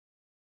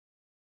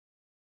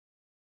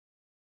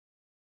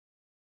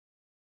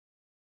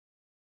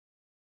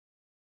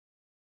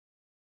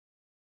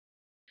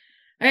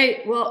All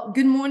right. Well,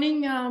 good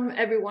morning,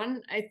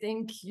 everyone. I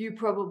think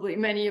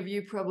many of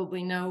you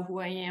probably know who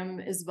I am,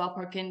 Isabelle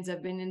Perkins.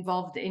 I've been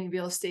involved in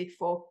real estate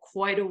for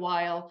quite a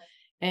while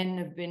and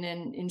have been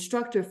an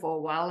instructor for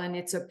a while. And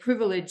it's a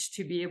privilege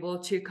to be able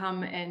to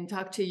come and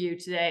talk to you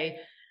today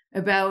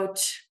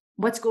about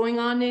what's going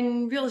on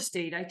in real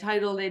estate. I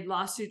titled it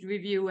Lawsuit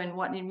Review and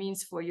what it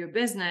means for your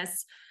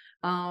business.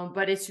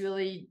 But it's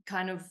really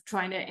kind of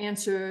trying to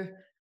answer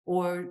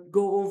or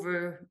go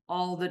over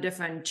all the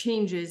different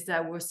changes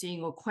that we're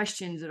seeing or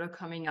questions that are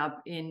coming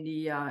up in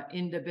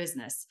the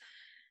business.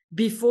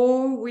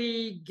 Before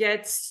we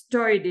get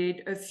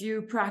started, a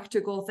few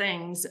practical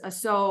things.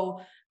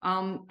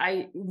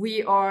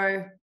 We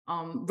are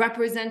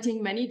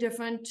representing many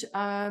different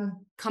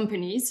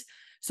companies.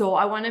 So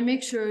I want to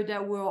make sure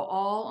that we're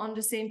all on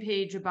the same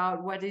page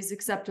about what is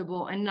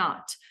acceptable and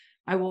not.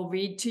 I will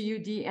read to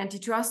you the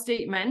antitrust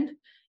statement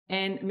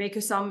and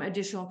make some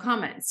additional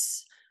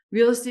comments.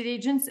 Real estate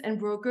agents and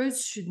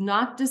brokers should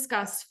not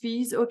discuss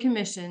fees or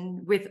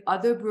commission with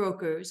other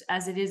brokers,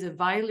 as it is a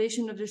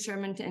violation of the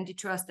Sherman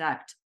Antitrust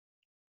Act,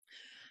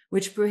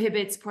 which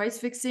prohibits price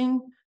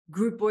fixing,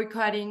 group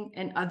boycotting,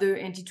 and other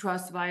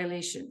antitrust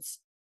violations.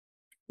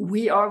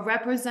 We are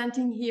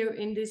representing here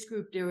in this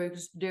group.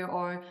 There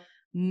are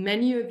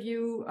many of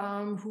you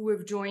who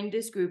have joined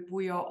this group.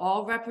 We are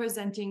all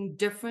representing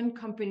different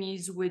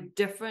companies with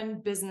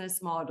different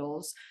business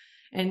models.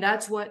 And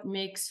that's what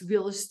makes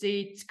real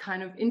estate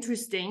kind of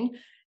interesting.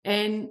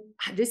 And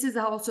this is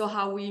also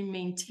how we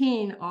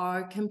maintain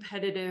our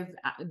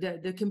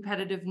the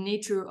competitive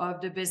nature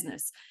of the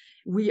business.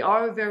 We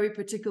are a very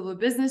particular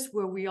business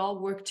where we all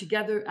work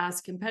together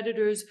as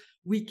competitors.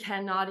 We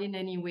cannot in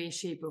any way,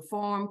 shape, or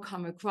form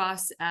come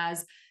across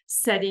as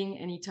setting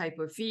any type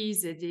of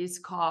fees. It is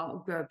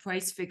called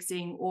price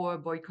fixing or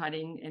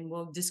boycotting, and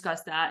we'll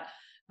discuss that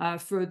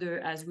further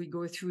as we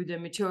go through the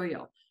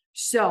material.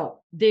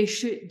 So there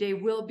should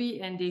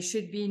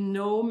be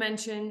no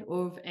mention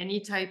of any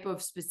type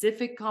of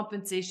specific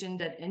compensation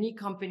that any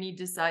company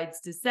decides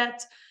to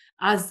set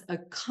as a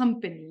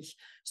company.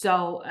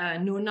 So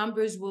no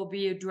numbers will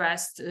be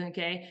addressed,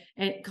 okay?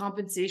 And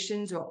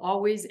compensations are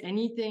always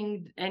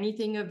anything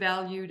of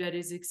value that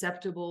is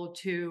acceptable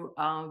to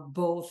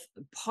both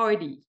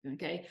parties,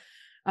 okay?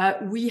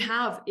 We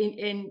have,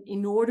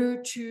 in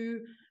order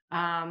to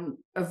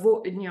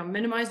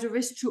minimize the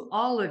risk to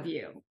all of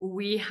you,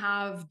 we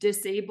have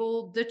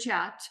disabled the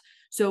chat.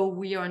 So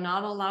we are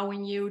not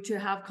allowing you to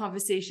have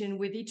conversation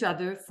with each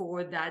other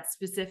for that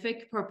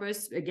specific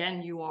purpose.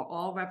 Again, you are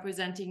all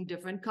representing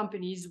different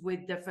companies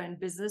with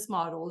different business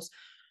models.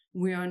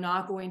 We are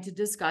not going to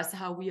discuss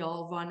how we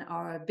all run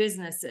our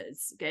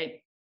businesses,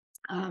 okay?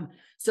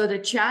 So the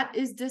chat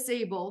is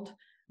disabled.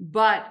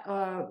 But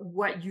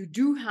what you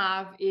do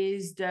have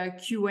is the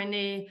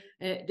Q&A,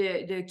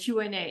 the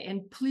Q&A,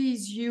 and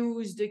please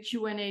use the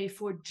Q&A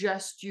for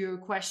just your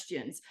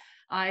questions.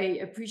 I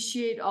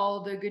appreciate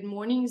all the good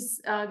mornings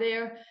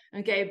there,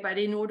 okay? But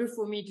in order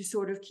for me to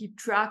sort of keep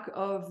track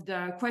of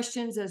the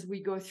questions as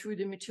we go through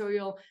the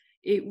material,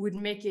 it would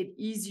make it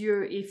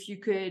easier if you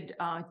could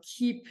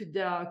keep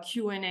the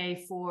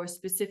Q&A for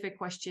specific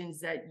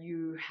questions that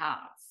you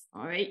have,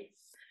 all right?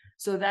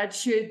 So that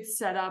should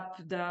set up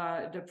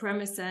the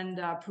premise and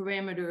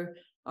parameter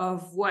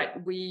of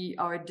what we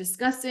are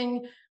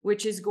discussing,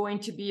 which is going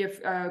to be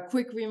a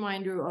quick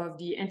reminder of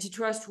the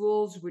antitrust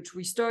rules, which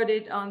we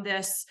started on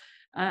this,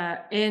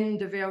 and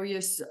the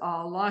various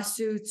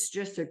lawsuits,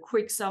 just a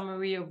quick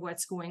summary of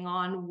what's going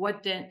on,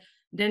 what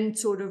then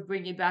sort of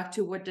bring it back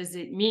to what does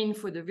it mean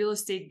for the real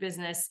estate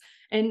business,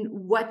 and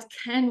what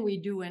can we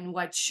do and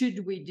what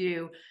should we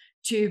do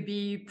to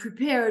be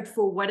prepared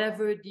for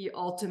whatever the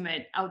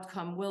ultimate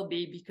outcome will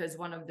be. Because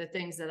one of the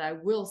things that I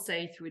will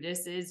say through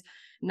this is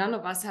none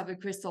of us have a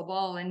crystal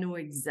ball and know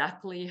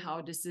exactly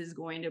how this is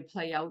going to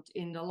play out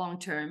in the long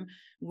term.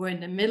 We're in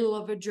the middle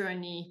of a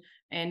journey,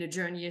 and the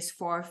journey is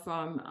far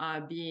from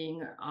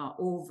being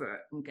over,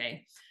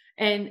 okay?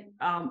 And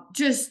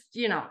just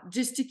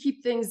to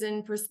keep things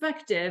in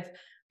perspective,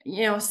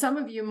 some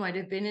of you might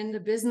have been in the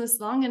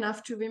business long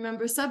enough to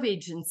remember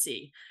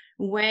sub-agency.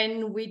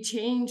 When we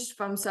changed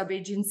from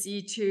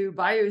sub-agency to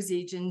buyer's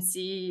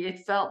agency,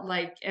 it felt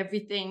like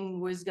everything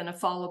was going to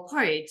fall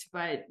apart,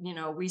 but,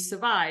 we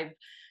survived.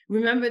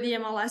 Remember the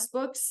MLS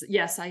books?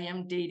 Yes, I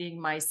am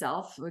dating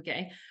myself,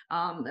 okay?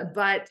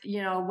 But,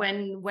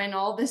 when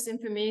all this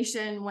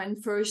information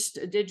went first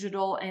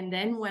digital and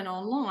then went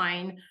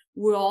online,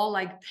 we're all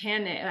like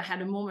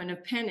had a moment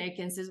of panic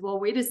and says, well,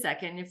 wait a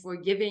second, if we're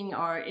giving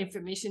our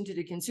information to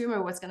the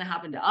consumer, what's going to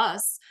happen to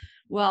us?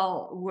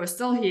 Well, we're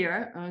still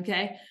here,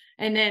 okay?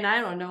 And then, I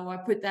don't know, I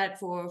put that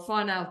for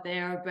fun out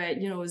there, but,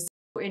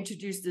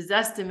 introduced as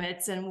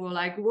estimates, and we're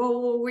like,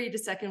 whoa, wait a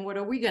second, what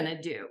are we going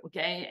to do?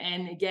 Okay.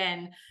 And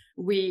again,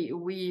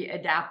 we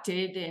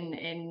adapted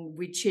and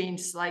we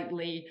changed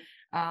slightly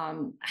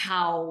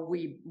how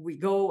we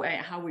go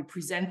and how we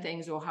present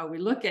things or how we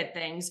look at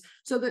things.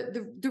 So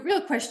the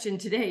real question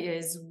today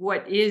is,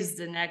 what is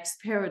the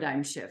next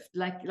paradigm shift?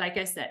 Like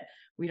I said,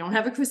 we don't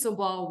have a crystal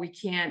ball. We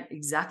can't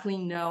exactly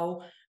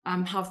know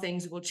how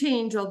things will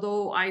change,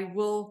 although I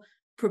will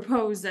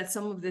propose that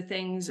some of the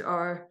things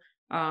are,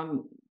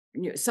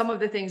 some of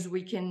the things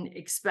we can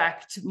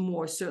expect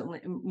more,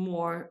 certainly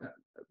more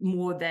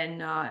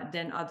than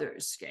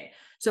others. Okay,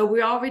 so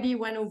we already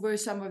went over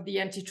some of the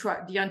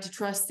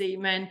antitrust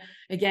statement.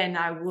 Again,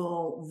 I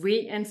will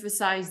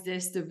re-emphasize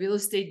this: the real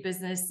estate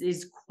business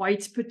is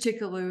quite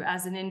particular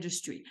as an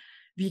industry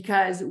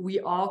because we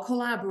all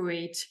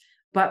collaborate,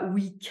 but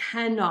we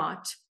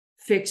cannot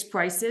fix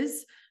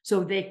prices.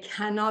 So there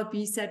cannot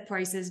be set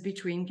prices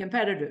between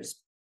competitors.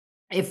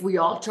 If we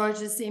all charge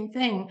the same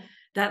thing,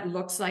 that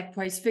looks like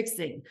price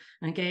fixing.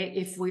 Okay,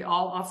 if we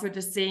all offer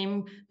the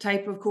same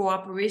type of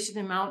cooperation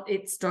amount,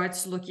 it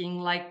starts looking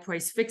like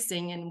price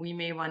fixing, and we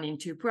may run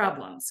into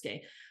problems.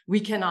 Okay, we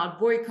cannot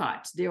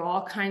boycott. There are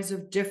all kinds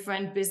of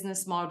different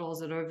business models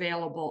that are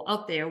available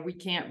out there. We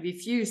can't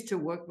refuse to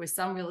work with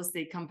some real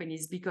estate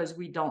companies because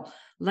we don't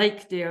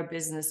like their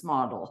business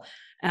model.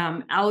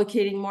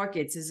 Allocating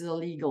markets is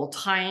illegal.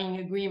 Tying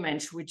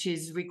agreements, which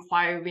is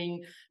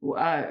requiring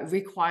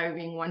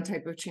one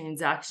type of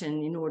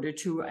transaction in order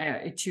to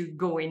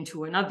go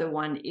into another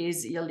one,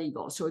 is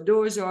illegal. So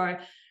those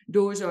are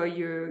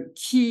your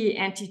key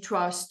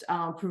antitrust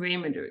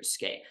parameters.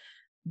 Okay.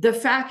 The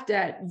fact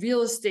that the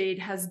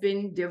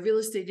real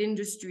estate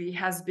industry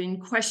has been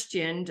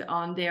questioned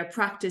on their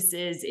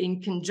practices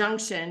in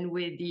conjunction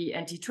with the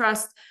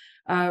antitrust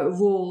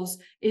rules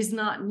is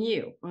not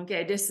new.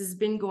 Okay, this has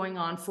been going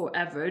on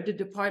forever. The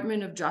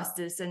Department of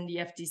Justice and the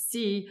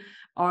FTC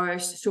are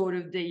sort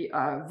of the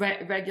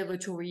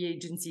regulatory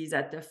agencies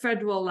at the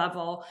federal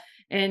level,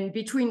 and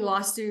between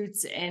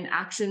lawsuits and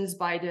actions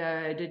by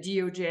the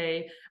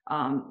DOJ,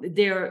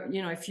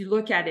 if you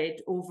look at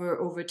it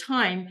over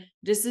time,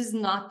 this is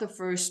not the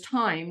first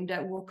time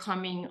that we're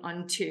coming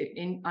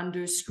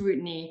under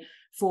scrutiny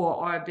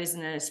for our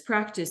business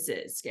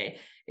practices. Okay,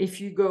 if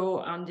you go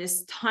on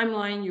this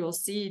timeline, you'll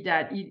see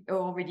that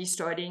already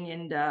starting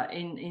in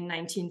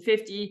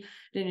 1950,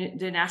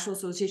 the National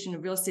Association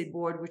of Real Estate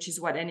Board, which is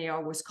what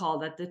NAR was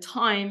called at the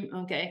time,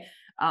 okay,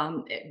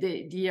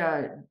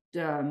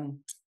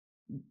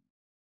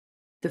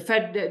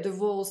 the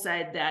rule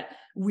said that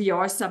we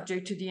are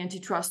subject to the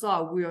antitrust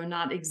law. We are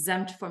not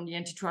exempt from the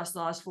antitrust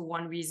laws for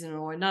one reason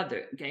or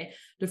another. Okay,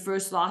 the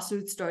first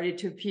lawsuit started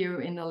to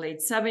appear in the late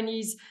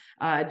 70s.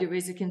 There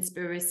is a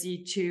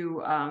conspiracy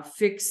to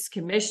fix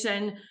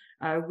commission.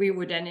 We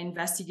were then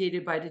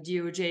investigated by the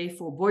DOJ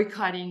for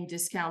boycotting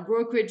discount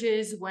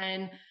brokerages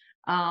when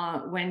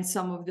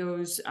some of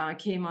those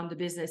came on the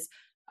business.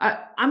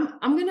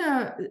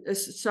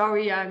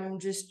 Sorry, I'm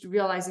just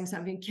realizing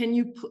something. Can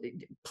you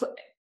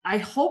I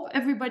hope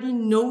everybody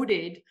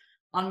noted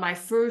on my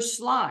first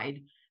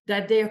slide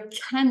that there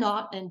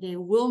cannot and there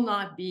will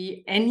not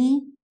be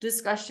any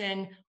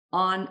discussion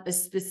on a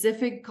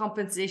specific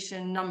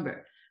compensation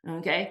number.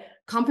 Okay,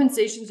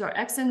 compensations are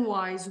X and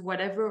Y's,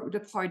 whatever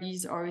the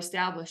parties are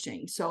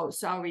establishing. So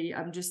sorry,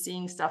 I'm just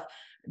seeing stuff.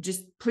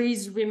 Just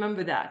please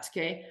remember that.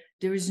 Okay,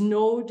 there is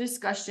no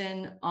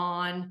discussion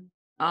on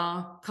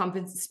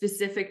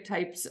specific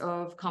types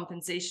of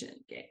compensation.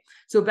 Okay,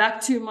 so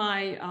back to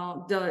my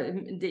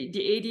the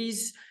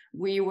 80s,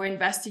 we were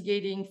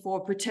investigating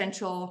for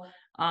potential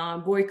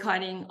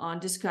boycotting on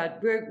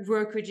discount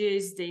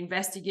brokerages. They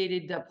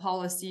investigated the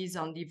policies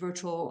on the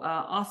virtual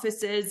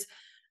offices.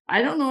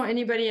 I don't know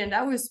anybody, and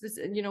that was,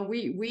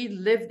 we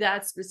lived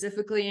that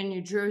specifically in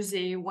New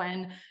Jersey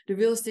when the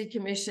Real Estate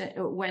Commission,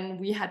 when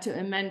we had to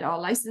amend our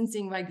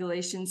licensing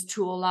regulations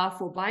to allow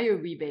for buyer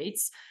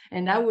rebates,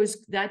 and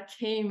that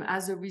came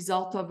as a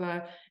result of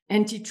a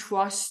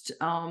antitrust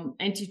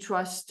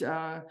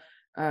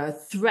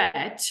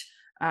threat.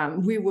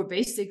 We were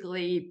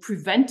basically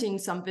preventing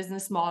some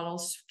business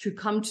models to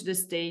come to the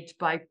state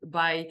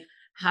by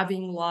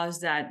having laws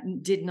that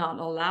did not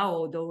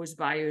allow those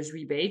buyers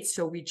rebates.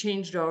 So we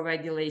changed our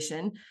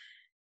regulation.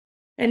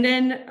 And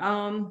then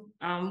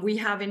we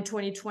have in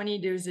 2020,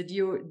 there's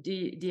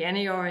the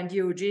NAR and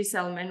DOJ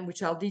settlement,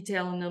 which I'll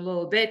detail in a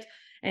little bit.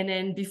 And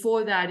then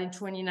before that, in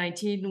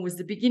 2019, was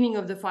the beginning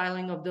of the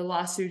filing of the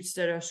lawsuits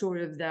that are sort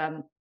of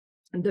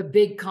the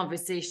big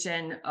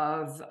conversation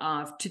of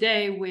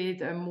today, with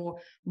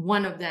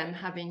one of them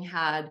having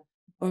had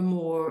a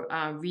more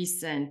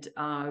recent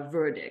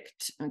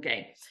verdict.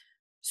 Okay.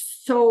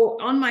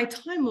 So on my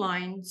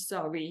timeline,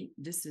 sorry,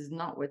 this is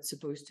not what's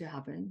supposed to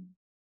happen.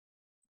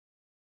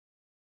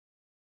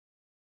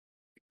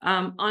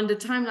 On the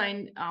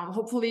timeline,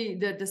 hopefully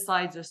the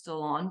slides are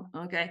still on,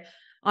 okay?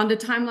 On the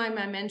timeline,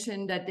 I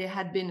mentioned that there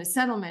had been a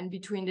settlement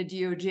between the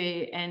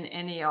DOJ and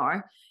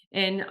NAR.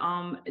 And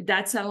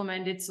that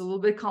settlement, it's a little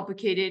bit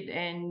complicated,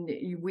 and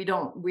we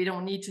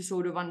don't need to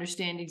sort of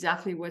understand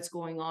exactly what's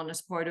going on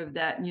as part of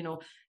that.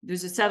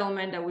 There's a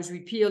settlement that was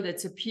repealed,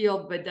 it's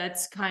appealed, but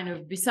that's kind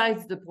of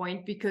besides the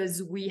point,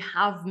 because we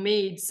have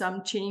made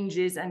some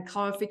changes and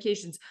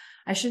clarifications.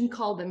 I shouldn't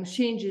call them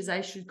changes, I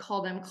should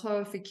call them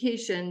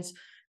clarifications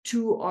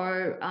to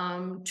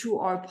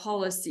our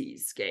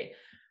policies. Okay.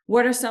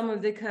 What are some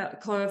of the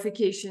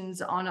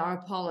clarifications on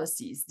our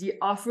policies? The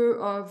offer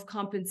of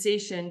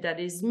compensation that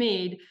is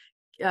made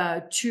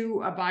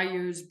to a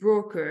buyer's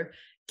broker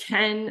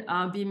can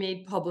be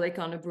made public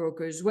on a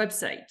broker's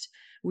website.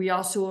 We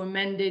also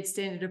amended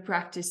Standard of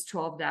Practice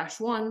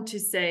 12-1 to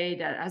say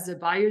that as a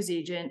buyer's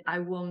agent, I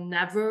will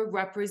never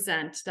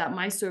represent that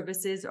my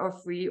services are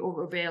free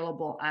or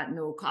available at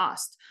no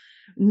cost.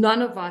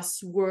 None of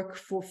us work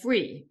for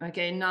free,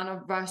 okay? None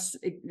of us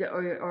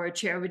are a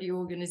charity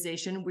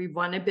organization. We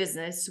run a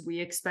business. We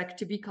expect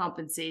to be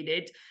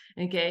compensated,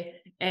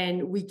 okay?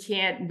 And we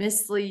can't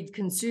mislead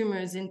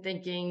consumers in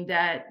thinking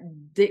that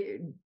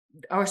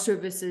our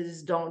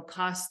services don't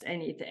cost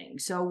anything.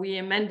 So we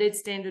amended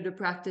Standard of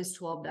Practice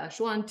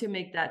 12-1 to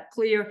make that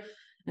clear.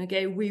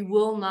 Okay, we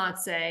will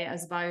not say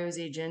as buyer's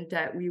agent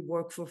that we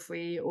work for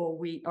free or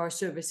our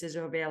services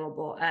are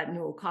available at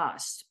no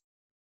cost.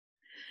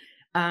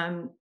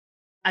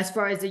 As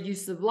far as the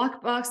use of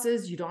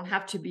lockboxes, you don't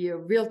have to be a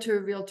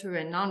realtor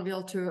and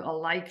non-realtor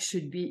alike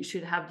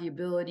should have the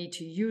ability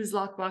to use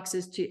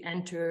lockboxes to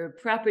enter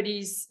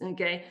properties.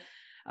 Okay.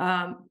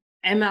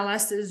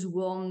 MLSs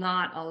will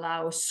not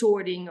allow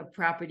sorting of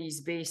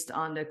properties based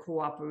on the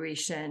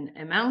cooperation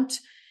amount.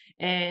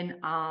 And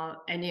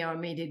NAR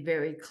made it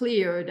very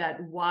clear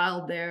that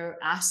while they're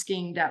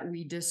asking that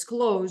we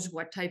disclose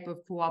what type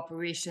of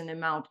cooperation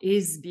amount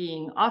is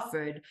being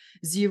offered,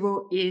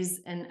 0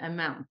 is an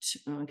amount,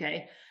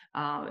 okay?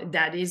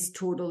 That is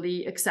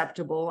totally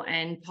acceptable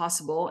and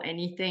possible.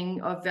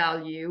 Anything of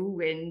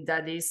value, and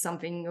that is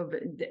something of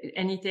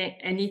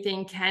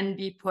anything can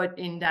be put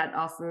in that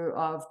offer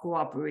of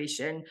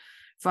cooperation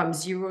from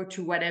 0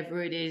 to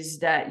whatever it is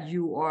that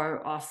you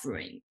are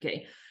offering.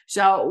 Okay,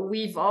 so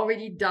we've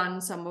already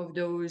done some of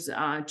those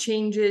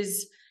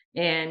changes,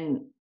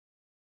 and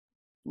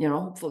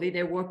hopefully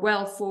they work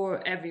well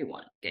for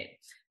everyone. Okay.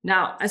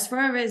 Now, as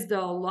far as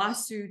the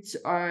lawsuits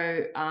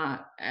are,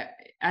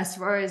 as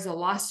far as the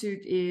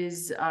lawsuit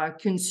is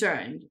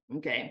concerned,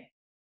 okay,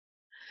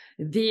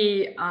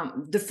 the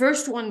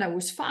first one that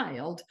was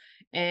filed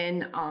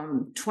in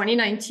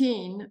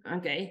 2019,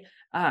 okay,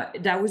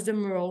 that was the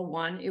Merle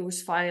one. It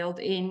was filed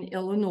in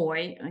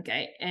Illinois,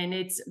 okay, and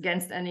it's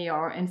against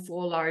NAR and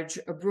 4 large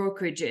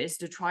brokerages.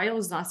 The trial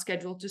is not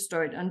scheduled to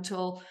start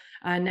until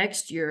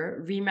next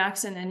year.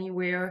 Remax and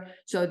Anywhere,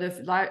 so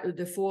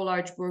the 4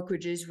 large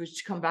brokerages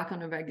which come back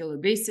on a regular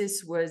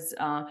basis was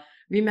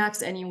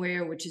Remax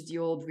Anywhere, which is the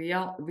old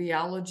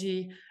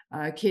Realogy,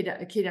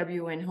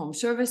 KW and Home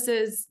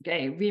Services.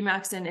 Okay,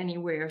 Remax and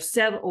Anywhere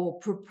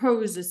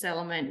propose a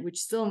settlement which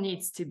still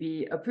needs to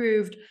be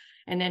approved,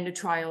 and then the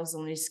trial is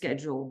only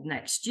scheduled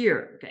next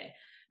year. Okay,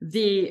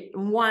 the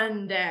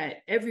one that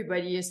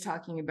everybody is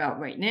talking about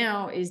right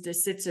now is the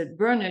Sitzer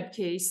Bernard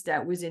case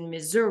that was in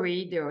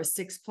Missouri. There are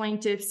 6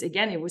 plaintiffs.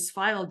 Again, it was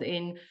filed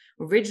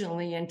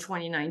originally in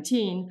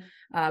 2019.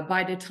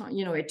 By the time,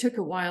 it took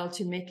a while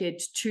to make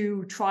it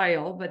to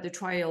trial, but the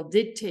trial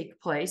did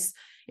take place.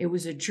 It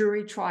was a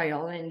jury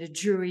trial, and the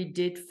jury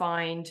did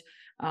find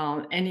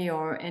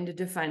NAR and the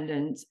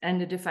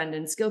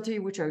defendants guilty,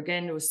 which are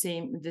again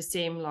the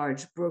same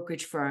large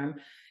brokerage firm.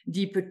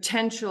 The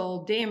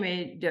potential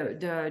damage,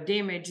 the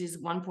damage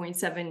is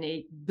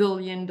 $1.78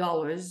 billion.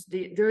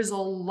 There's a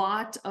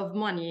lot of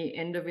money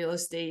in the real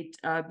estate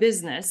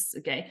business,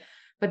 okay?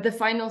 But the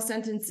final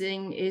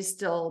sentencing is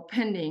still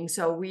pending,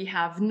 so we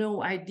have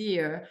no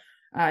idea.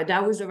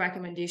 That was a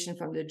recommendation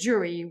from the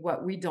jury.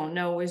 What we don't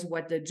know is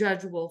what the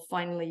judge will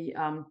finally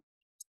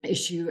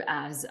issue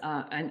as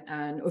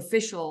an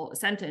official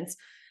sentence.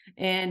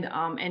 And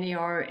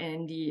NAR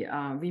and the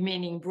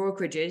remaining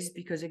brokerages,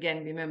 because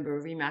again,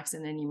 remember, Remax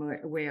and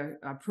Anywhere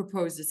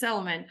proposed a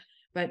settlement,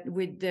 but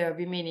with the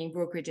remaining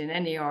brokerage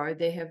and NAR,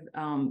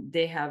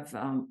 they have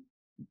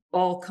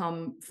all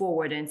come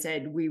forward and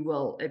said we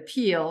will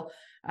appeal.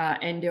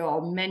 And there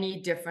are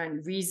many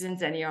different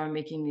reasons, and they are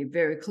making it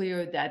very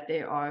clear that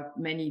there are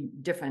many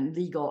different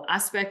legal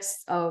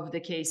aspects of the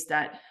case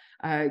that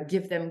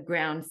give them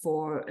ground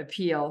for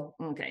appeal.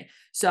 Okay,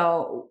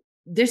 so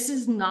this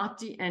is not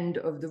the end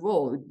of the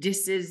road.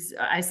 This is,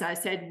 as I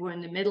said, we're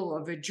in the middle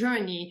of a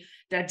journey.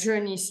 That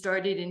journey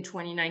started in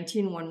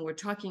 2019 when we're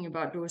talking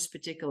about those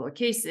particular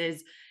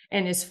cases,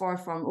 and is far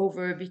from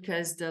over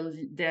because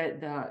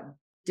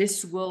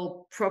this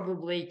will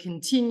probably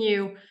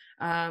continue.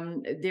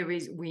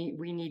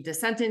 We need the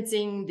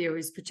sentencing. There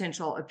is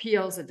potential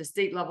appeals at the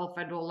state level,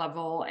 federal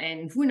level,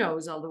 and who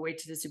knows, all the way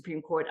to the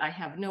Supreme Court. I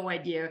have no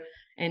idea.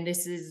 And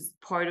this is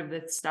part of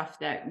the stuff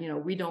that,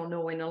 we don't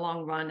know in the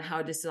long run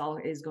how this all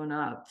is going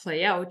to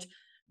play out.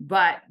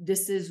 But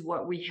this is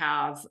what we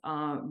have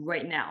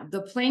right now.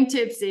 The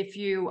plaintiffs,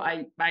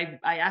 I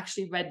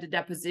actually read the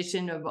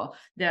deposition of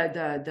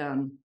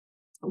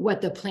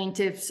what the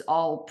plaintiffs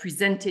all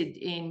presented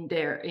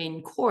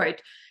in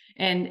court,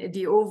 and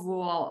the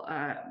overall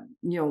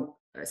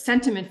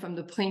sentiment from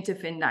the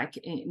plaintiffs in that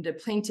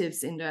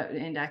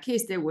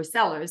case, they were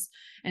sellers,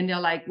 and they're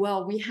like,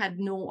 well, we had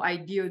no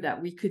idea that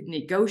we could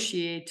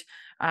negotiate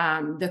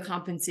the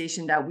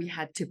compensation that we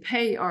had to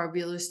pay our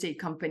real estate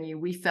company.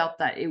 We felt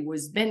that it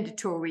was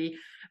mandatory.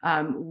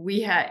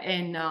 We had,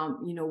 and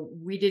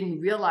we didn't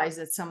realize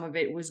that some of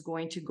it was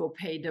going to go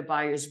pay the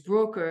buyer's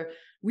broker.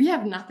 We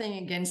have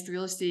nothing against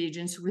real estate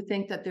agents. We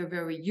think that they're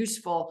very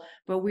useful,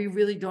 but we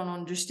really don't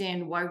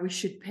understand why we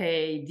should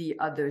pay the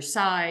other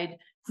side,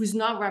 who's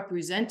not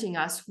representing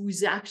us,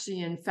 who's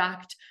actually, in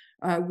fact,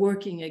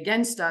 working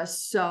against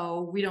us.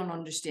 So we don't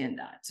understand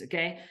that,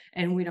 okay?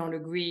 And we don't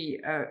agree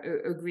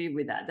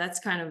with that. That's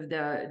kind of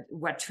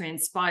what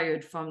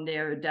transpired from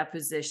their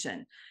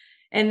deposition.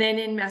 And then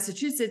in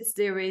Massachusetts,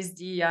 there is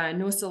the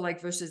No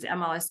Select versus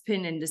MLS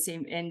PIN in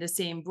the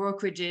same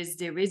brokerages.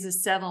 There is a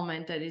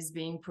settlement that is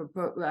being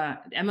proposed.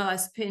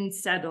 MLS PIN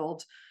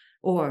settled,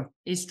 or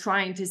is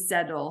trying to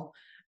settle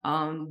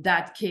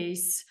that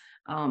case.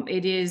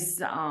 It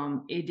is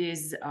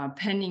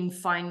pending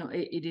final.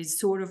 It is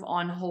sort of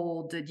on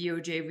hold. The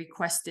DOJ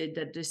requested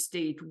that the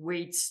state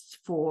waits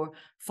for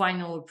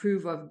final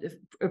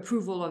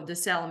approval of the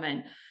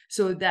settlement.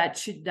 So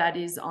that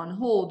is on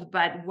hold.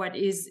 But what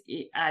is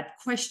at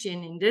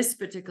question in this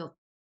particular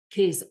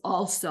case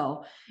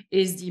also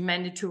is the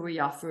mandatory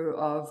offer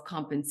of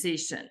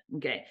compensation,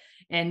 okay,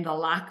 and the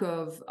lack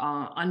of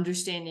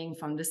understanding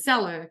from the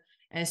seller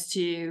as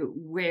to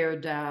where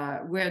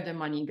the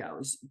money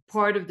goes.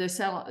 Part of the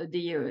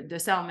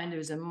settlement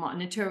is a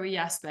monetary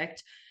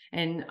aspect,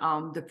 and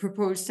the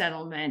proposed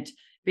settlement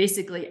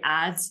basically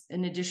adds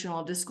an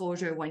additional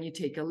disclosure when you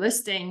take a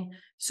listing,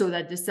 so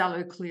that the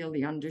seller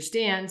clearly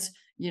understands,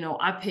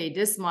 I paid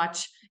this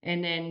much,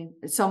 and then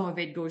some of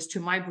it goes to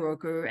my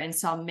broker, and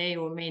some may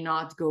or may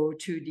not go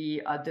to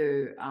the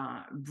other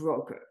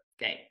broker.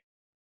 Okay.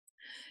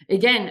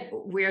 Again,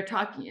 we're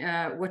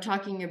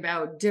talking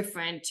about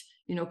different.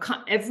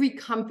 Every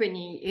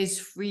company is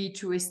free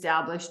to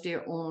establish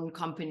their own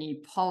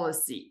company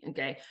policy.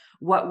 Okay.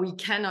 What we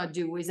cannot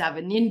do is have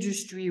an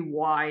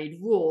industry-wide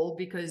rule,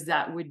 because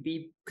that would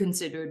be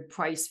considered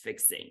price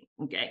fixing.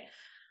 Okay.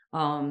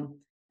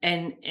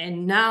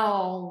 And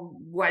now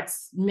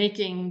what's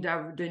making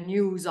the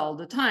news all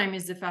the time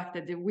is the fact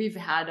that we've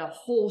had a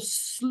whole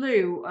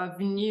slew of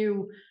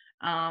new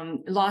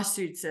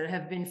lawsuits that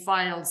have been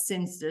filed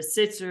since the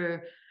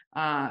Sitzer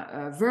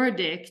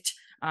verdict.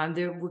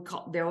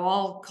 They're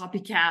all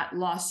copycat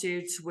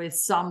lawsuits with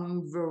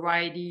some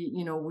variety,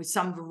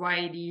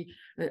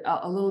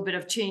 a little bit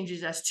of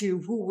changes as to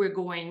who we're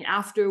going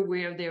after,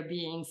 where they're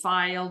being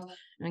filed.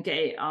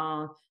 Okay,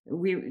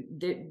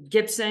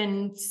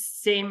 Gibson,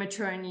 same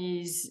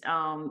attorneys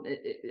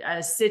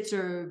as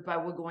Sitzer,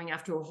 but we're going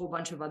after a whole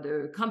bunch of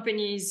other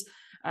companies.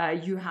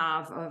 You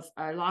have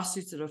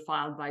lawsuits that are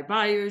filed by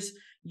buyers.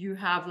 You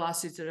have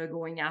lawsuits that are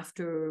going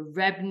after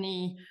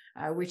REBNY,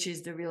 which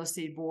is the real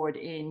estate board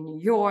in New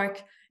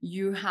York.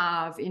 You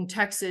have in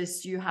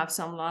Texas, you have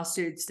some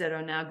lawsuits that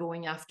are now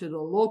going after the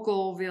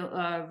local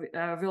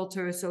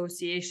realtor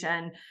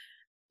association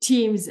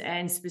teams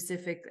and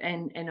specific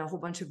and a whole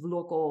bunch of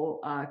local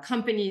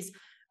companies.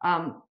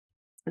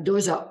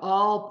 Those are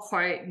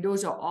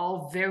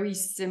all very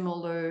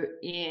similar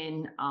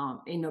in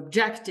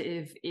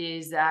objective,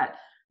 is that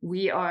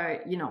we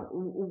are,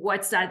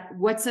 what's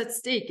at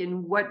stake,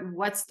 and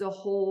what's the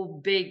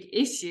whole big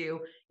issue?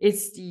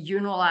 It's the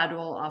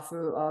unilateral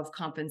offer of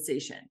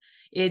compensation.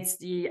 It's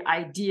the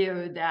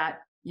idea that,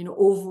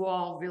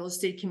 overall real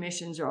estate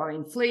commissions are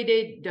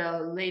inflated.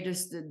 The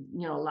latest,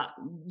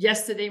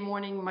 yesterday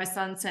morning, my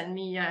son sent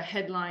me a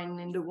headline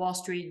in the Wall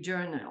Street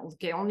Journal.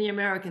 Okay, only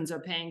Americans are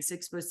paying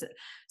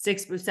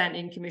 6%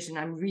 in commission.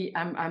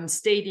 I'm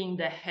stating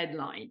the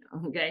headline.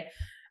 Okay.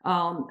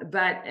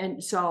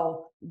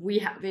 So we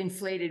have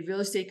inflated real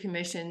estate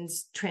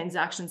commissions.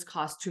 Transactions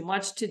cost too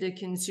much to the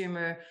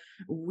consumer.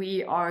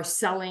 We are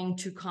selling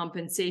to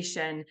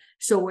compensation.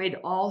 So it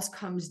all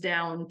comes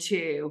down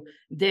to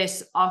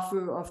this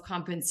offer of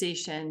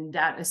compensation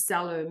that a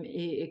seller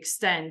may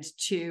extend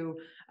to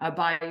a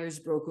buyer's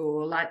broker,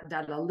 or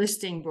that a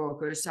listing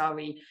broker,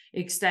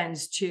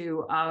 extends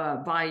to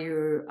a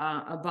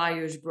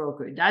buyer's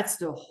broker. That's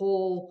the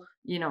whole,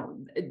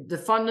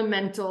 the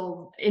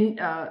fundamental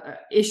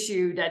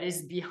issue that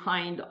is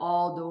behind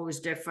all those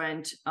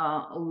different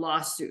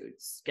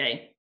lawsuits.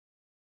 Okay.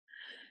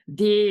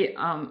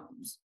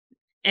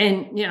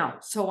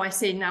 So I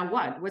say, now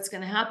what's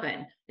going to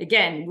happen?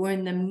 Again, we're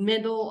in the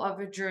middle of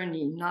a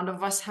journey. None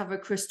of us have a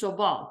crystal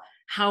ball.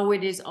 How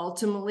it is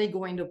ultimately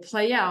going to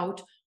play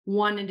out,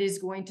 one, it is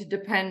going to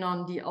depend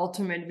on the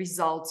ultimate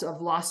results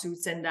of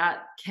lawsuits, and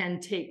that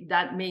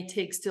may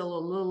take still a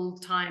little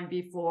time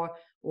before,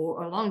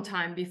 or a long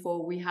time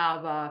before we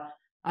have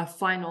a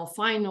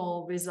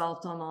final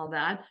result on all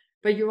that.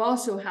 But you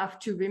also have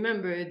to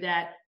remember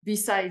that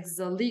besides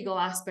the legal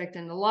aspect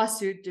and the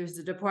lawsuit, there's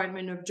the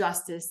Department of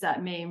Justice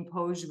that may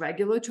impose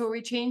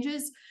regulatory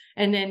changes.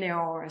 And then there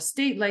are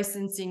state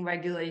licensing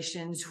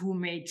regulations who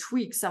may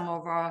tweak some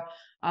of our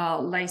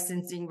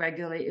licensing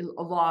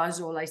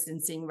laws or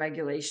licensing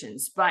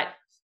regulations. But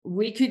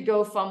we could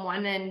go from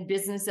one end,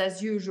 business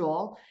as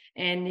usual.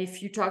 And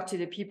if you talk to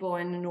the people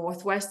in the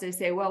Northwest, they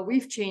say, well,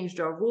 we've changed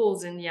our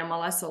rules in the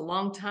MLS a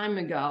long time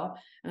ago.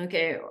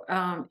 Okay.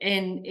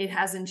 And it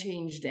hasn't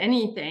changed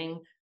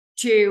anything.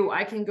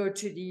 I can go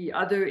to the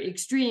other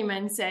extreme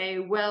and say,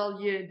 well,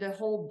 the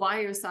whole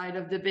buyer side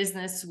of the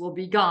business will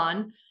be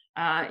gone.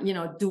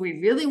 Do we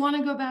really want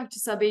to go back to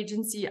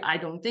sub-agency? I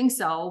don't think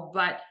so,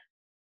 but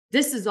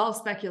this is all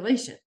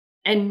speculation.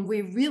 And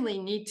we really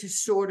need to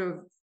sort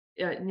of,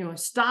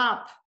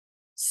 stop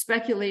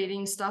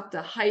speculating, stop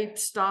the hype,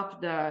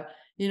 stop the,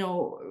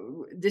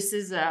 this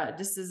is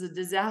a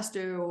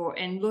disaster,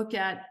 and look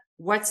at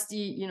what's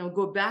the,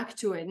 go back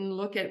to it and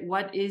look at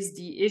what is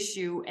the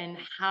issue and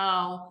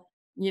how,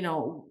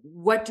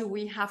 what do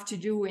we have to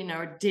do in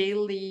our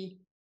daily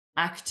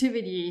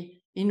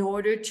activity in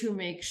order to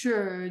make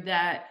sure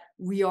that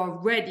we are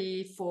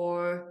ready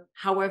for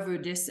however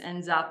this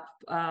ends up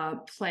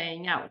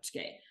playing out.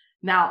 Okay.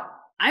 Now,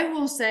 I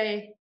will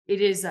say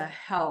it is a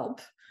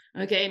help.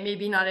 Okay.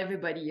 Maybe not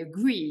everybody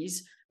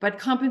agrees, but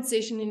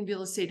compensation in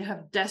real estate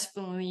have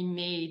definitely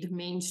made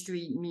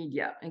mainstream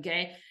media.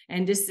 Okay.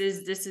 And this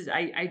is,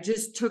 I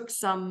just took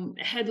some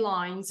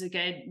headlines.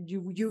 Okay.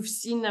 You've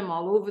seen them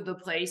all over the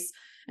place.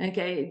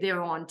 Okay.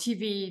 They're on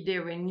TV,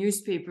 they're in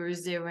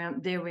newspapers, they're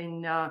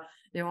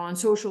on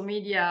social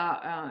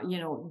media.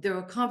 There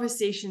are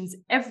conversations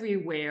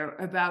everywhere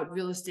about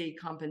real estate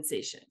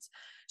compensations.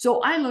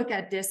 So I look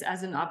at this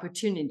as an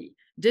opportunity.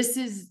 This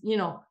is,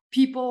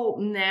 people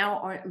now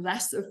are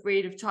less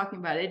afraid of talking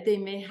about it. They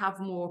may have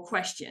more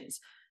questions.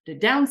 The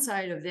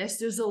downside of this,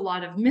 there's a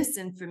lot of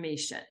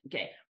misinformation.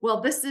 Okay. Well,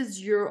 this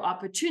is your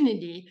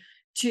opportunity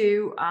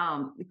to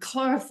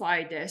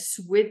clarify this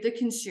with the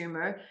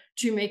consumer,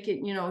 to make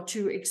it,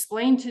 to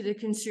explain to the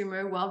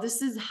consumer, well,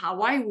 this is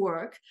how I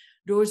work.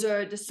 Those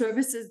are the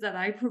services that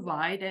I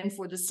provide. And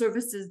for the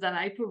services that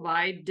I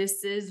provide,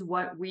 this is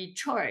what we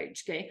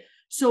charge. Okay.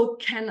 So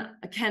can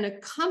a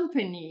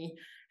company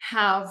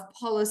have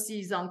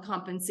policies on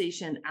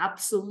compensation?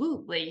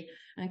 Absolutely.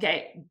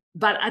 Okay.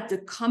 But at the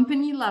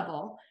company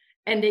level,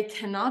 and they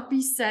cannot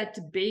be set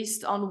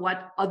based on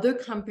what other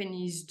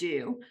companies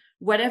do.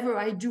 Whatever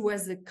I do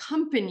as a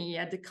company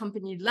at the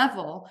company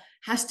level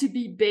has to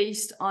be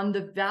based on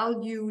the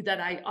value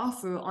that I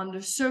offer, on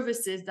the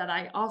services that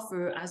I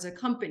offer as a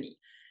company.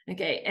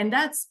 Okay. And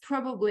that's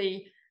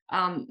probably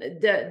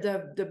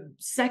the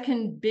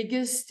second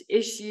biggest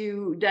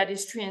issue that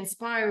is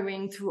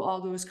transpiring through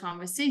all those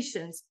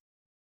conversations.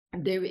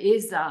 There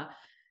is a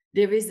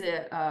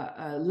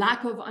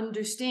lack of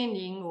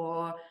understanding,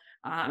 or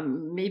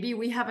maybe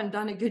we haven't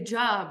done a good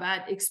job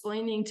at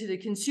explaining to the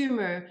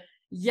consumer,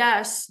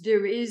 yes,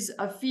 there is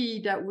a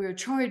fee that we're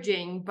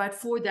charging, but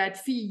for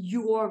that fee,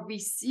 you are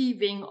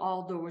receiving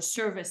all those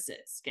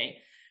services. Okay.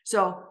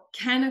 So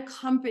can a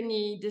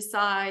company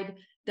decide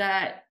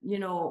that,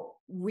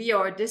 we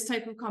are this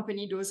type of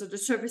company, those are the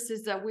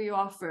services that we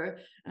offer.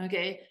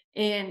 Okay.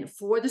 And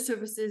for the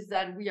services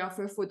that we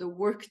offer, for the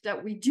work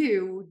that we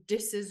do,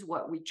 this is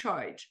what we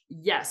charge.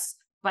 Yes.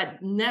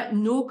 But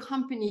no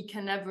company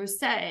can ever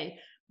say,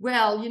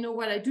 well, you know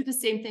what, I do the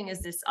same thing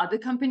as this other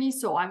company,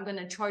 so I'm going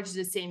to charge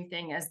the same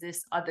thing as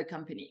this other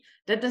company.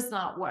 That does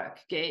not work.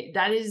 Okay.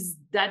 That is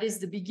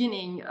the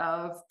beginning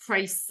of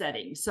price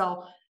setting.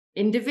 So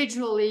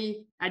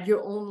individually at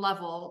your own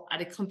level, at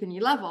a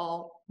company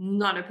level,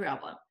 not a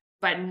problem,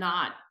 but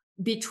not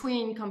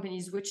between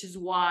companies, which is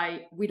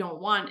why we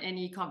don't want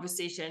any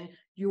conversation.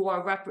 You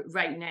are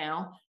right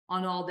now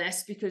on all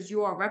this because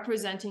you are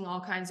representing all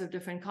kinds of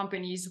different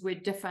companies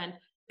with different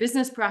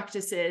business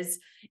practices,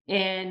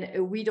 and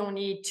we don't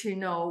need to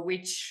know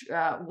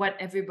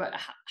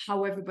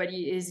how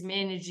everybody is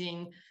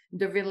managing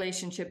the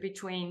relationship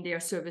between their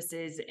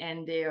services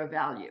and their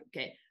value.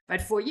 Okay.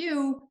 But for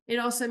you, it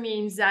also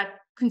means that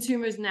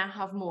consumers now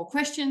have more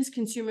questions.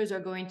 Consumers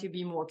are going to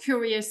be more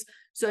curious.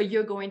 So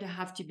you're going to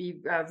have to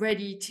be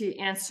ready to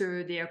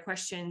answer their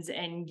questions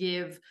and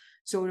give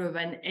sort of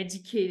an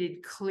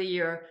educated,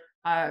 clear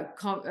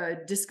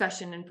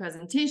discussion and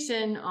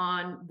presentation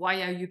on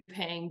why are you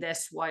paying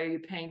this, why are you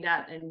paying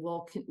that, and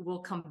we'll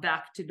come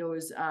back to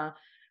those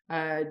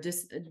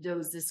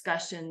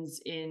discussions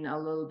in a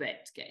little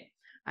bit. Okay,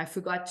 I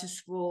forgot to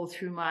scroll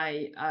through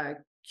my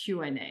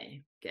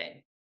Q&A.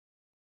 Okay.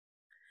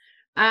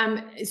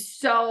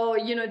 So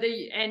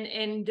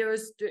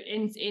there's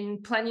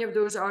in plenty of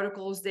those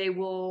articles, they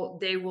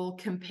will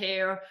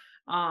compare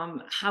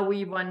how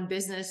we run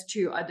business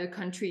to other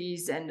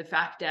countries, and the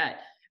fact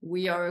that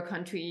we are a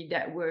country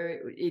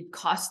where it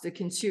costs the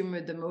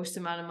consumer the most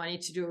amount of money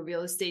to do a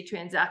real estate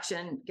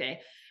transaction. Okay.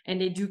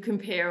 And they do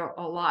compare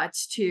a lot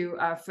to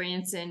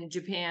France and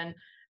Japan,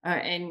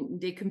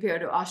 and they compare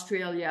to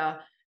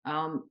Australia.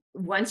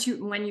 When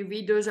you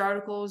read those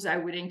articles, I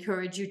would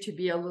encourage you to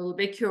be a little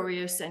bit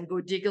curious and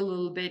go dig a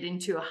little bit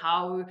into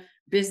how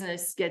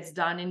business gets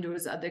done in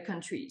those other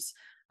countries.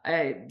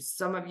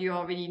 Some of you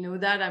already know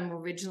that I'm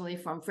originally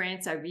from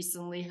France. I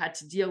recently had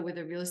to deal with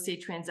a real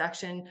estate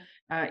transaction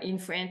in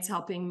France,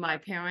 helping my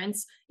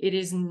parents. It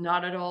is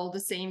not at all the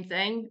same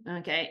thing.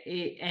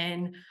 Okay.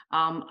 And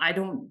I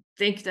don't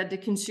think that the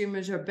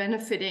consumers are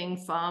benefiting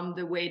from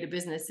the way the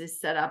business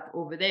is set up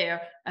over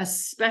there,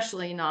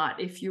 especially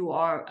not if you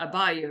are a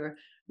buyer,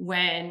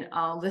 when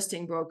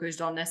listing brokers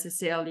don't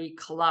necessarily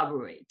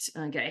collaborate.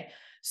 Okay.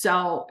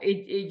 So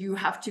you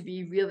have to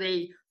be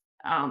really,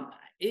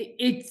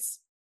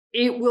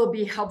 it will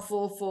be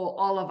helpful for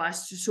all of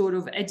us to sort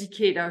of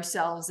educate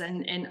ourselves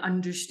and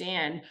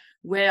understand,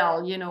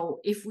 well,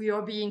 if we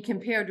are being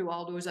compared to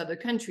all those other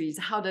countries,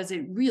 how does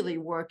it really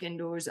work in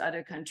those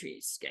other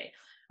countries? Okay.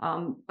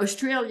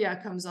 Australia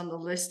comes on the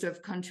list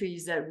of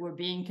countries that we're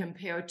being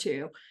compared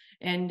to.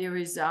 And there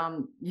is,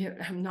 I'm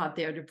not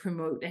there to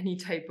promote any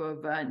type of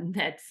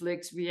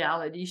Netflix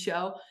reality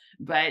show,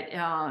 but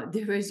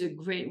there is a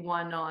great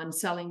one on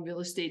selling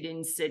real estate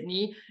in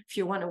Sydney. If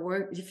you want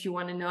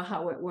to know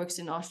how it works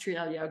in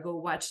Australia, go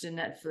watch the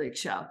Netflix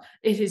show.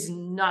 It is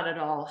not at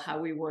all how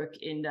we work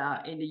in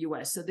the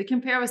US. So the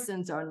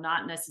comparisons are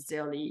not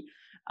necessarily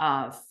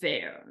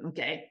fair.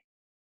 Okay.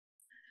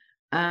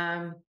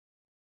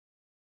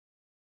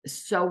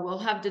 So we'll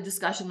have the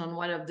discussion on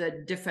what of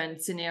the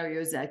different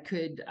scenarios that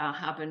could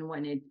happen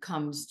when it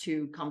comes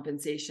to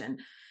compensation.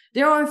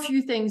 There are a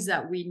few things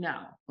that we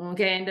know,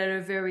 okay, and that are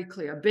very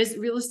clear.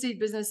 Real estate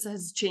business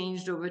has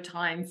changed over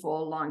time for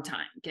a long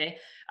time, okay?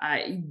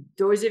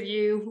 Those of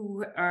you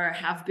who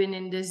have been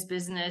in this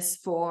business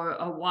for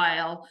a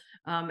while,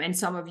 and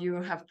some of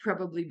you have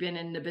probably been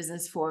in the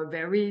business for a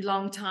very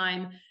long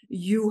time,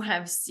 you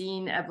have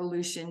seen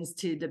evolutions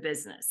to the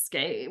business,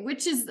 okay?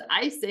 Which is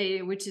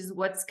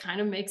what's kind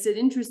of makes it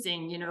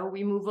interesting.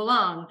 We move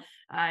along,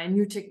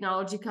 new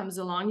technology comes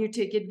along, you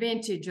take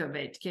advantage of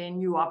it, okay?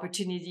 New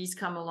opportunities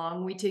come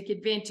along, we take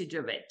advantage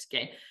of it,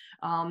 okay?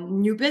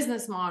 New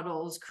business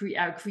models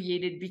are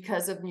created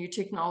because of new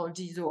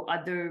technologies or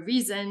other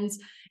reasons.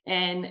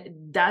 And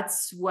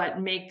that's what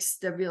makes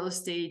the real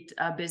estate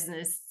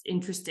business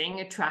interesting,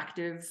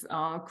 attractive,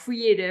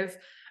 creative.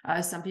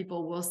 Some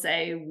people will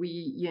say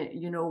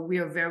we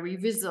are very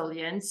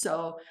resilient,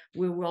 so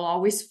we will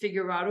always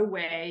figure out a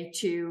way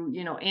to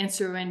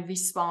answer and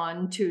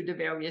respond to the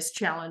various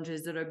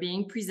challenges that are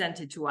being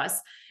presented to us.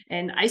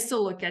 And I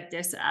still look at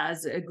this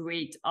as a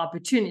great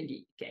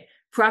opportunity. Okay,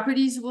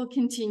 properties will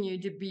continue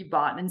to be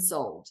bought and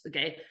sold.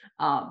 Okay,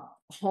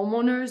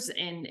 homeowners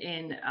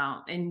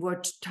and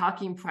we're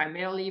talking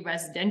primarily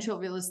residential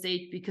real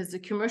estate, because the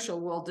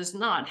commercial world does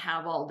not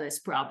have all this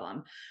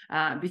problem,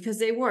 because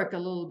they work a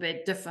little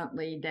bit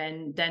differently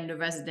than the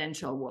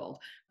residential world.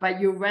 But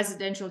your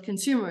residential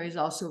consumer is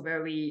also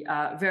very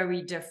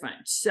very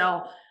different.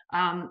 So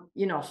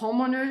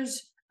homeowners,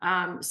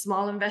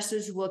 small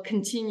investors will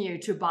continue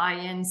to buy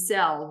and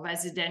sell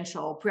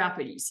residential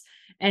properties,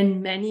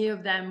 and many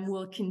of them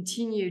will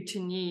continue to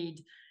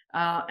need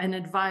an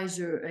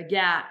advisor, a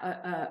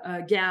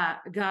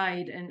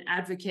guide, an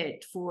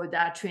advocate for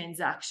that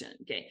transaction.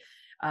 Okay.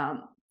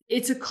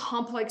 It's a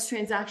complex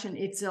transaction.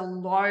 It's a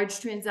large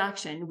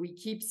transaction. We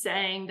keep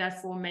saying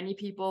that for many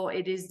people,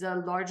 it is the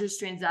largest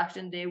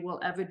transaction they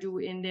will ever do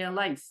in their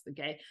life.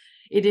 Okay.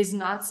 It is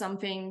not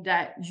something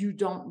that you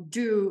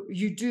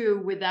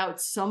do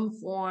without some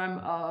form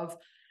of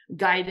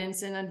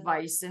guidance and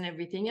advice and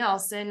everything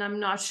else. And I'm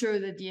not sure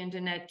that the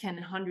internet can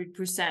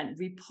 100%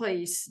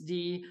 replace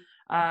the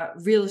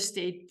real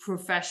estate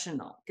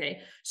professional.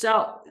 Okay,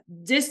 so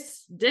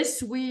this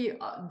we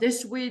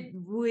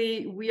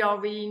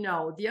already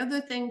know. The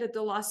other thing that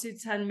the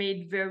lawsuits had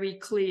made very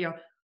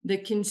clear, the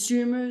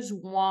consumers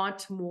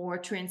want more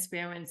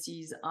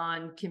transparencies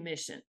on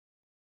commission.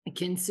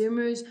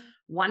 Consumers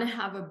want to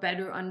have a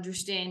better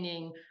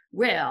understanding.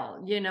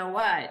 Well, you know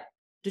what?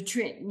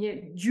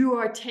 You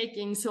are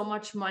taking so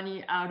much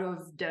money out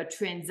of the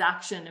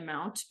transaction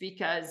amount,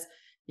 because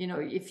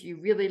if you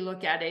really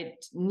look at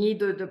it,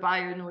 neither the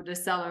buyer nor the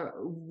seller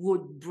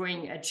would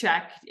bring a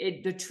check.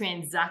 The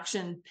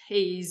transaction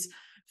pays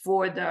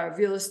for the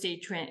real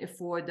estate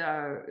for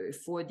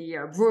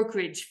the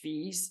brokerage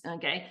fees.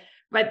 Okay,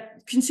 but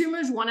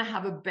consumers want to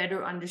have a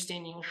better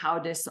understanding how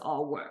this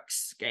all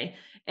works. Okay,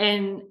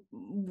 and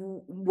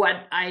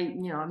what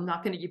I'm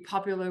not going to be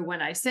popular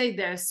when I say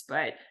this,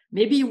 but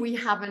maybe we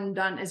haven't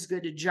done as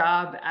good a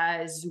job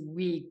as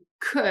we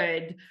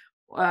could,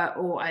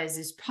 or as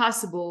is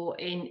possible,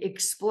 in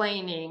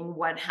explaining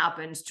what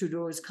happens to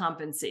those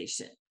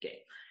compensation.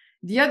 Okay.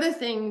 The other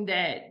thing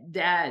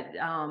that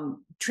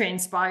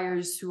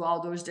transpires through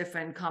all those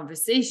different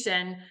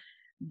conversation,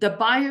 the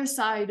buyer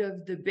side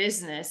of the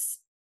business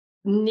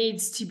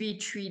needs to be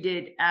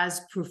treated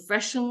as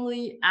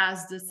professionally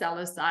as the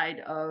seller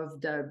side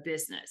of the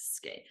business.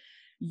 Okay.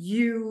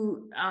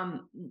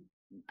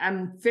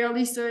 I'm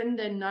fairly certain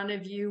that none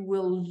of you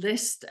will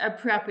list a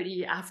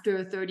property after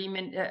a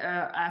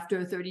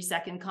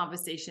 30-second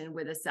conversation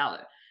with a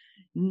seller.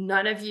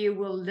 None of you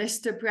will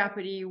list a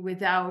property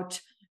without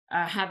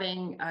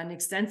having an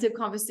extensive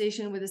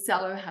conversation with a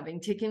seller, having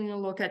taken a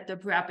look at the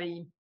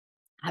property,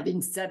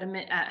 having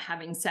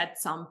set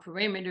some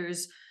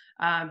parameters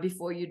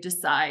before you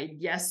decide,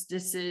 yes,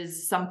 this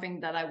is something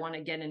that I want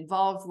to get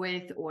involved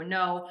with, or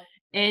no.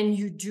 And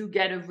you do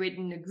get a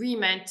written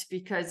agreement,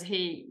 because,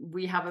 hey,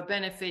 we have a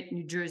benefit.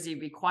 New Jersey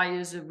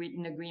requires a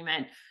written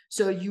agreement.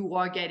 So you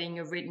are getting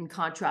a written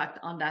contract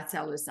on that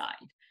seller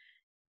side.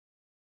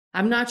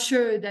 I'm not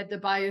sure that the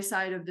buyer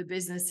side of the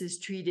business is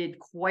treated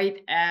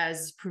quite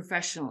as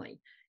professionally.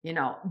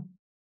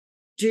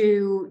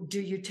 Do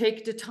you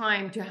take the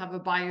time to have a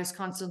buyer's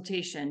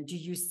consultation? Do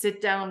you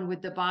sit down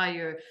with the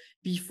buyer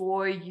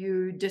before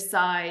you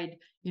decide,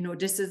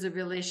 this is a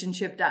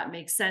relationship that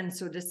makes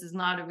sense, or this is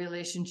not a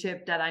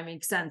relationship that I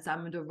make sense?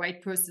 I'm the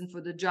right person for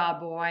the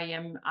job, or I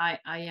am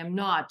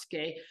not.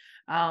 Okay.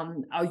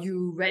 Are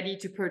you ready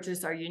to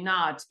purchase? Are you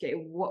not? Okay,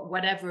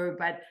 whatever.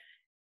 But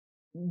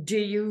do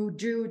you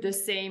do the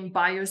same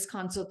buyer's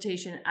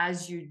consultation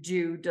as you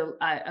do the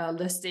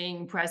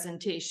listing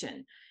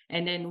presentation?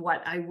 And then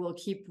what I will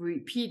keep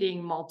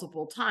repeating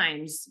multiple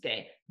times,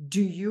 okay,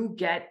 do you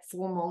get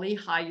formally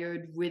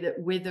hired with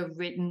a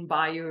written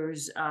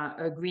buyer's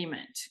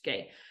agreement?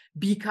 Okay,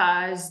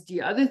 because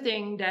the other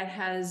thing that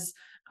has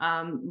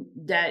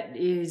that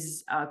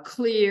is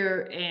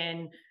clear,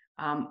 and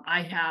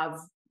I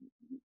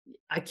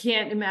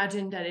can't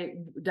imagine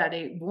that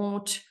it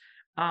won't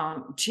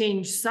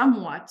change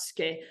somewhat.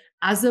 Okay,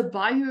 as a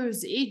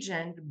buyer's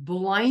agent,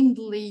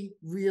 blindly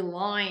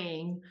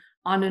relying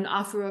on an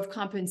offer of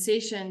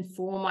compensation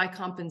for my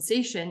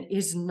compensation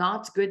is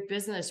not good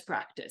business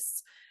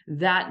practice.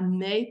 That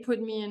may put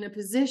me in a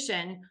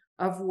position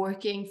of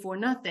working for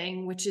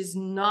nothing, which is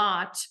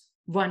not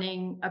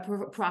running a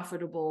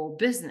profitable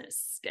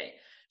business. Okay.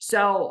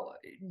 So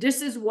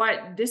this is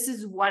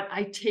what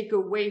I take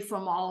away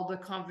from all the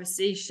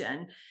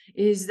conversation,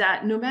 is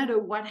that no matter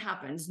what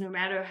happens, no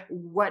matter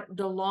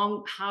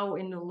how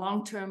in the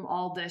long term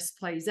all this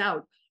plays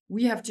out,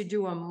 we have to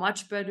do a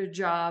much better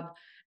job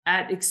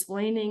at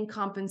explaining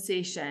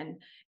compensation.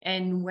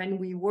 And when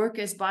we work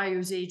as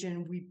buyer's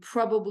agent, we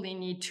probably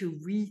need to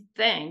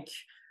rethink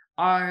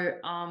our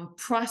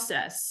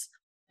process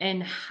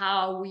and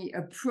how we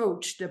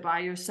approach the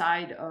buyer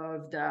side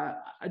of the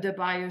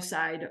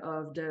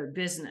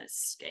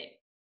business. Okay.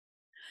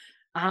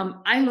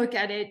 I look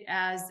at it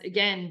as,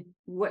 again,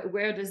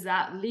 where does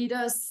that lead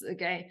us?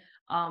 Okay.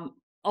 A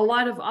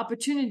lot of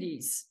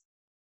opportunities,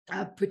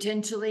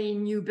 potentially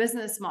new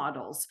business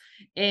models.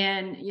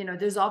 And,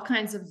 there's all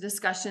kinds of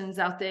discussions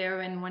out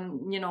there. And when,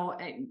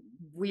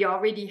 we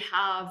already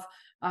have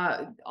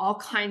all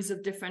kinds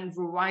of different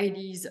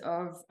varieties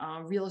of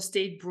real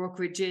estate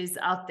brokerages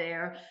out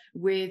there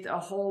with a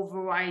whole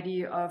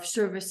variety of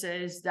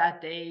services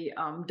that they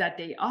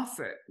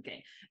offer.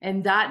 Okay,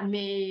 and that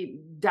may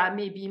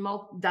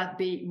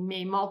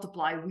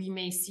multiply. We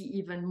may see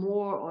even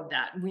more of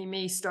that. We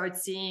may start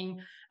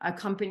seeing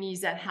companies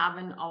that have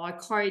an a la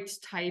carte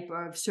type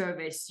of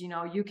service.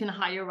 You can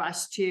hire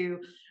us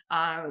to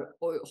or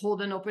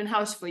hold an open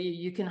house for you.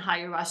 You can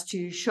hire us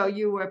to show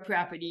you a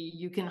property.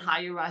 You can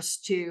hire us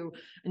to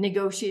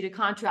negotiate a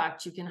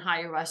contract. You can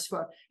hire us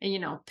for,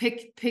 and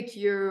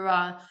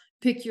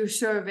pick your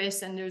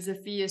service, and there's a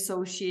fee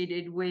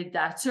associated with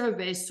that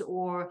service,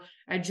 or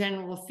a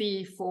general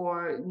fee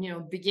for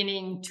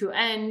beginning to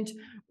end,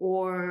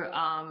 or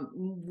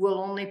we'll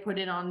only put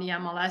it on the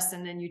MLS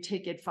and then you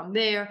take it from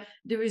there.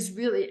 There is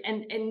really,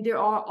 and there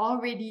are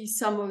already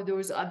some of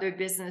those other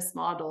business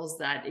models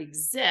that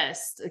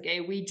exist.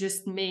 Okay, we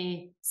just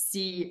may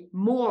see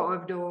more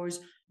of those,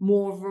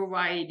 more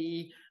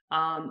variety,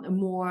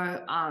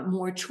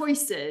 more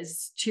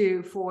choices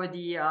for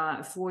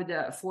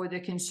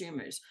the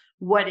consumers.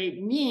 What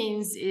it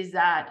means is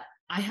that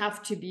I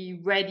have to be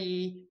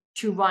ready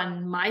to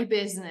run my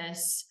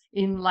business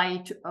in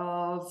light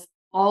of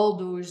all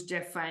those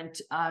different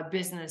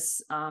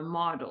business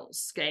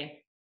models.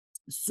 Okay,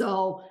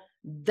 so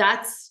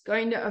that's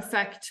going to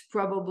affect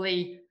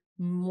probably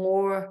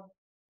more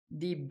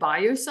the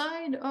buyer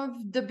side of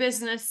the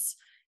business,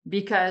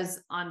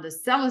 because on the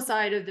seller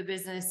side of the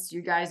business,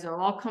 you guys are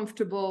all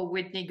comfortable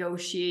with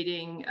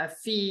negotiating a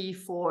fee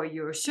for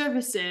your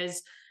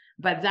services,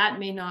 but that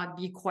may not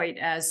be quite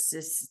as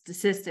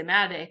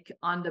systematic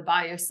on the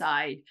buyer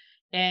side.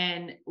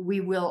 And we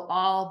will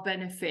all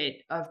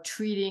benefit of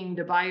treating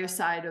the buyer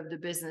side of the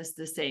business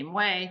the same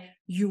way.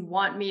 You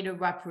want me to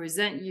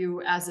represent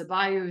you as a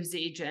buyer's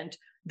agent.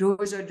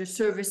 Those are the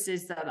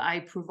services that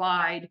I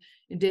provide.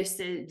 This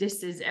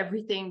is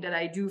everything that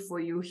I do for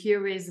you.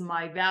 Here is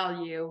my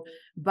value.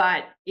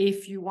 But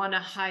if you want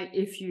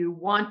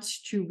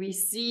to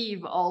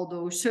receive all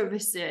those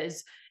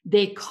services,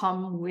 they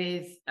come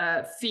with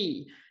a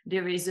fee.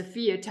 There is a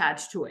fee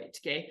attached to it.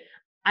 Okay.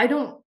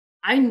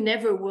 I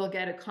never will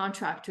get a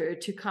contractor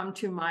to come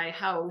to my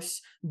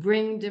house,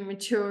 bring the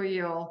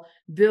material,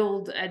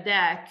 build a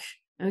deck,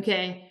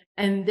 okay,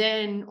 and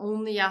then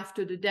only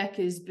after the deck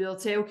is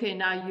built, say, okay,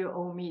 now you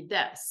owe me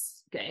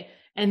this, okay,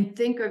 and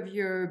think of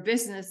your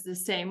business the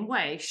same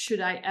way.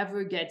 Should I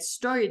ever get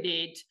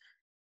started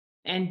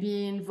and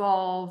be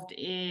involved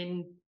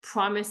in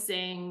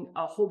promising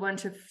a whole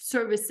bunch of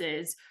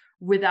services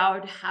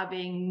without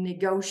having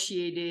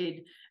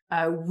negotiated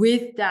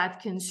with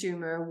that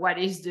consumer what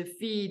is the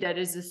fee that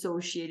is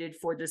associated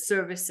for the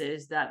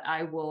services that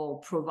I will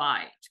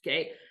provide?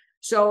 Okay,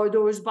 so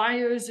those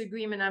buyer's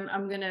agreement,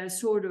 I'm gonna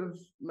sort of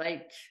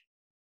like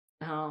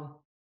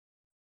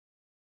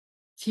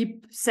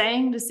keep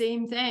saying the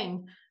same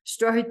thing.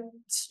 Start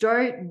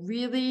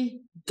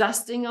really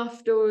dusting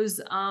off those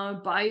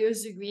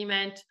buyer's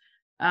agreement.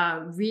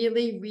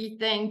 really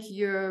rethink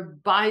your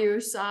buyer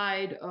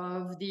side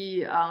of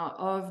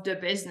the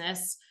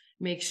business.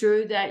 Make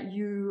sure that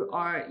you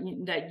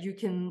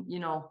can,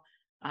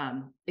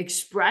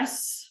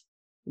 express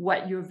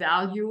what your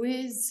value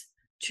is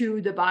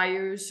to the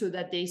buyers so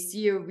that they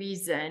see a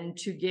reason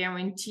to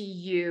guarantee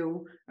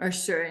you a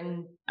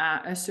certain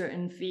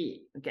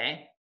fee.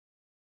 Okay.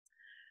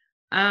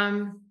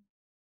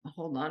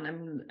 Hold on,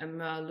 I'm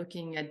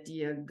looking at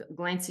the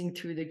glancing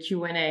through the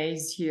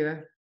Q&As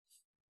here.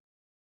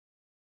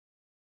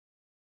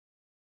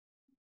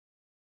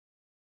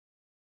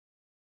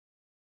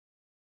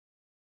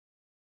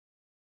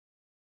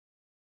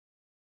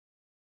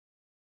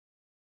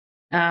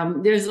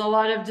 There's a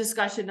lot of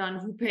discussion on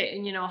who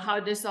pay, how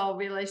this all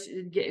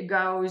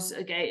goes.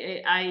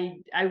 Okay,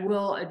 I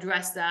will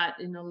address that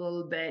in a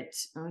little bit.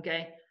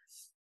 Okay.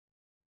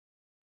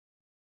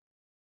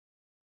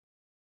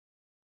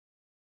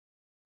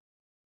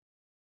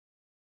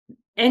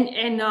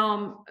 And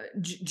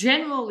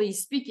generally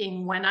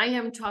speaking, when I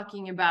am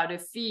talking about a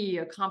fee,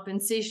 a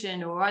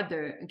compensation, or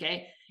other,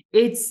 okay,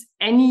 it's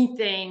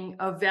anything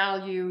of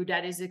value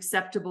that is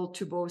acceptable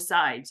to both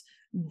sides.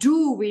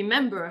 Do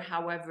remember,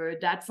 however,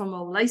 that from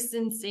a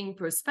licensing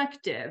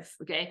perspective,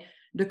 okay,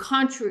 the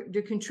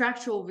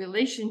contractual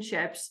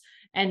relationships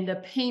and the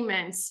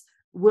payments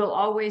will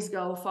always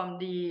go from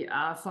the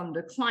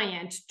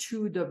client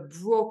to the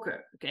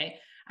broker. Okay.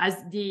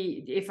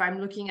 If I'm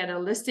looking at a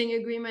listing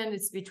agreement,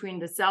 it's between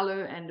the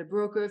seller and the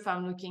broker. If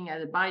I'm looking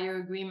at a buyer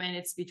agreement,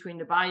 it's between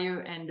the buyer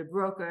and the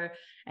broker,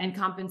 and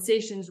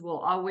compensations will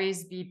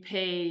always be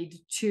paid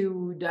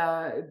to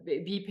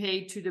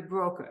the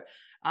broker.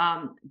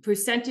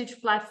 Percentage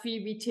flat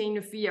fee,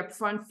 retainer fee,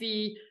 upfront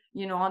fee,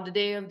 on the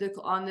day of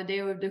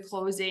the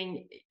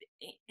closing,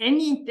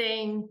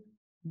 anything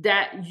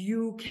that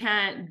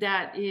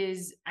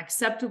is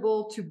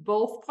acceptable to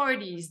both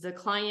parties, the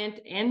client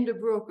and the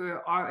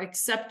broker, are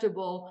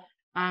acceptable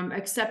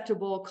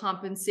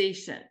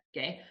compensation.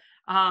 Okay.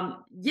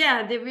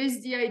 Yeah, there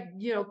is the,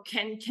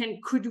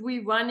 could we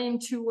run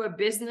into a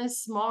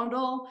business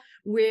model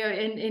where,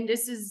 and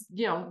this is,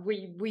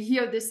 we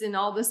hear this in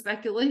all the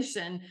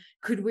speculation,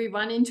 could we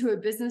run into a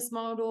business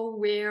model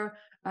where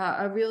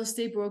a real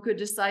estate broker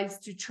decides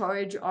to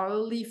charge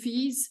hourly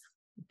fees?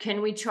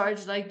 Can we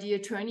charge like the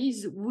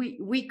attorneys?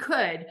 We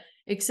could,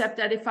 except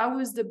that if I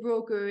was the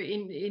broker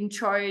in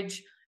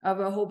charge of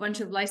a whole bunch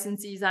of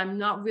licensees, I'm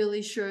not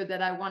really sure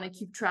that I want to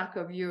keep track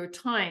of your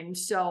time.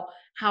 So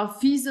how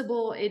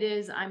feasible it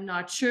is, I'm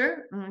not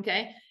sure.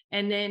 Okay.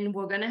 And then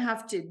we're going to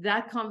have to,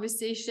 that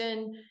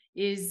conversation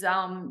is,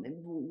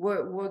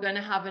 we're going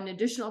to have an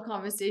additional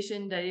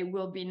conversation that it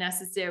will be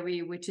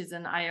necessary, which is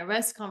an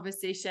IRS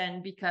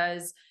conversation,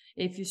 because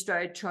if you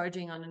start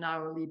charging on an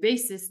hourly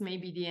basis,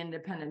 maybe the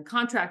independent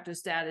contractor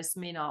status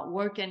may not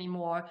work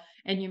anymore,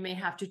 and you may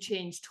have to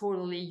change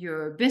totally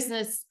your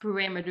business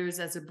parameters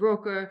as a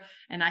broker.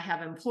 And I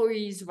have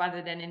employees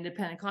rather than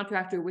independent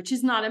contractor, which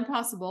is not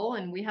impossible.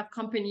 And we have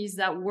companies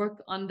that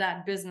work on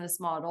that business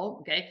model.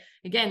 Okay.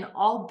 Again,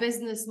 all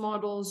business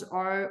models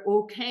are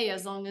okay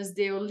as long as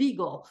they're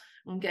legal.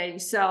 Okay.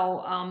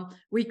 So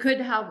we could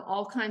have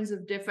all kinds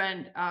of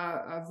different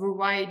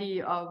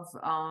variety of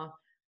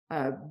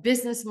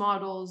business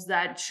models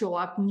that show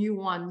up, new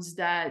ones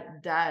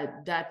that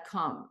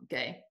come.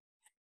 Okay.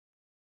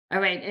 All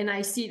right. And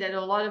I see that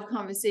a lot of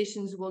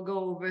conversations will go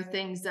over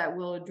things that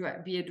will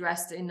be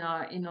addressed in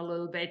a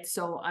little bit.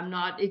 So I'm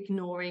not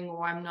ignoring,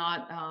 or I'm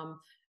not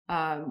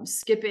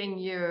skipping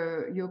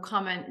your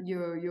comment,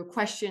 your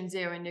questions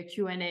there in the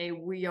Q&A.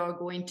 We are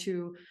going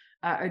to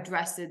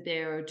address it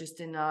there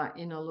just in a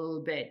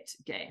little bit.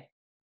 Okay.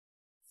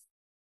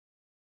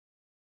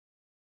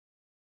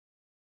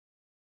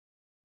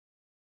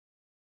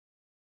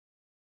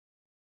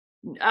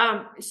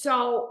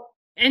 So,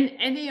 and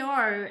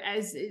NAR,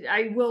 as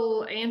I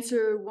will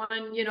answer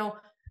one,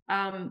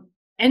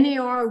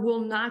 NAR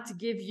will not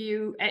give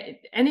you,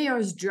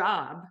 NAR's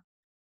job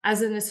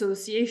as an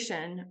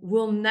association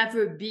will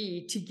never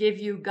be to give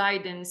you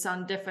guidance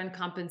on different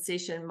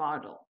compensation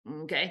model.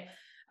 Okay.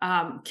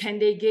 Can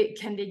they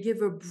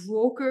give a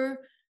broker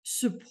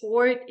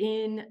support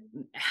in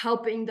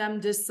helping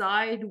them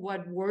decide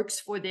what works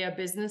for their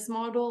business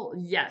model?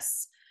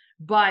 Yes.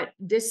 But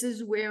this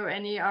is where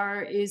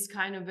NAR is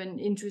kind of an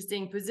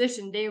interesting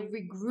position. They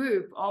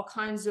regroup all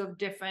kinds of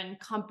different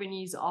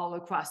companies all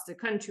across the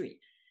country.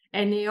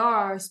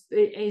 NAR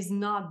is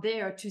not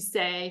there to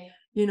say,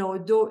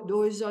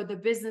 those are the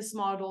business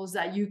models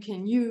that you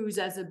can use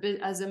as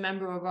a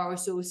member of our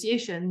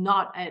association.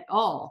 Not at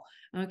all.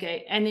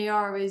 Okay.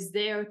 NAR is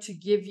there to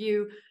give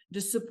you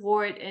the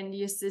support and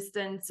the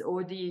assistance,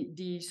 or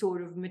the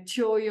sort of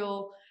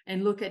material,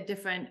 and look at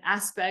different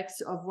aspects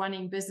of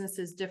running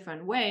businesses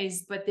different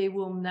ways, but they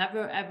will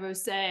never ever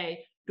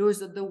say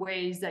those are the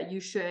ways that you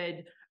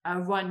should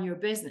run your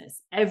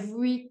business.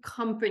 Every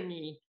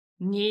company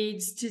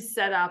needs to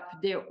set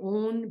up their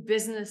own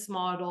business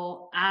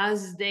model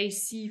as they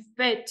see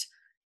fit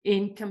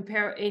in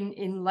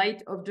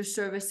light of the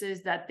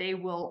services that they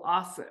will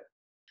offer.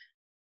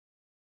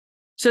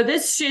 So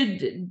this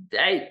should,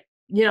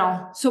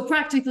 so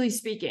practically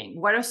speaking,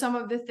 what are some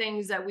of the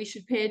things that we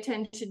should pay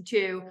attention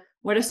to?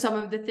 What are some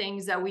of the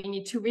things that we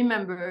need to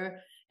remember?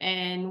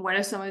 And what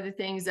are some of the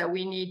things that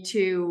we need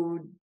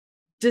to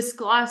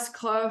discuss,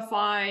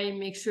 clarify,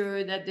 make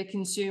sure that the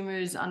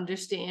consumers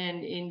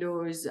understand in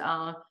those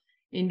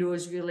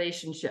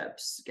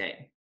relationships?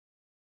 Okay.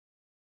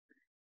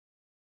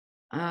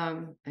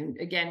 And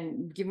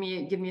again, give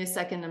me a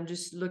second. I'm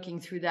just looking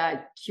through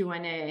that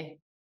Q&A.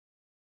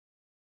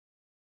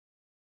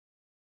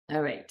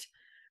 All right.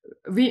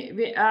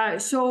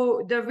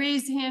 So the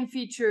raise hand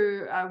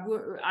feature,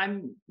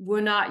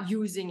 we're not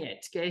using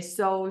it. Okay.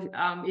 So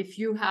if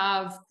you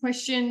have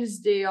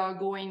questions, they are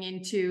going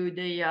into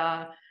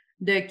the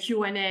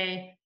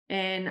Q&A,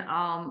 and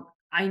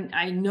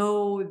I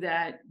know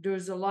that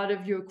there's a lot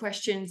of your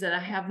questions that I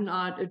have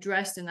not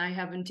addressed and I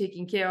haven't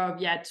taken care of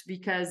yet,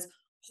 because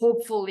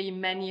hopefully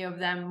many of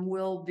them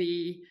will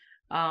be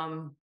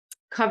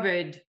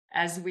covered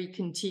as we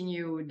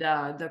continue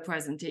the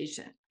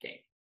presentation.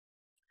 Okay.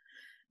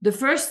 The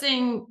first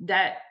thing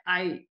that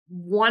I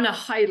want to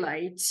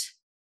highlight,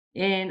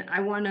 and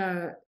I want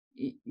to,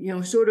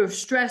 sort of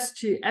stress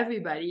to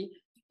everybody,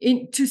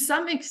 to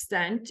some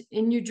extent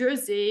in New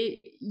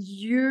Jersey,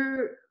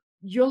 you're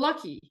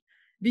lucky,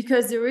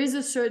 because there is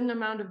a certain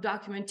amount of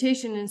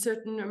documentation and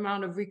certain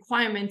amount of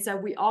requirements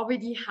that we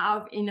already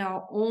have in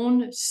our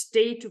own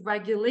state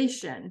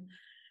regulation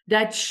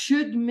that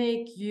should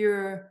make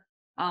your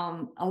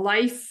a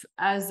life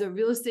as a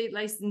real estate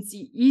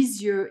licensee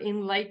easier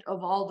in light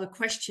of all the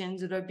questions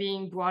that are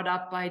being brought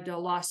up by the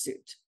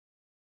lawsuit.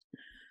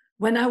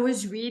 When I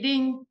was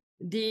reading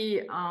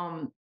the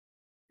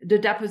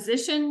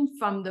deposition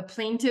from the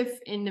plaintiff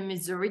in the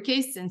Missouri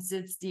case, since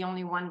it's the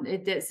only one,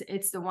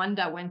 it's the one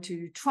that went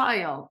to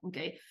trial.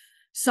 Okay.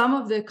 Some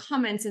of the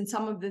comments and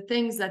some of the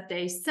things that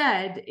they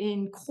said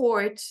in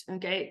court,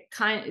 okay,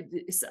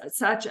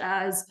 such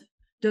as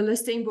the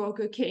listing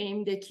broker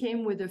they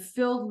came with a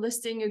filled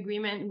listing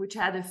agreement, which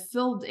had a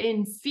filled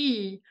in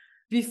fee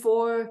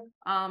before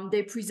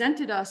they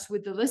presented us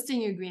with the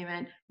listing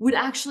agreement, would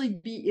actually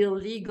be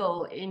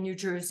illegal in New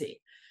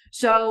Jersey.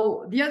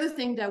 So the other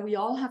thing that we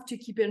all have to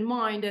keep in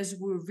mind as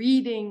we're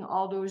reading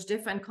all those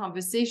different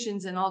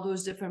conversations and all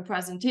those different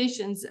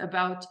presentations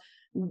about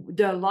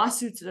the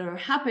lawsuits that are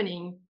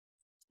happening,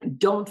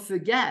 don't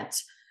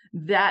forget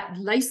that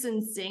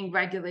licensing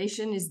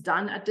regulation is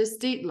done at the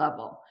state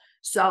level.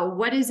 So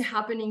what is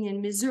happening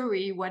in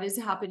Missouri, what is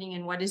happening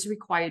and what is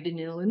required in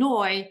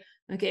Illinois,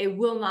 okay,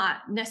 will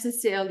not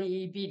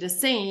necessarily be the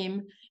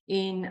same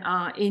in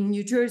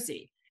New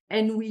Jersey.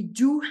 And we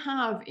do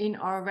have in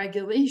our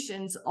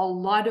regulations a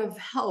lot of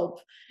help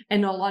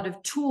and a lot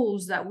of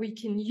tools that we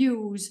can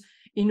use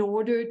in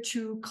order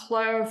to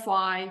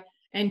clarify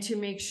and to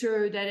make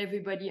sure that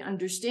everybody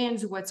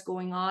understands what's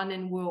going on,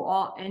 and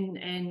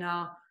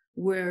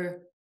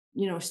we're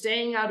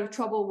staying out of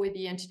trouble with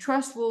the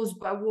antitrust rules,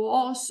 but we're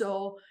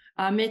also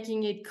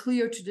making it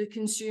clear to the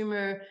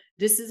consumer,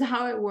 this is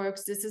how it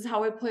works, this is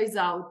how it plays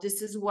out,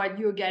 this is what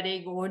you're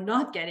getting or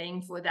not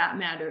getting, for that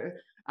matter,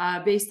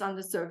 based on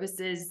the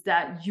services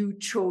that you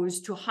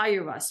chose to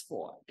hire us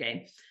for.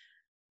 Okay.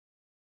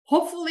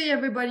 Hopefully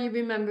everybody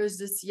remembers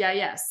the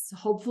CIS.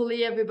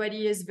 Hopefully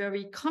everybody is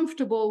very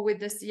comfortable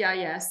with the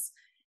CIS.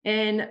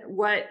 And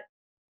what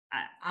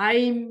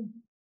I'm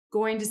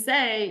going to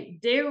say,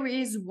 there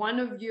is one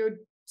of your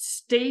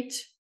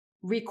state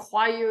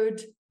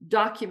required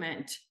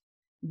document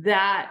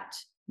that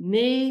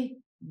may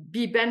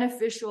be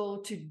beneficial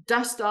to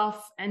dust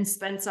off and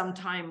spend some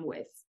time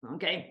with.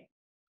 Okay.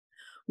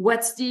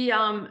 What's we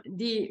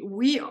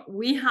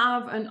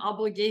have an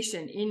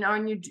obligation in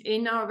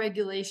our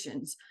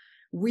regulations.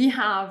 We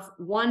have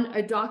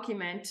a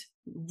document,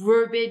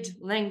 verbiage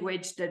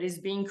language that is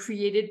being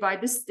created by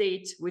the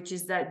state, which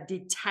is that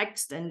the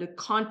text and the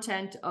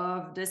content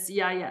of the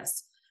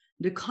CIS.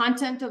 The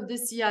content of the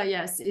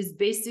CIS is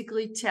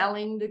basically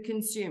telling the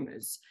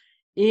consumers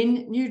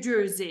in New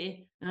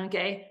Jersey,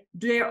 okay,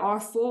 there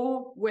are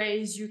 4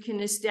 ways you can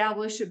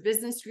establish a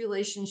business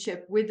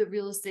relationship with a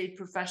real estate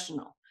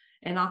professional.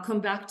 And I'll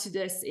come back to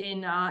this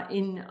in a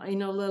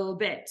little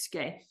bit,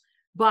 okay?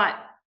 But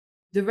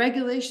the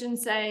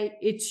regulations say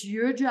it's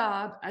your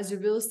job as a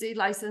real estate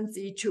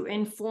licensee to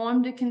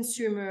inform the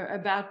consumer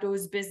about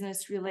those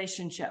business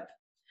relationships.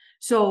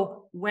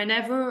 So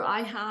whenever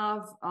I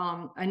have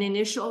an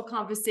initial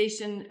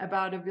conversation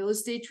about a real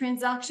estate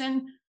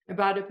transaction,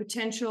 about a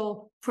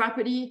potential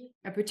property,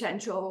 a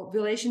potential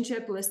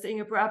relationship, listing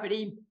a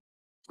property,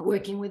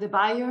 working with a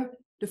buyer,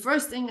 the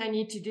first thing I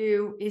need to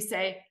do is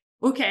say,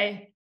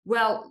 okay,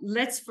 well,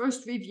 let's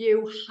first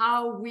review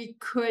how we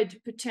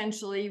could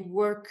potentially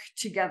work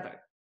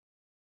together.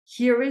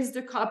 Here is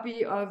the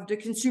copy of the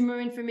consumer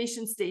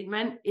information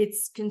statement.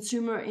 It's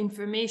consumer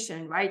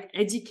information, right?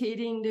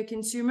 Educating the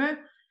consumer.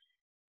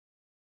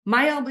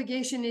 My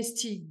obligation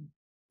is to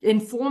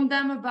inform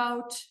them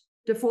about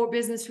the 4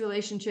 business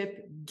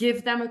relationship,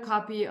 give them a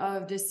copy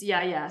of the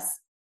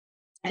CIS.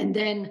 And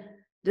then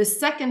the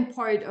second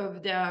part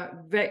of the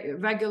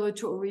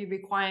regulatory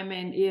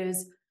requirement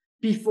is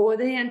before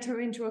they enter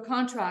into a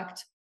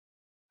contract,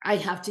 I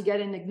have to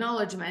get an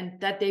acknowledgement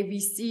that they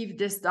received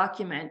this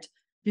document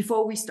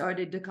before we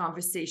started the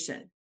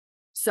conversation.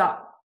 So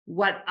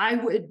what I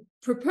would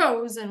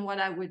propose and what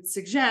I would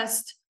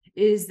suggest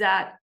is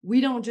that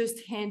we don't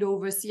just hand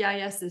over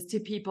CISs to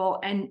people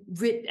and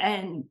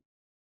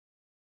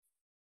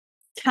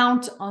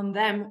count on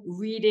them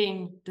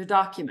reading the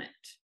document.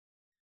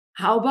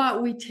 How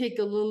about we take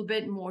a little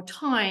bit more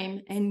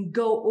time and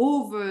go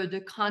over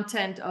the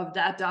content of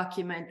that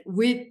document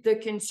with the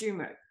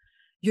consumer?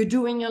 You're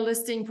doing a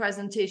listing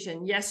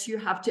presentation. Yes, you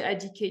have to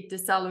educate the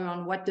seller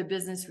on what the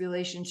business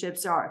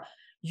relationships are.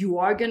 You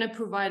are going to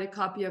provide a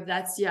copy of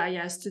that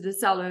CIS to the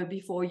seller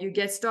before you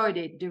get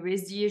started. There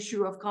is the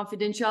issue of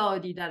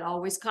confidentiality that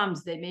always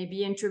comes. They may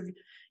be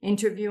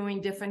interviewing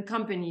different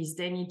companies.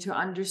 They need to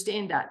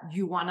understand that.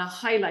 You want to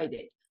highlight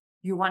it.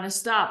 You want to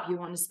stop. You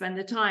want to spend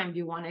the time.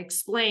 You want to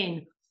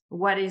explain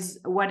what is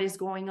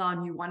going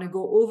on. You want to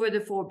go over the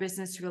full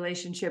business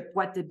relationship,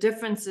 what the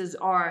differences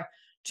are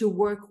to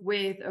work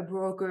with a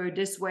broker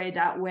this way,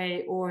 that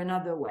way, or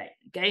another way.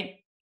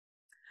 Okay.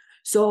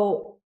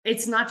 So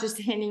it's not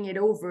just handing it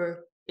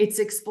over, it's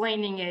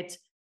explaining it.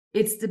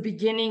 It's the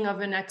beginning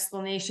of an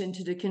explanation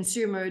to the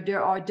consumer.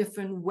 There are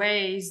different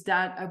ways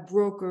that a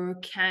broker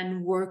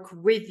can work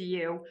with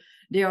you.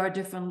 There are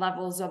different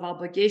levels of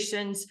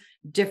obligations,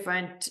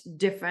 different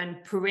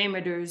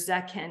parameters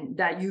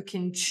that you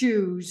can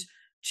choose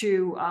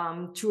to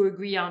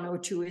agree on or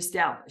to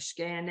establish.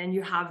 Okay, and then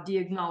you have the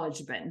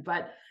acknowledgement.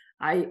 But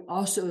I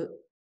also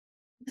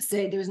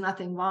say there's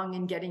nothing wrong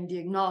in getting the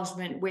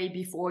acknowledgement way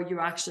before you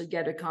actually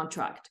get a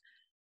contract.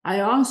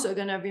 I also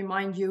going to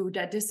remind you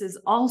that this is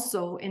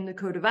also in the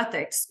Code of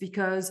Ethics,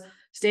 because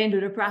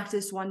Standard of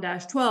Practice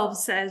 1-12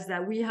 says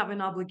that we have an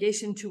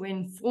obligation to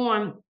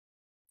inform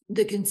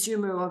the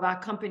consumer of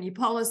our company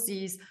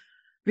policies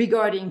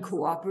regarding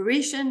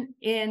cooperation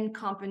and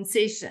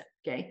compensation.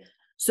 Okay,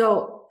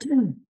 so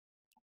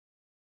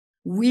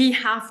we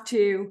have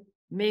to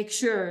make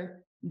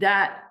sure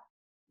that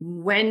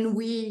when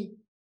we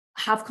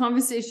have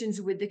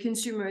conversations with the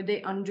consumer,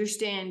 they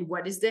understand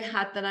what is the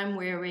hat that I'm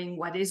wearing,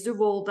 what is the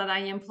role that I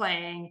am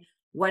playing,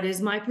 what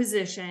is my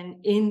position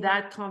in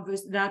that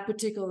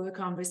particular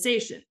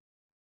conversation.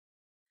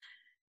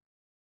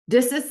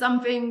 This is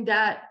something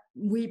that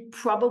we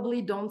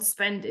probably don't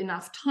spend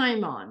enough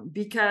time on,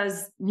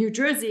 because New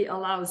Jersey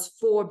allows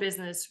 4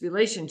 business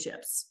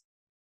relationships: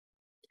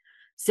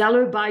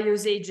 seller,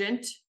 buyer's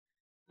agent,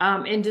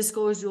 and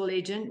disclosure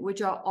agent,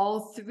 which are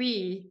all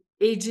 3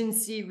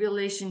 agency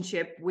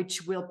relationship,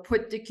 which will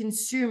put the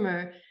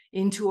consumer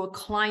into a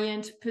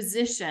client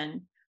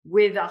position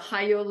with a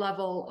higher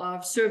level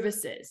of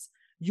services.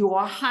 You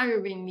are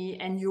hiring me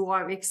and you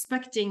are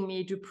expecting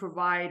me to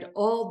provide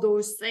all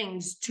those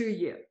things to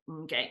you.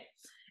 Okay.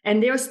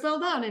 And they're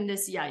spelled out in the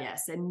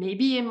CIS, and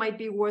maybe it might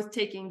be worth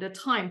taking the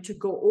time to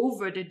go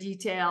over the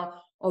detail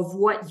of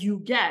what you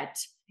get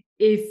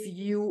if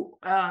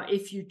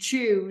you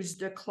choose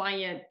the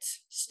client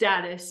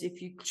status,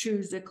 if you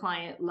choose the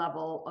client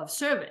level of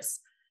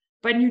service.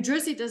 But New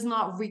Jersey does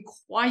not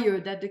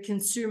require that the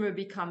consumer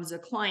becomes a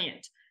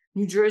client.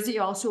 New Jersey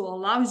also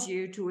allows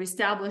you to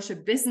establish a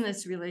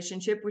business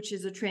relationship, which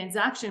is a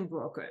transaction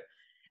broker.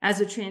 As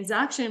a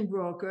transaction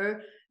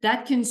broker,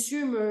 that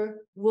consumer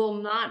will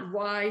not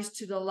rise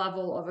to the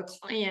level of a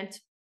client,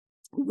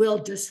 will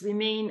just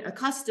remain a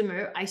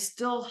customer. I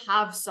still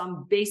have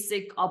some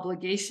basic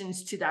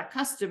obligations to that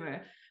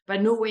customer,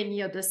 but nowhere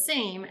near the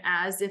same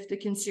as if the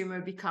consumer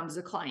becomes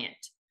a client.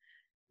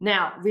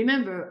 Now,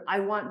 remember,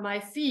 I want my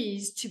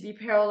fees to be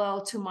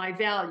parallel to my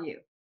value.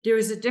 There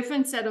is a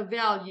different set of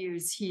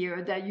values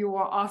here that you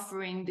are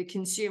offering the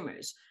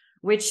consumers,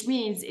 which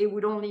means it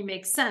would only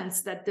make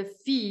sense that the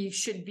fee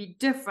should be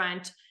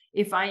different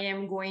if I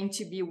am going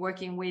to be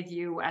working with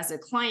you as a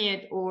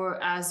client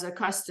or as a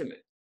customer.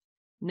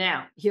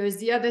 Now, here's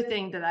the other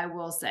thing that I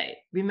will say.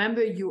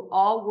 Remember, you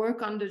all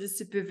work under the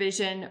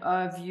supervision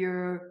of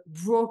your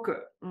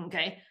broker,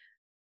 okay?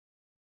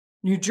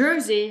 New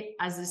Jersey,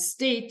 as a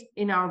state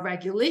in our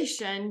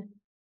regulation,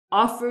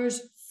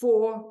 offers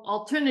 4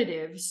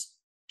 alternatives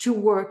to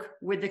work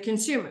with the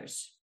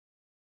consumers.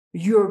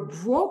 Your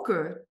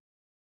broker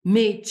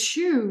may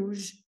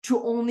choose to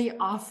only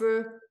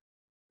offer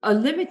a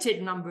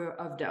limited number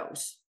of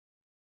those.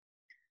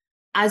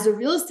 As a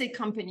real estate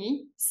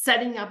company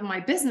setting up my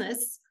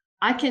business,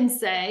 I can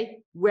say,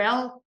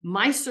 well,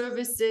 my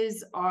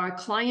services are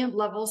client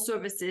level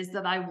services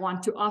that I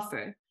want to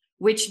offer,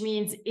 which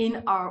means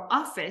in our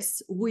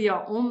office, we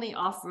are only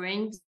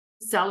offering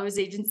seller's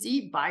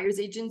agency, buyer's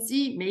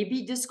agency,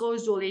 maybe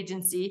disclosure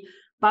agency,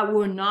 but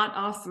we're not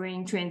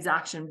offering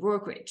transaction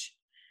brokerage.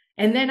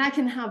 And then I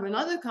can have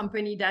another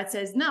company that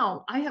says,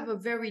 no, I have a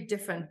very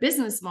different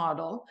business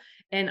model,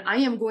 and I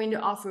am going to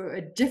offer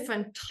a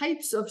different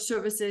types of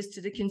services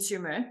to the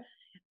consumer.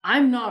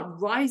 I'm not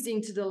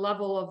rising to the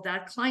level of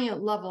that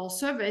client level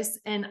service,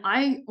 and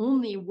I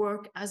only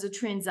work as a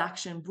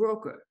transaction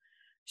broker.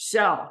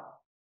 So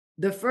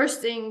the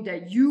first thing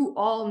that you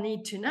all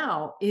need to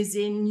know is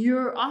in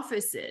your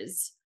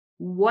offices,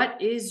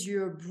 what is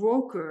your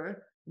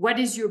broker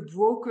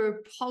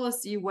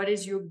policy, what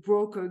is your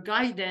broker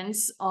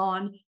guidance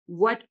on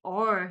what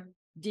are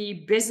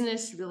the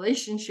business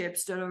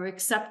relationships that are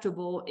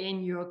acceptable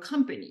in your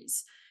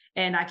companies.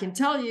 And I can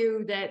tell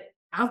you that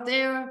out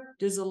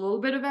there's a little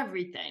bit of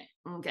everything,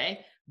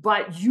 okay?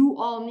 But you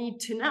all need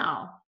to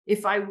know,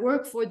 if I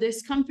work for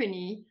this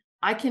company,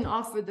 I can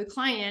offer the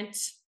client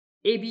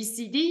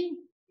ABCD,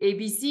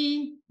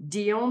 ABC,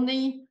 D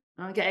only,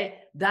 okay?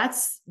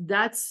 That's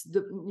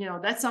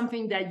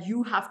something that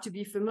you have to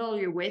be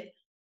familiar with.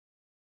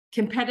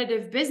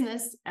 Competitive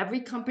business,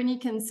 every company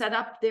can set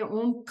up their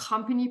own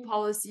company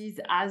policies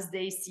as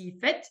they see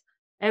fit.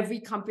 Every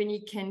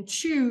company can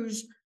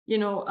choose,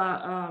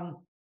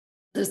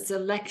 the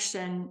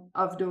selection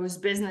of those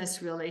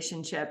business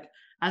relationship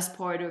as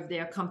part of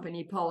their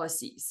company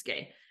policies,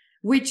 okay?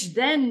 Which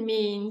then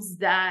means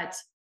that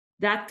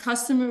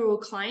customer or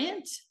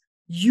client,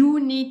 you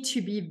need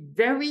to be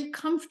very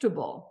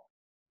comfortable,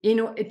 in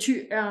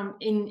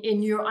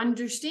your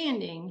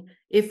understanding.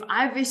 If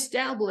I've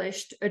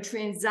established a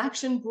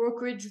transaction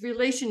brokerage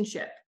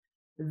relationship,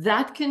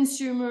 that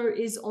consumer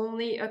is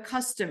only a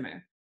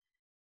customer.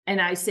 And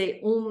I say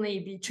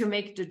only to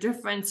make the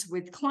difference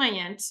with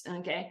clients,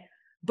 okay?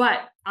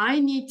 But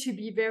I need to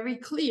be very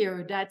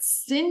clear that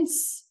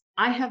since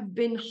I have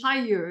been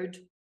hired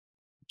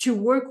to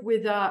work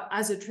with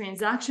as a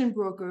transaction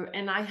broker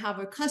and I have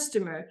a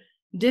customer,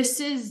 this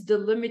is the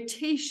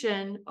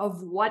limitation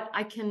of what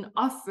I can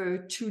offer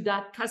to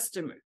that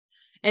customer.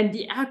 And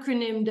the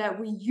acronym that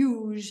we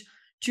use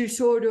to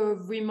sort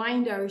of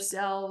remind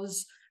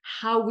ourselves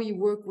how we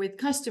work with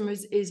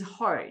customers is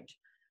HARD,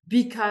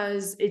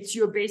 because it's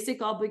your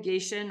basic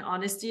obligation: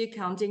 honesty,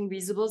 accounting,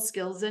 reasonable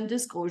skills, and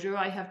disclosure.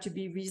 I have to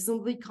be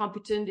reasonably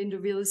competent in the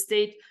real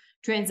estate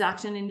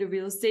transaction, in the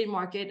real estate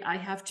market. I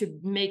have to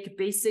make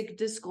basic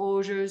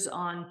disclosures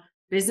on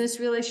business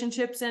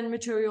relationships and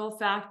material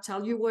fact,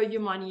 tell you where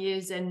your money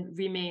is, and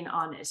remain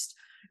honest.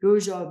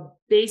 Those are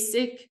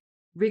basic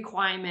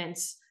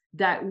requirements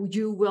that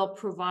you will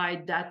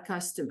provide that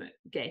customer,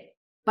 okay?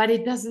 But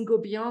it doesn't go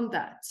beyond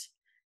that.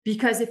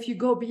 Because if you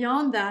go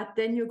beyond that,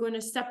 then you're going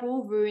to step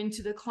over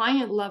into the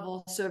client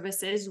level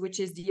services, which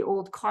is the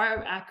old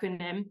CAR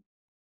acronym: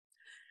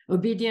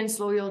 obedience,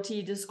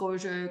 loyalty,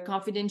 disclosure,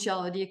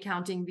 confidentiality,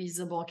 accounting,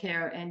 reasonable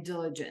care, and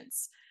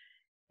diligence.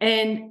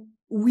 And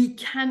we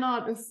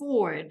cannot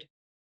afford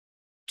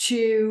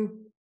to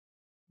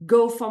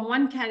go from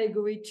one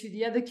category to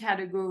the other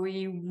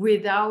category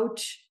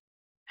without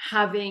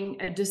having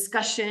a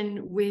discussion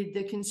with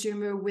the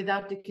consumer,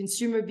 without the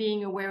consumer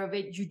being aware of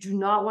it. You do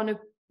not want to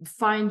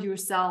find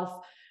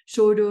yourself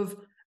sort of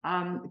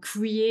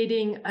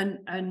creating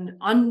an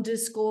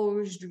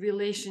undisclosed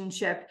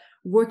relationship,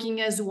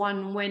 working as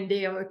one when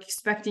they are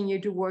expecting you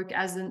to work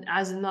as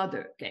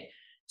another. Okay,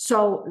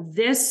 so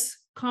this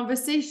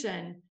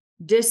conversation,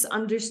 this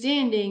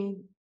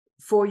understanding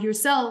for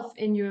yourself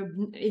in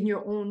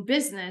your own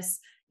business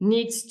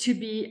needs to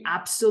be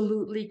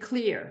absolutely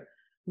clear.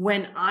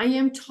 When I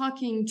am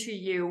talking to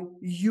you,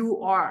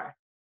 you are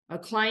a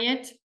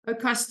client, a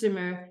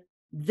customer.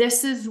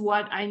 This is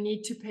what I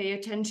need to pay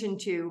attention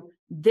to.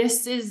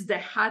 This is the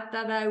hat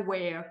that I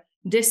wear.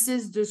 This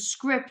is the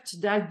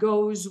script that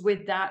goes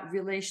with that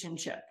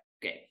relationship.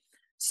 Okay.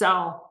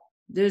 So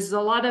there's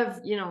a lot of,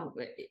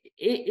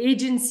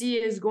 agency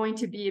is going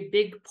to be a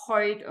big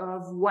part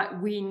of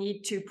what we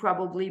need to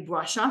probably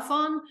brush off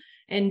on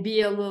and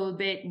be a little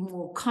bit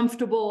more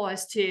comfortable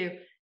as to,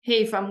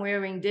 hey, if I'm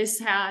wearing this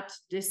hat,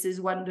 this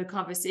is what the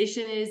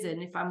conversation is.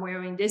 And if I'm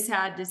wearing this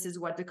hat, this is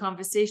what the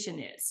conversation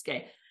is.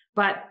 Okay.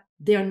 But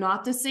they're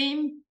not the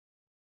same.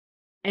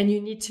 And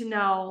you need to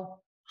know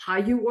how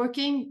you're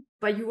working,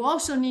 but you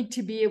also need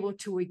to be able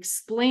to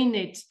explain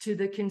it to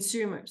the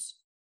consumers.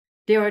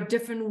 There are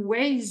different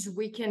ways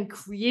we can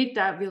create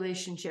that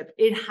relationship.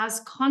 It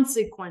has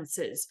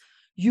consequences.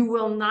 You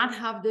will not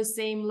have the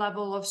same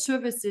level of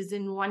services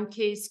in one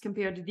case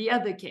compared to the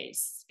other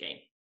case.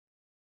 Okay.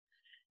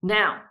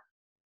 Now,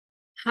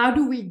 how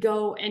do we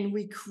go and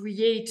we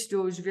create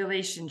those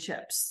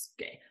relationships?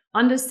 Okay.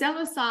 On the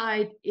seller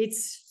side,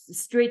 it's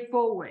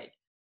straightforward,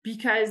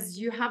 because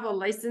you have a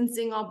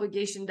licensing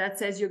obligation that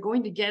says you're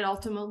going to get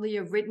ultimately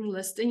a written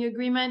listing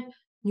agreement.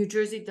 New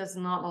Jersey does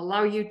not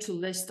allow you to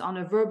list on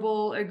a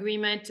verbal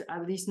agreement,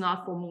 at least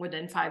not for more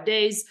than 5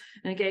 days.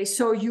 Okay,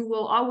 so you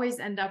will always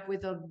end up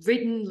with a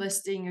written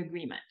listing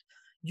agreement.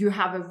 You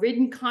have a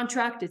written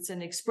contract. It's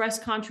an express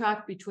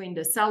contract between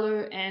the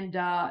seller and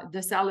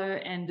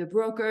the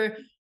broker.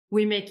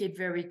 We make it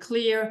very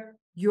clear: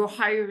 you're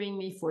hiring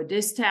me for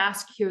this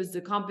task. Here's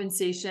the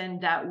compensation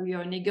that we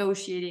are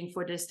negotiating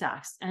for this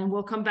task. And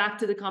we'll come back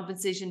to the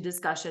compensation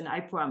discussion,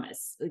 I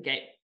promise.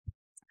 Okay.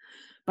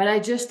 But I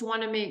just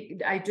want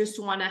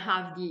to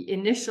have the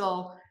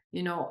initial,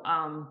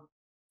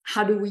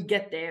 how do we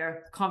get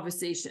there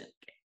conversation.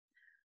 Okay.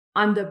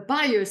 On the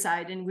buyer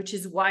side, and which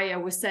is why I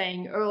was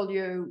saying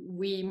earlier,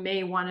 we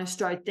may want to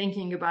start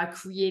thinking about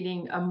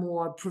creating a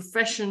more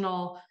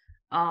professional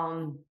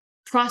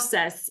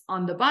process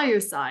on the buyer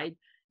side.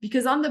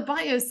 because on the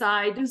buyer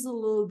side, there's a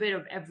little bit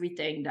of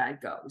everything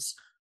that goes.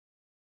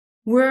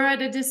 We're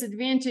at a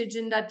disadvantage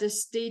in that the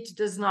state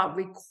does not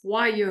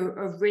require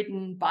a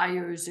written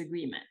buyer's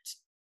agreement.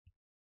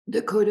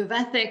 The Code of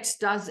Ethics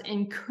does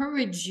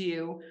encourage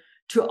you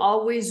to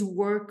always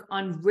work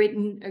on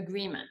written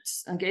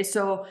agreements. Okay,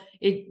 so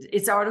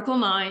it's Article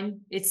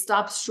 9. It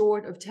stops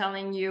short of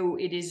telling you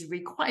it is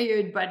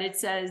required, but it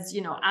says,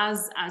 you know,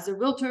 as a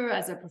realtor,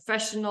 as a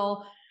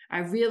professional, I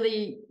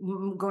really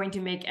am going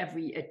to make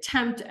every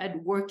attempt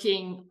at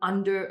working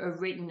under a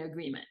written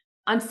agreement.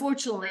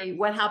 Unfortunately,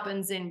 what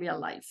happens in real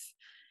life?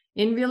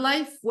 In real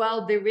life,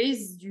 well,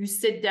 you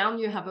sit down,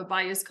 you have a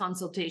buyer's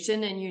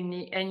consultation, and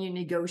you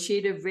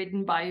negotiate a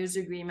written buyer's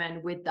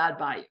agreement with that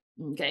buyer,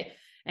 okay?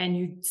 And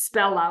you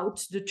spell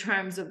out the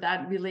terms of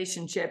that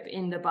relationship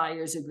in the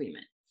buyer's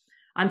agreement.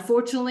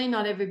 Unfortunately,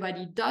 not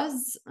everybody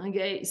does,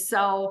 okay?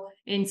 So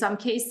in some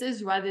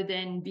cases, rather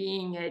than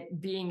being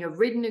a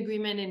written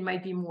agreement, it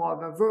might be more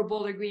of a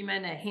verbal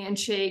agreement, a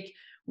handshake,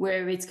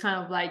 where it's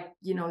kind of like,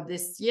 you know,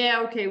 this,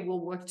 yeah, okay, we'll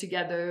work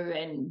together.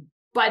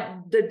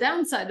 But the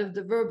downside of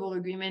the verbal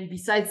agreement,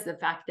 besides the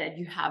fact that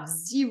you have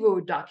zero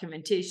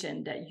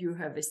documentation that you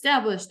have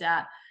established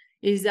that,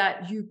 is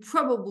that you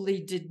probably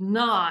did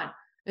not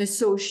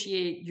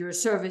associate your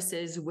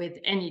services with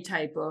any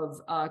type of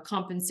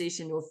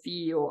compensation or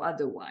fee or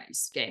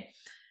otherwise, okay?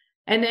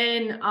 And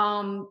then,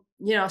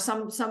 you know,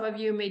 some of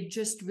you may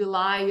just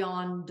rely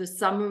on the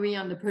summary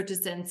on the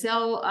purchase and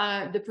sale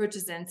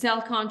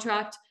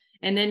contract.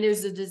 And then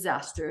there's a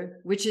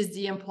disaster, which is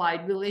the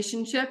implied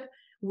relationship,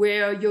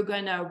 where you're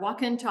going to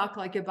walk and talk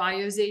like a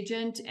buyer's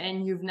agent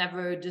and you've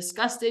never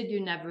discussed it, you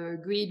never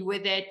agreed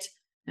with it,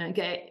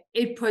 okay?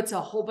 It puts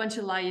a whole bunch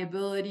of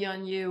liability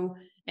on you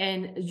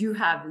and you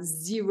have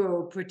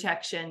zero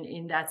protection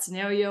in that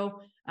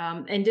scenario.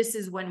 And this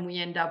is when we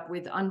end up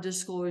with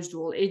undisclosed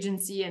dual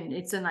agency, and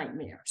it's a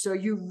nightmare. So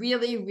you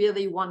really,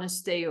 really want to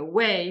stay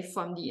away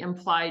from the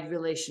implied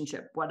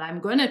relationship. What I'm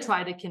going to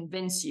try to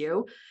convince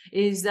you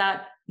is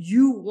that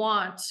you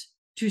want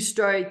to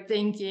start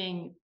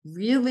thinking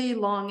really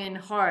long and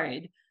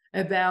hard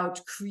about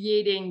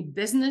creating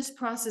business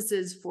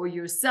processes for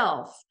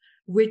yourself,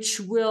 which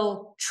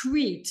will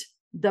treat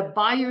the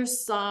buyer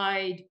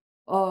side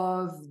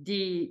of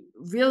the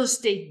real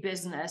estate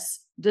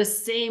business the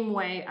same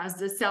way as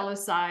the seller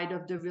side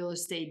of the real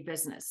estate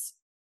business.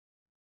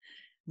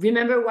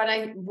 Remember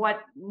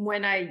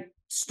when I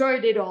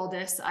started all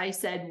this, I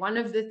said one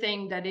of the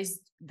things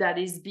that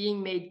is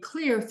being made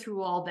clear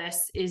through all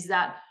this is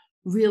that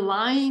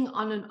relying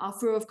on an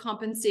offer of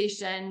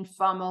compensation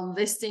from a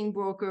listing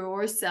broker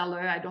or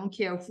seller, I don't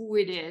care who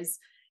it is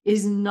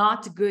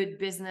not good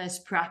business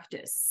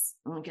practice,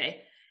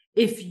 okay?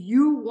 If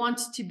you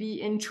want to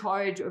be in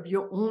charge of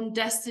your own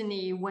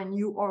destiny when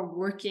you are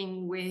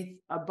working with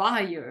a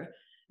buyer,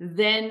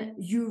 then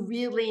you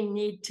really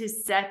need to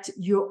set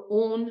your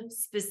own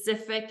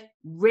specific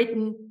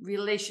written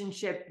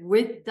relationship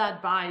with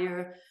that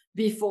buyer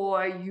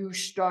before you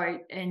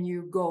start and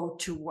you go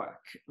to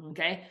work,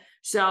 okay?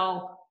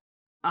 So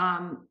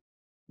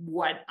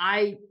what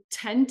I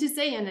tend to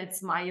say, and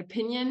it's my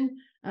opinion,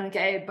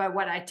 okay, but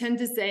what I tend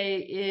to say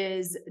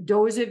is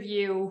those of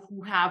you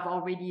who have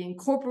already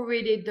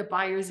incorporated the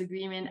buyer's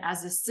agreement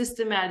as a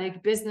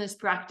systematic business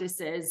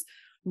practices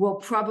will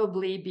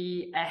probably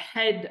be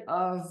ahead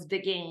of the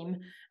game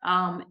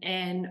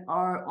and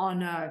are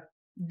on a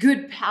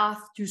good path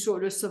to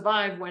sort of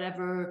survive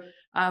whatever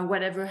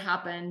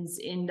happens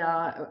in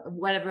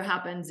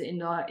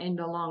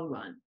the long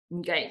run.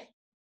 Okay,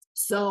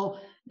 so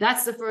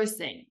that's the first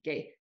thing.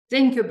 Okay,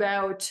 think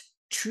about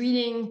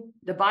treating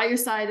the buyer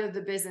side of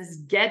the business,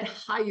 get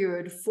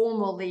hired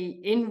formally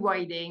in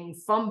writing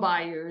from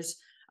buyers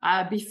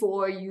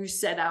before you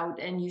set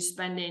out and you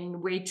spend in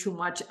way too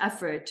much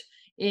effort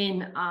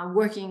in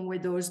working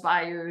with those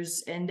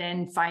buyers and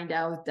then find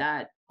out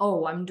that,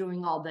 oh, I'm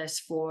doing all this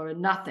for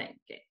nothing.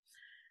 Okay.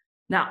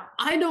 Now,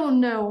 I don't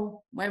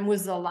know when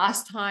was the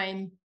last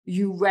time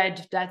you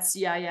read that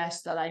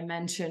CIS that I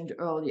mentioned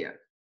earlier,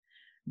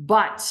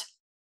 but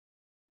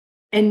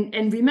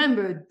and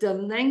remember, the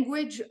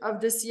language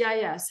of the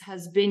CIS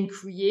has been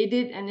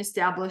created and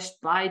established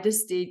by the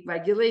state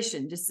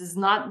regulation. This is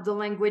not the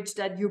language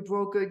that your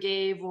broker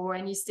gave or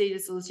any state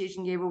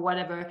association gave or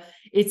whatever.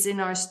 It's in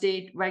our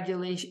state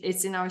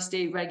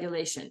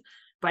regulation.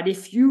 But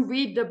if you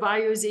read the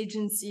buyer's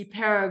agency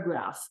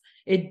paragraph,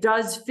 it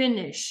does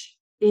finish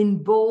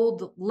in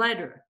bold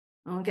letter,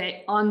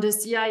 okay, on the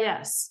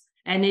CIS.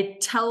 And it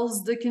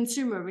tells the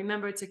consumer,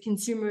 remember, it's a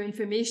consumer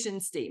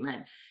information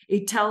statement.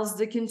 It tells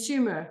the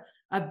consumer,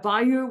 a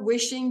buyer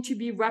wishing to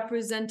be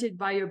represented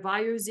by a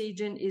buyer's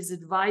agent is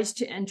advised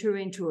to enter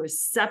into a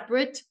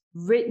separate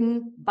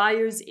written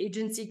buyer's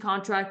agency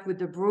contract with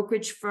the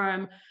brokerage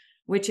firm,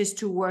 which is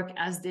to work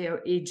as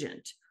their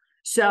agent.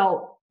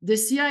 So the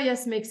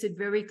CIS makes it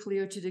very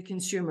clear to the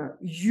consumer,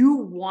 you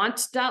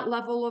want that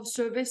level of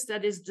service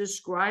that is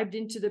described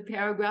into the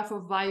paragraph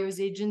of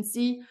buyer's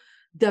agency.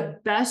 The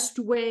best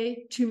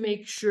way to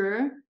make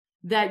sure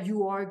that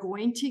you are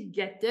going to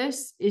get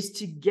this is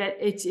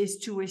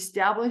to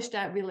establish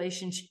that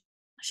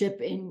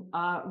relationship in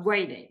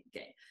writing.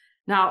 Okay.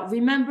 Now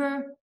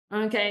remember,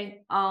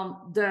 okay,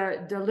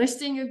 the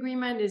listing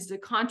agreement is the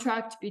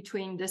contract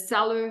between the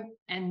seller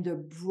and the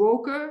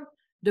broker.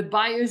 The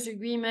buyer's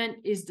agreement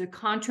is the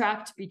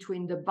contract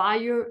between the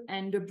buyer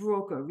and the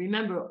broker.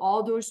 Remember,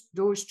 all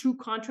those two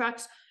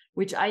contracts,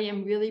 which I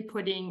am really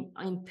putting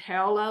in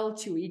parallel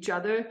to each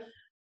other.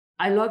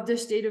 I love the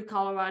state of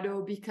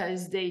Colorado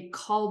because they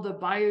call the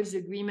buyer's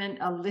agreement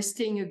a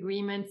listing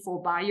agreement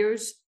for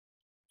buyers,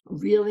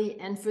 really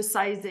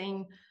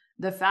emphasizing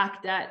the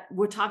fact that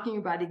we're talking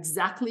about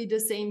exactly the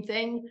same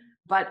thing,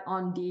 but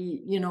on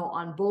the,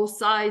 on both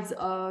sides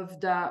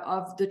of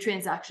the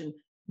transaction.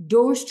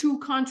 Those two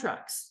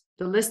contracts,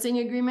 the listing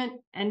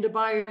agreement and the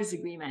buyer's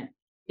agreement,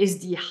 is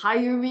the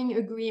hiring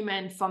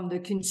agreement from the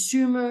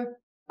consumer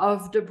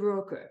of the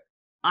broker.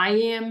 I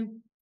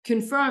am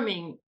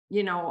confirming,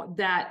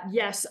 that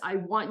yes, I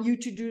want you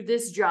to do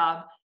this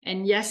job,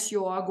 and yes,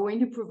 you are going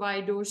to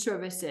provide those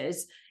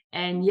services,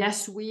 and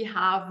yes, we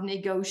have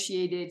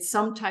negotiated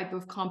some type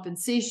of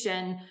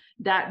compensation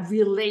that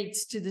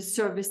relates to the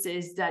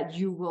services that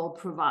you will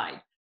provide.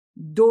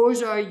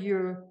 Those are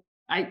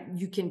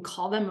you can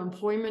call them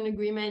employment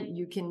agreement.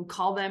 You can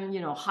call them,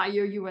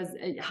 hire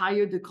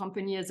the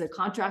company as a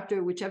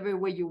contractor, whichever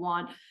way you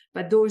want.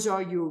 But those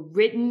are your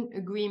written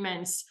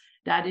agreements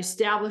that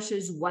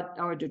establishes what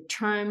are the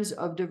terms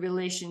of the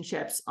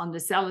relationships on the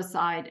seller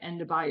side and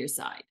the buyer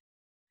side.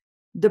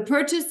 The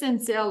purchase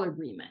and sale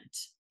agreement,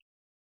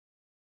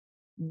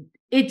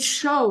 it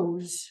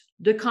shows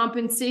the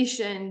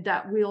compensation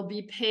that will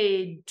be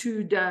paid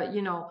to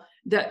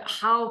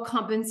how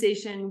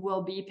compensation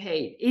will be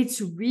paid. It's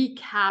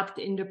recapped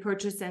in the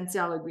purchase and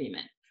sale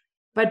agreement.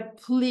 But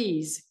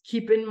please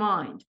keep in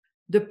mind,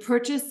 the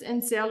purchase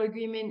and sale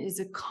agreement is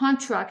a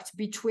contract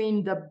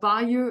between the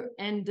buyer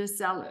and the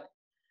seller.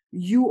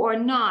 You are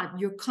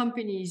not, your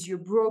companies, your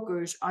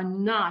brokers are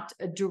not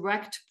a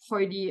direct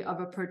party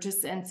of a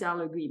purchase and sale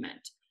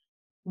agreement.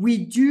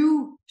 We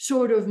do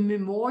sort of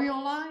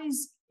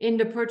memorialize in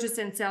the purchase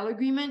and sale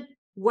agreement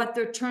what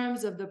the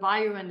terms of the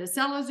buyer and the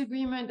seller's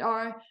agreement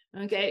are.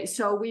 Okay,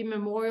 so we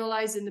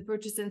memorialize in the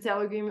purchase and sale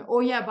agreement,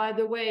 oh yeah, by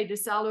the way, the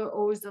seller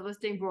owes the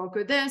listing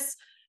broker this,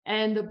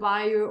 and the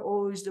buyer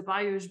owes the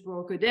buyer's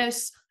broker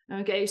this.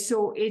 Okay,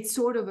 so it's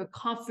sort of a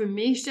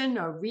confirmation,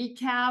 a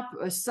recap,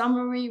 a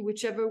summary,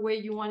 whichever way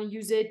you want to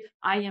use it.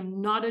 I am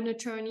not an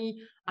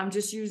attorney. I'm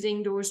just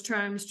using those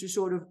terms to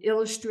sort of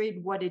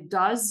illustrate what it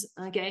does.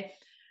 Okay,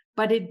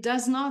 but it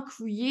does not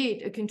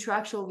create a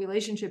contractual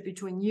relationship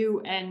between you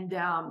and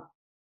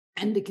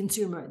the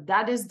consumer.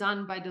 That is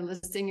done by the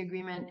listing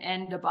agreement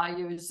and the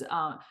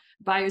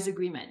buyer's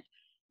agreement.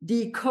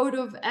 The code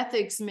of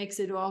ethics makes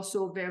it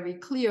also very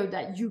clear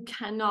that you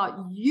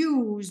cannot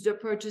use the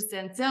purchase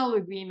and sale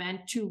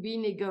agreement to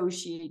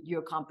renegotiate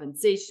your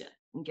compensation.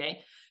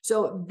 Okay,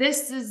 so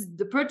this is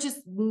the purchase.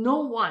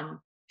 No one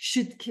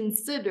should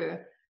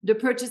consider the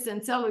purchase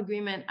and sale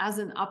agreement as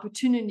an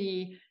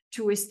opportunity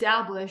to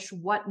establish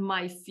what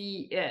my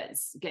fee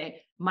is.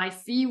 Okay, my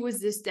fee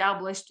was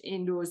established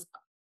in those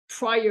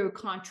prior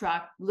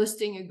contract,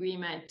 listing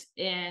agreement,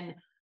 and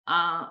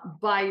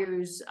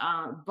buyer's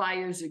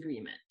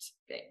agreement.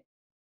 Okay.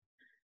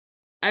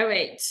 All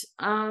right.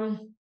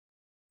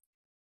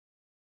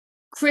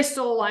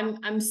 Crystal,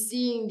 I'm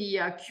seeing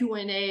the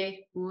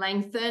Q&A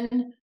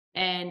lengthen,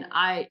 and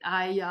I'm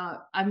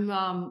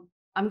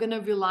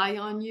gonna rely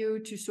on you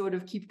to sort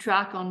of keep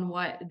track on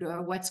what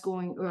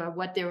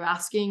they're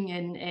asking,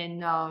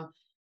 and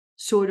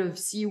sort of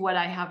see what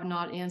I have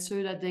not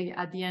answered at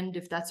the end,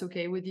 if that's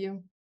okay with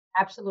you.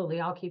 Absolutely,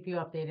 I'll keep you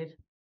updated.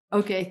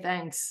 Okay,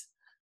 thanks.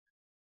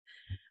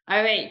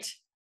 All right.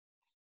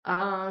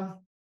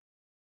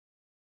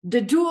 The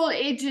dual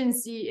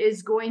agency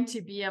is going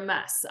to be a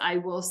mess. I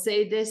will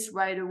say this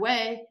right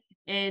away.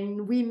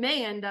 And we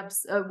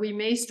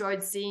may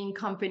start seeing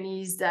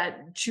companies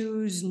that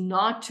choose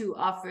not to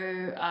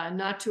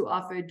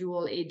offer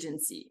dual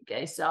agency.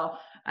 Okay, so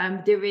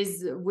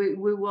we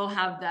will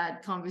have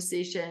that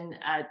conversation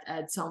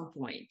at some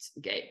point.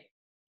 Okay.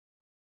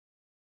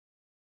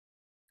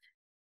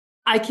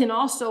 I can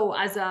also,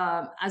 as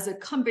a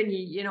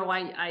company,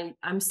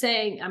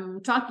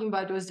 I'm talking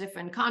about those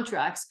different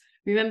contracts.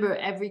 Remember,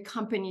 every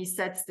company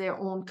sets their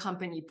own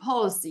company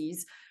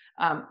policies.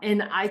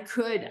 And I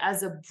could,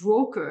 as a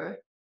broker,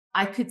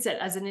 I could set,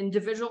 as an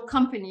individual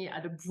company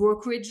at a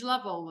brokerage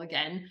level,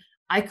 again,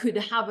 I could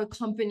have a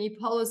company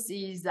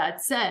policies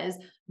that says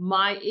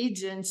my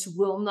agents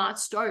will not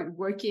start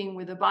working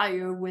with a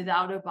buyer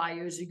without a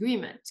buyer's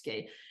agreement.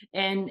 Okay.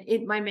 And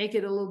it might make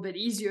it a little bit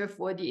easier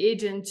for the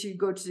agent to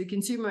go to the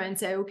consumer and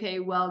say, okay,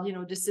 well,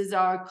 this is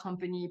our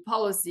company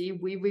policy.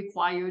 We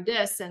require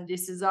this, and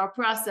this is our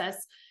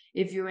process.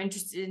 If you're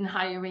interested in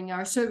hiring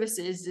our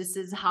services, this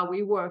is how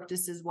we work.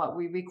 This is what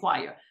we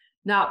require.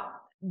 Now,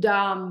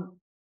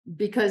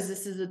 because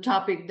this is a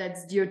topic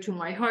that's dear to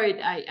my heart,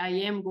 I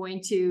am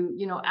going to,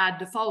 add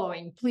the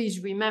following. Please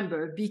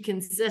remember, be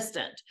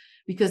consistent.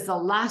 because the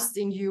last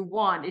thing you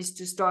want is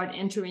to start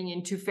entering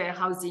into fair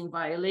housing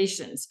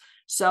violations.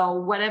 So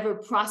whatever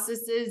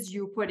processes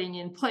you're putting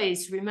in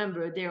place,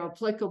 remember, they're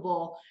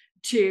applicable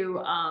to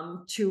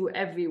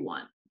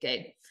everyone.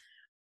 Okay.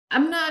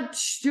 I'm not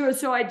sure.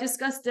 So I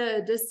discussed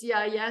the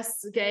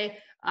CIS. Okay.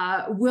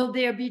 Will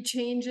there be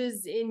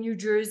changes in New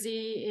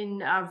Jersey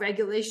in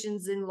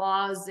regulations and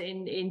laws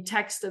in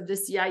text of the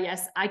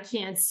CIS? I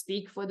can't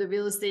speak for the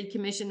Real Estate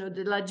Commission or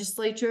the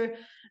legislature.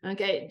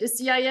 Okay. The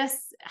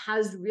CIS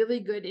has really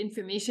good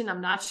information.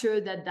 I'm not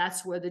sure that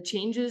that's where the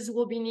changes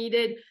will be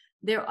needed.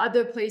 There are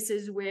other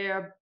places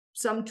where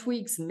some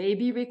tweaks may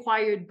be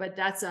required, but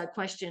that's a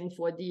question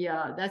for the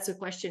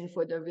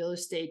Real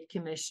Estate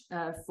Commission.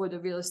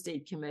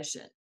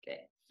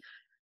 Okay,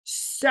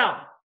 so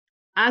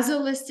as a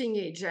listing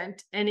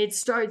agent, and it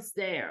starts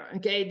there.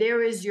 Okay,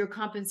 there is your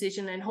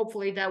compensation, and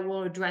hopefully that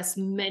will address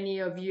many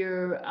of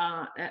your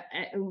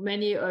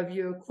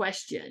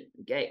questions.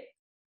 Okay,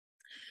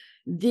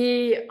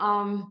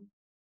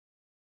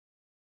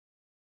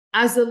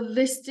 as a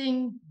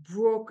listing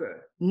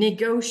broker,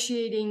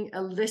 negotiating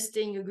a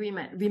listing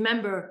agreement.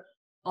 Remember,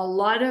 a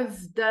lot of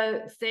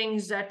the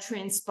things that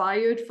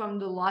transpired from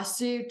the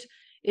lawsuit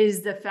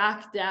is the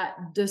fact that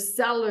the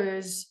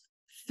sellers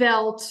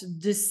felt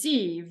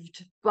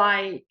deceived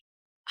by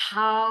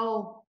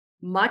how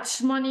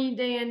much money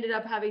they ended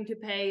up having to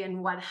pay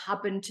and what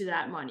happened to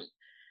that money.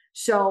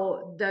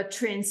 So the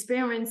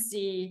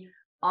transparency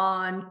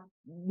on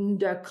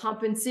the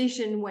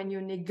compensation when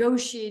you're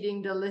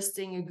negotiating the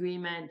listing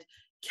agreement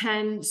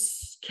can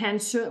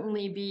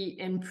certainly be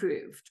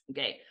improved.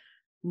 Okay,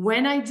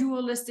 when I do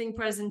a listing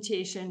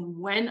presentation,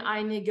 when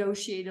I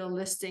negotiate a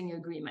listing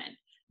agreement,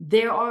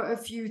 there are a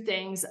few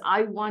things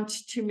I want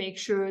to make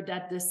sure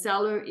that the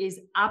seller is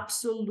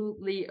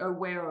absolutely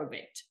aware of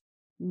it.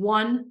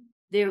 One,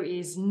 there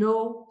is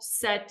no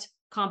set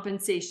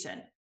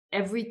compensation.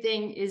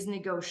 Everything is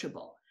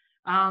negotiable.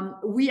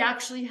 We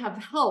actually have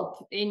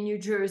help in New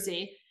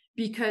Jersey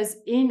because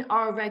in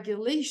our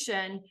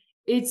regulation,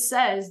 it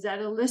says that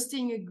a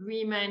listing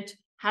agreement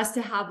has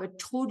to have a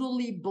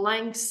totally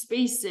blank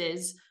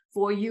spaces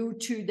for you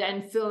to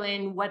then fill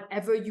in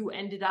whatever you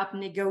ended up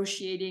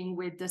negotiating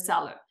with the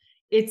seller.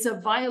 It's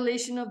a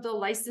violation of the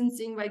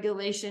licensing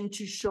regulation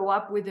to show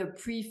up with a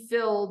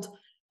pre-filled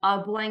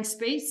blank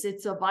space.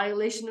 It's a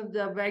violation of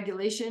the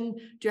regulation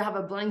to have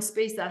a blank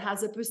space that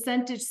has a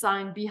percentage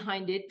sign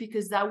behind it,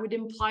 because that would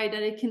imply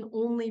that it can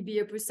only be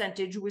a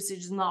percentage, which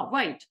is not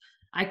right.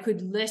 I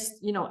could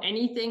list,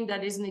 anything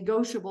that is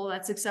negotiable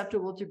that's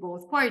acceptable to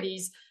both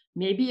parties.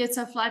 Maybe it's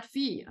a flat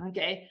fee.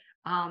 Okay.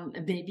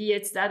 Maybe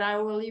it's that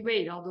hourly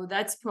rate, although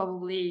that's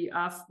probably,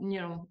 a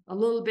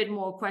little bit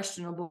more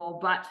questionable,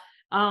 but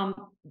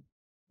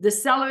the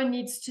seller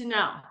needs to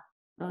know.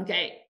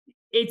 Okay.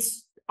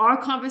 It's our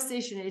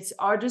conversation, it's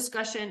our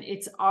discussion,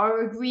 it's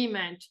our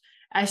agreement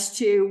as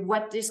to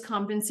what this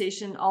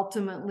compensation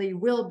ultimately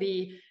will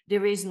be.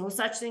 There is no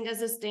such thing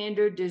as a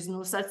standard. There's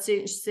no such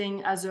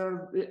thing as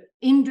a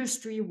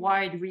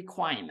industry-wide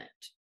requirement.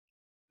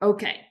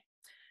 Okay,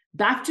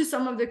 back to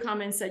some of the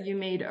comments that you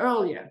made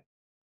earlier.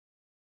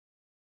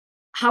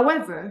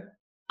 However,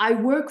 I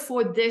work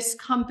for this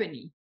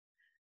company.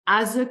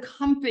 As a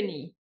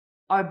company,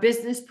 our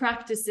business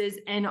practices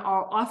and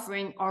our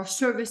offering, our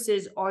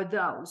services are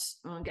those,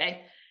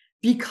 okay?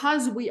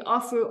 Because we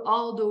offer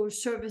all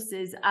those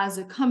services as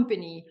a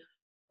company,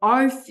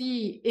 our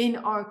fee in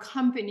our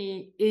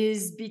company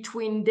is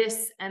between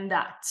this and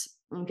that,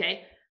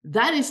 okay?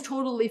 That is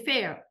totally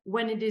fair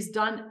when it is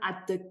done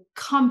at the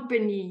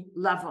company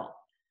level,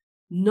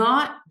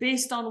 not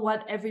based on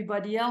what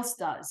everybody else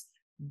does,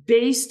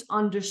 based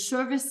on the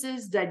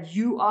services that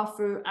you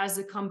offer as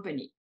a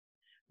company.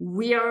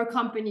 We are a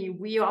company,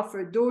 we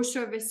offer those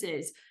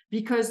services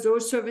because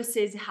those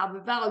services have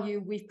a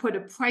value. We've put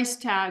a price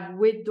tag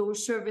with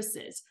those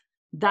services.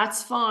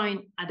 That's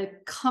fine at a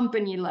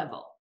company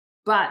level.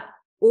 But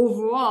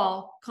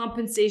overall,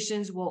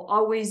 compensations will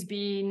always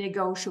be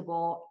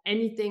negotiable,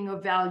 anything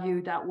of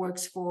value that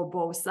works for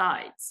both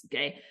sides,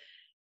 okay?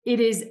 It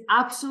is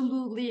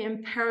absolutely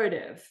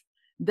imperative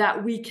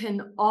that we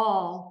can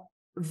all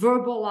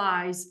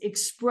verbalize,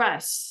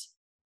 express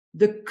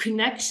the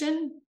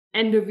connection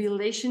and the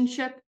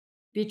relationship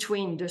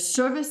between the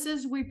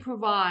services we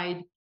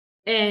provide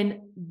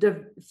and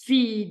the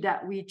fee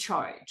that we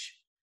charge.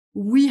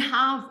 We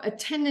have a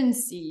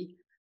tendency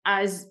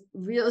as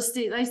real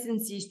estate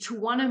licensees to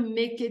want to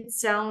make it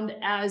sound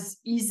as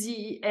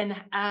easy and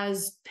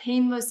as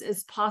painless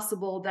as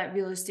possible, that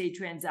real estate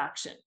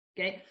transaction.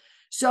 Okay.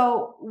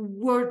 So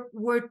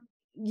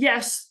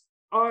yes,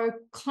 our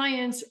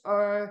clients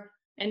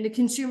and the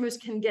consumers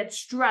can get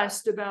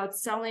stressed about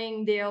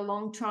selling their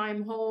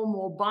long-time home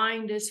or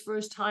buying this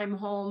first-time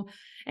home.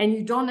 And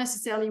you don't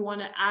necessarily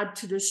want to add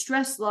to the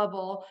stress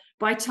level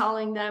by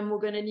telling them we're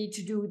going to need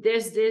to do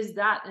this,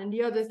 that, and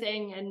the other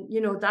thing. And,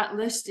 that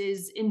list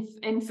is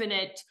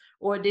infinite,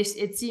 or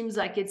it seems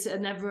like it's a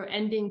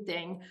never-ending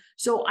thing.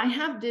 So I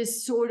have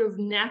this sort of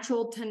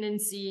natural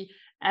tendency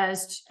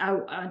as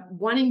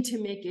wanting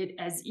to make it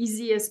as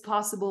easy as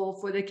possible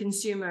for the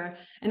consumer.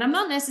 And I'm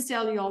not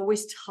necessarily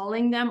always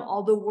telling them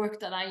all the work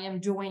that I am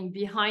doing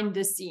behind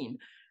the scene.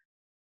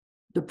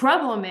 The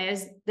problem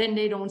is then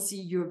they don't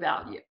see your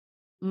value.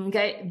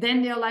 Okay,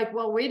 then they're like,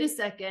 well, wait a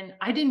second,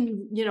 I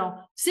didn't,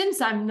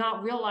 since I'm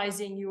not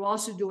realizing you're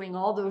also doing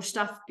all those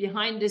stuff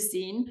behind the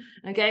scene,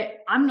 okay,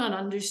 I'm not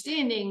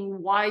understanding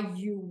why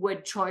you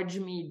would charge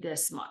me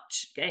this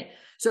much. Okay,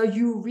 so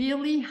you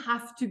really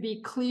have to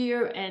be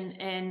clear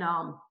and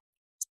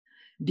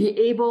be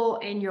able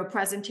in your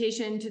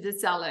presentation to the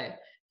seller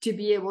to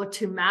be able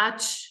to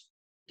match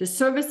the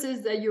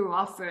services that you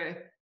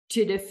offer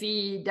to the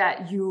fee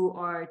that you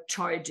are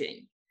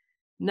charging.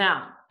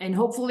 Now, and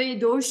hopefully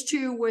those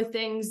two were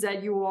things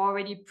that you were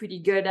already pretty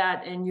good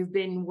at and you've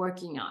been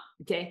working on,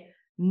 okay?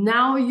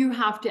 Now you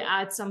have to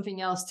add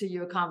something else to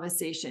your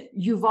conversation.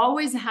 You've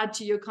always had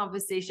to your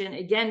conversation,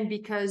 again,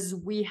 because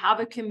we have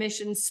a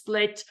commission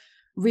split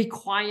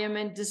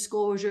requirement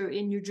disclosure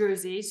in New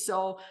Jersey.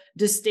 So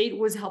the state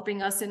was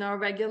helping us in our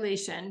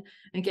regulation,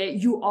 okay?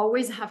 You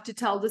always have to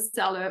tell the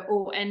seller,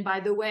 oh, and by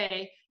the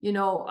way,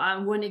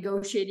 we're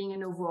negotiating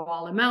an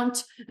overall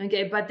amount,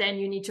 okay? But then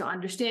you need to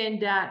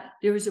understand that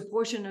there is a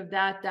portion of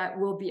that that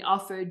will be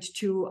offered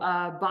to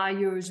a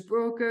buyer's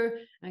broker,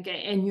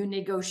 okay? And you're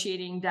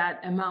negotiating that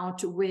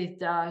amount with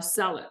the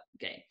seller,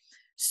 okay?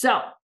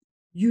 So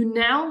you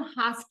now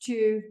have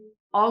to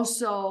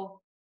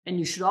also, and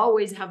you should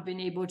always have been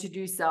able to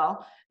do so,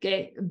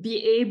 okay?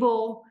 Be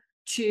able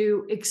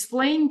to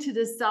explain to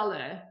the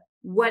seller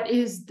what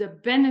is the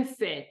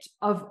benefit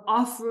of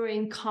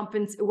offering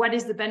what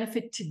is the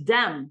benefit to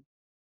them,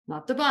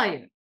 not the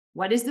buyer.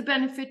 What is the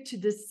benefit to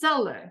the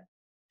seller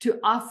to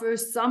offer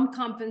some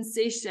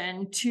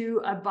compensation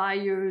to a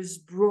buyer's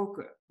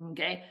broker,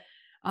 okay?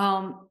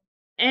 And,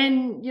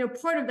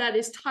 part of that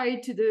is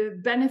tied to the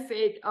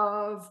benefit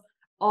of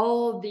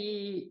all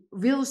the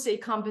real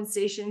estate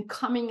compensation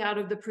coming out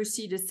of the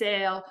proceed of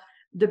sale,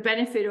 the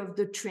benefit of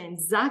the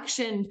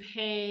transaction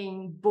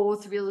paying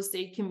both real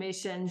estate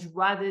commissions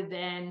rather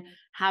than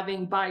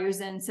having buyers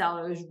and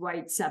sellers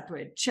write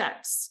separate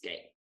checks.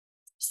 Okay.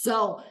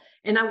 So,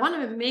 and I want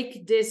to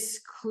make this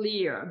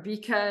clear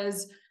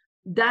because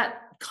that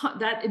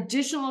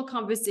additional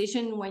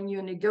conversation when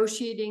you're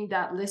negotiating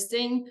that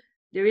listing,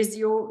 there is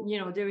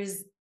there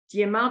is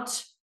the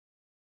amount,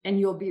 and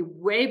you'll be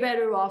way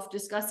better off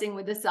discussing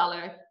with the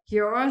seller,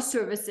 here are our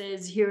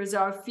services, here's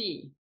our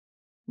fee.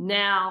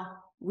 Now,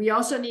 we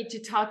also need to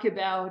talk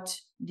about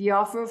the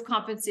offer of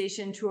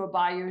compensation to a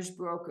buyer's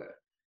broker.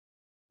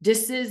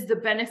 This is the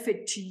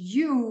benefit to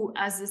you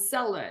as a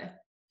seller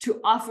to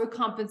offer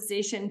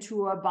compensation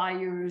to a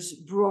buyer's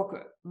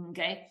broker,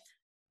 okay?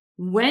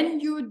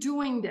 When you're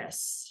doing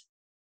this,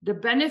 the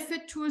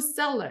benefit to a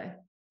seller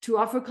to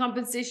offer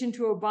compensation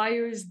to a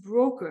buyer's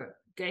broker,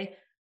 okay,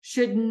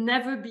 should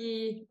never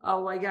be,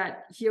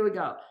 here we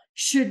go.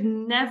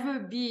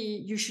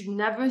 You should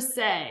never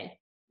say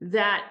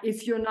that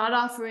if you're not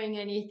offering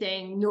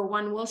anything, no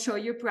one will show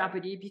your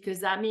property because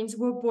that means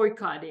we're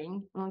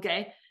boycotting,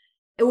 okay?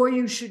 Or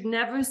you should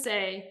never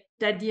say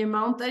that the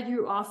amount that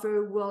you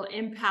offer will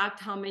impact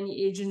how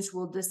many agents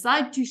will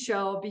decide to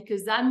show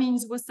because that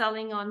means we're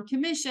selling on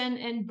commission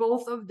and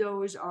both of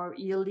those are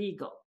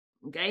illegal,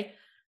 okay?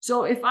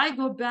 So if I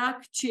go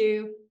back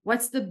to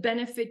what's the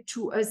benefit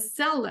to a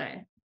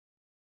seller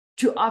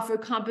to offer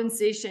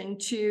compensation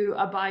to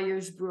a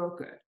buyer's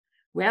broker?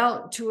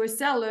 Well, to a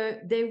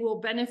seller, they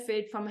will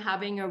benefit from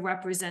having a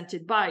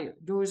represented buyer.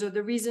 Those are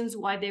the reasons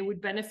why they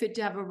would benefit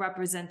to have a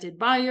represented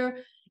buyer.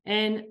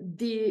 And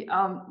the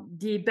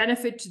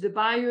benefit to the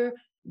buyer,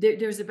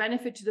 there's a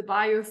benefit to the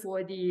buyer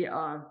for the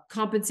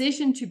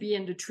compensation to be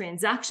in the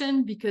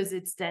transaction because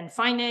it's then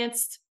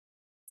financed.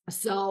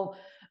 So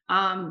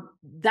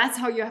that's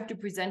how you have to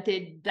present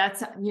it.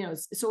 That's,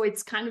 so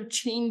it's kind of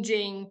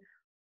changing,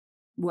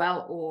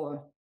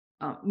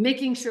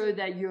 making sure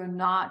that you're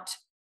not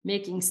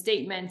making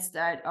statements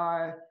that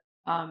are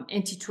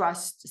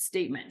antitrust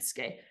statements,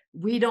 okay?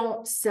 We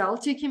don't sell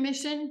to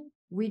commission.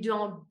 We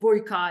don't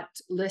boycott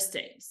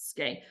listings,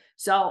 okay?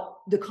 So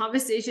the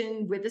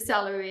conversation with the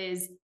seller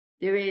is,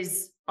 there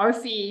is our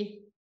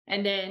fee,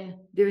 and then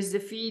there's the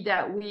fee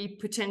that we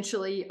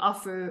potentially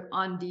offer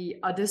on the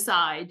other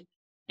side.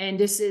 And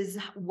this is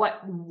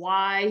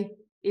why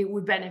it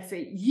would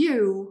benefit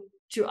you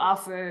to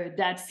offer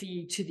that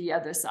fee to the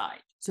other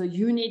side. So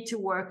you need to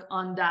work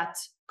on that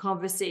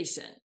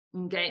conversation,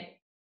 okay?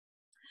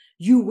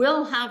 You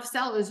will have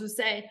sellers who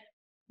say,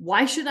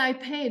 why should I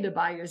pay the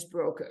buyer's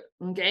broker,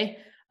 okay?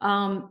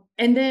 And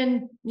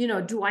then,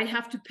 do I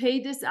have to pay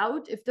this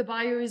out if the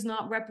buyer is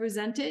not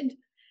represented?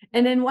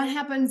 And then what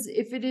happens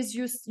if it is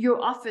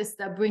your office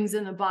that brings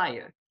in a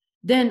buyer?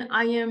 Then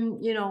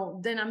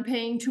then I'm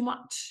paying too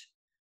much.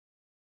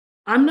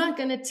 I'm not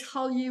going to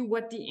tell you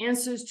what the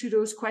answers to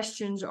those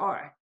questions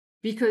are,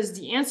 because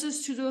the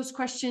answers to those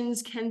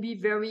questions can be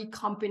very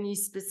company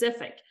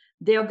specific.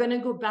 They are going to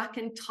go back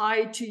and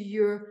tie to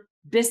your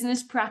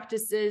business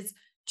practices,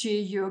 to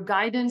your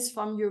guidance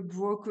from your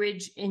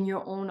brokerage in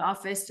your own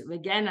office.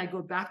 Again, I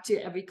go back to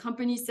every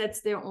company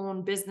sets their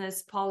own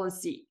business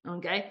policy,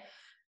 okay?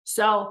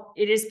 So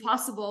it is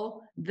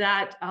possible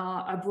that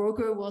a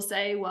broker will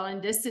say, well, in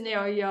this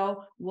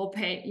scenario, we'll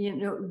pay,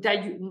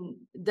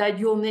 that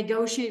you'll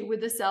negotiate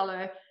with the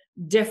seller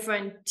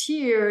different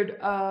tiered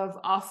of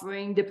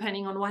offering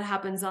depending on what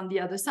happens on the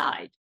other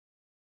side.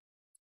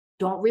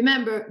 Don't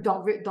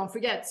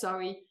forget,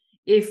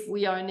 if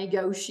we are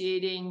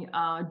negotiating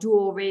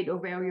dual rate or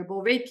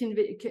variable rate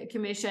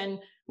commission,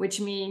 which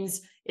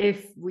means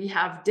if we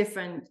have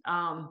different,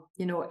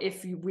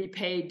 if we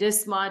pay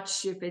this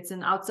much, if it's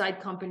an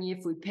outside company,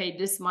 if we pay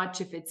this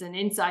much, if it's an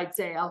inside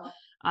sale,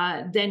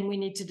 then we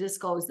need to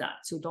disclose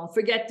that. So don't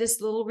forget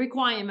this little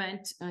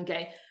requirement,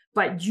 okay?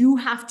 But you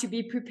have to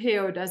be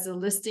prepared as a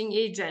listing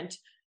agent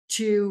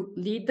to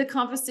lead the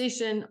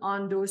conversation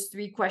on those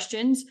three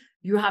questions.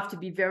 You have to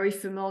be very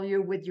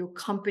familiar with your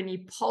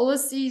company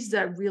policies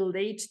that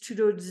relate to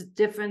those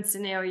different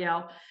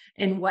scenarios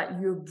and what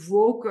your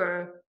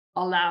broker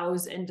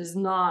allows and does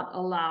not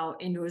allow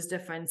in those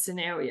different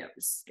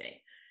scenarios.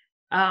 Okay.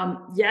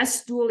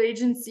 Yes, dual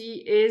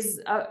agency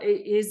is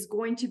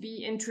going to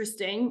be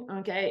interesting.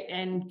 Okay.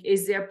 And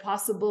is there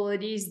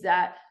possibilities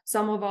that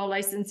some of our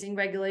licensing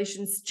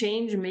regulations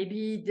change?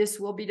 Maybe this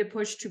will be the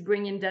push to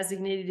bring in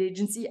designated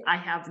agency. I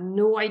have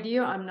no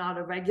idea. I'm not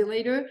a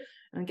regulator.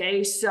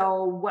 Okay.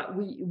 So what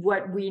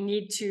we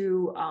need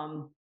to,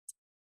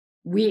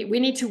 we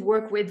need to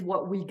work with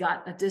what we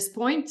got at this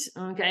point.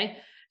 Okay.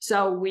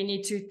 So we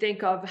need to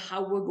think of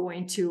how we're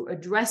going to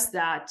address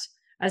that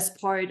as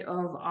part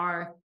of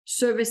our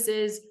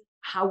services,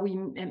 how we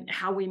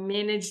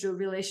manage the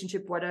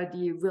relationship, what are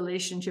the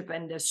relationship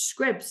and the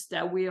scripts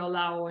that we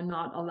allow or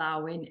not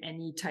allow in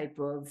any type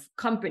of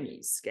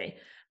companies. Okay.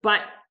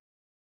 But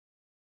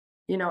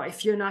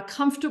if you're not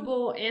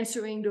comfortable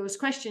answering those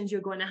questions,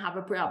 you're going to have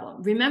a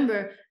problem.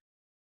 Remember,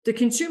 the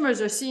consumers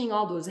are seeing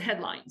all those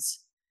headlines.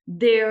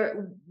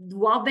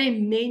 While they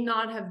may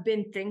not have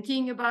been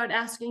thinking about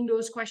asking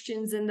those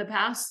questions in the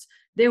past,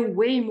 they're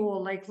way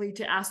more likely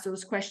to ask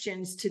those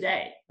questions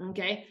today.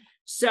 Okay.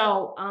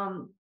 So,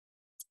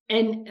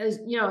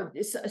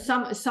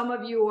 some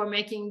of you are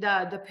making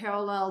the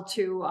parallel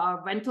to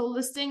rental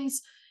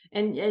listings.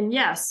 And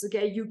yes,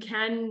 okay, you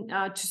can,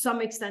 to some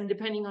extent,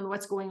 depending on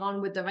what's going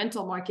on with the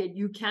rental market,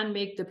 you can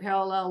make the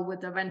parallel with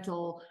the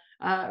rental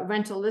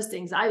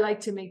listings. I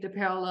like to make the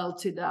parallel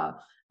to the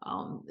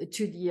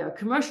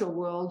commercial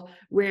world,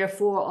 where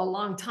for a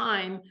long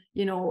time,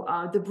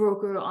 the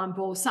broker on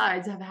both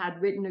sides have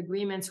had written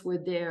agreements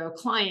with their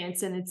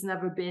clients, and it's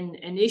never been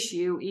an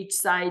issue. Each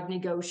side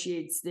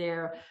negotiates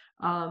their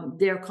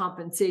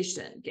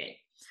compensation. Okay.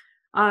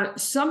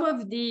 Some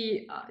of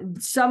the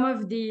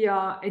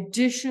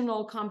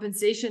additional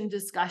compensation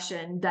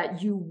discussion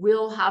that you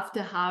will have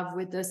to have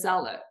with the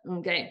seller.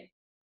 Okay.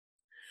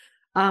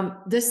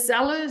 The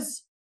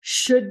sellers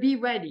should be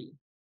ready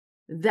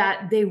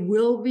that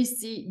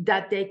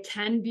they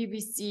can be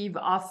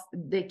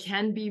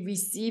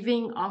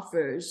receiving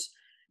offers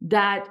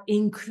that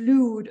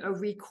include a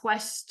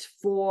request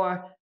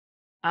for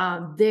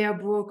their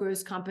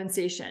broker's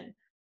compensation.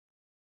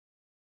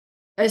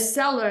 A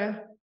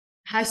seller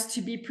has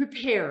to be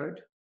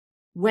prepared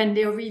when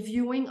they're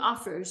reviewing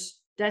offers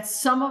that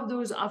some of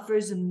those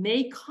offers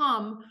may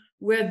come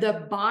where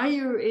the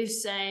buyer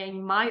is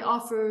saying, my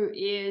offer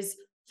is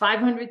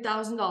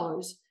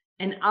 $500,000.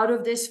 And out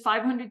of this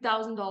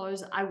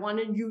 $500,000, I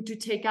wanted you to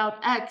take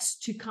out X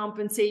to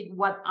compensate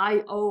what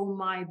I owe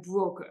my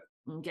broker.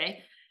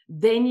 Okay.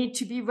 They need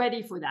to be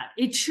ready for that.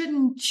 It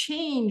shouldn't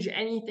change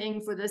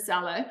anything for the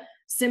seller.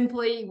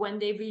 Simply when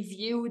they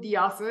review the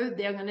offer,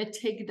 they're going to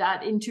take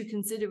that into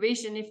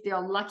consideration. If they're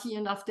lucky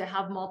enough to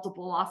have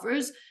multiple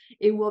offers,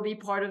 it will be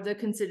part of the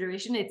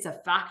consideration. It's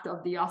a fact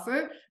of the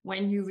offer.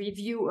 When you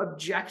review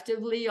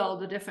objectively all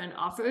the different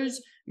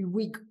offers,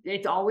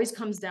 it always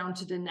comes down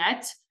to the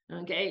net.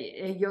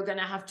 Okay, you're going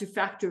to have to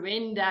factor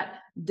in that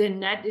the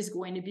net is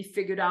going to be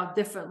figured out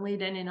differently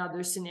than in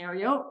other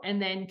scenario, and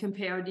then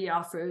compare the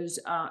offers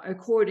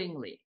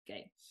accordingly.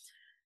 Okay.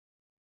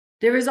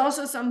 There is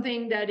also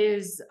something that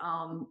is,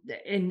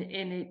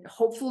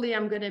 hopefully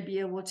I'm going to be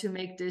able to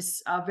make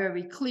this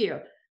very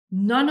clear.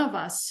 None of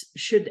us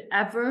should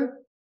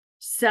ever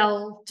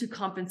sell to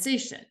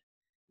compensation,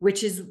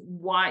 which is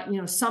why,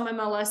 some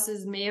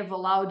MLSs may have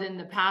allowed in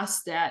the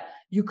past that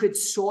you could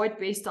sort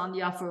based on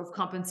the offer of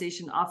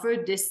compensation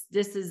offered. This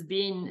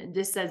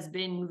has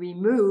been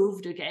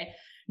removed. Okay.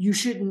 You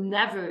should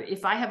never,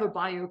 if I have a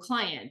buyer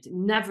client,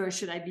 never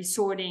should I be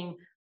sorting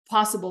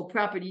possible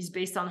properties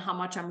based on how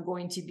much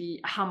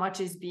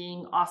is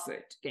being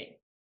offered. Okay.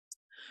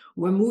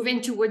 We're moving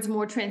towards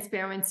more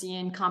transparency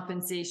and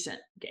compensation.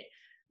 Okay.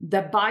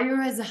 The buyer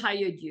has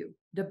hired you.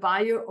 The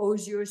buyer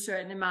owes you a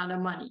certain amount of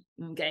money.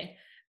 Okay.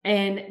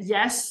 And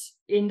yes,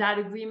 in that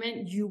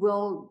agreement, you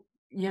will,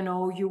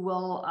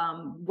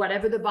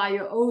 whatever the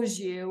buyer owes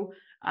you,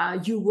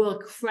 you will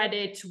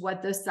credit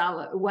what the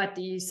seller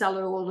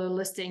or the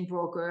listing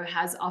broker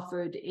has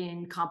offered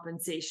in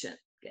compensation.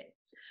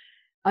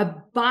 A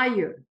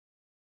buyer,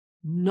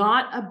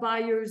 not a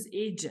buyer's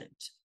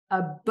agent,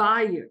 a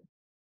buyer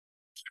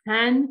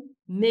can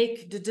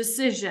make the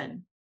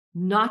decision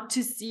not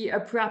to see a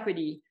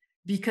property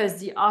because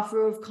the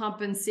offer of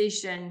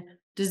compensation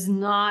is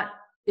not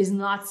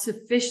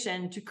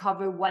sufficient to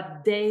cover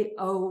what they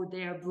owe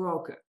their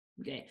broker.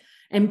 Okay.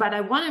 But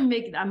I want to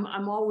make,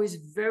 I'm always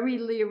very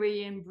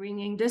leery in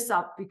bringing this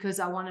up because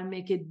I want to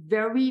make it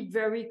very,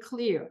 very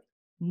clear.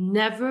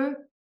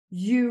 Never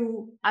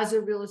you as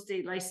a real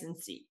estate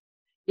licensee.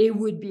 It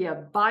would be a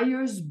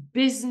buyer's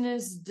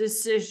business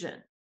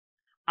decision.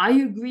 I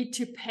agree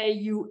to pay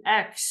you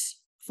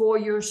X for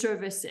your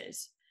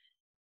services.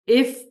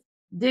 If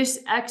this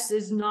X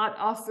is not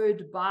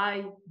offered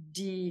by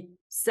the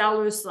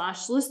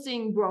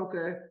seller/listing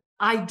broker,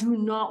 I do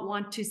not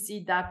want to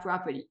see that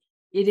property.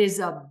 It is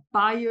a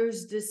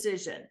buyer's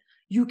decision.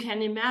 You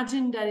can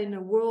imagine that in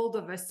a world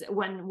of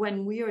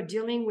when we are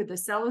dealing with the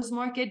seller's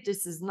market,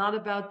 this is not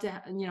about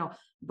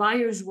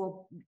buyers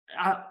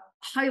are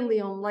highly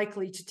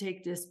unlikely to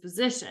take this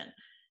position.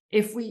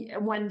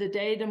 When the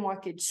day the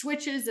market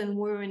switches and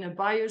we're in a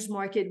buyer's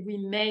market, we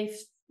may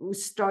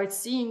start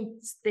seeing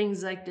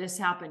things like this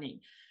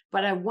happening.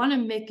 But I want to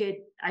make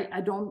it,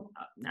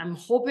 I'm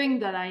hoping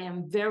that I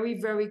am very,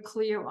 very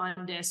clear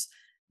on this.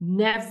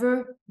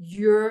 Never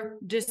your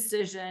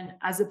decision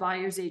as a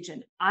buyer's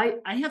agent. I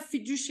have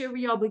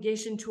fiduciary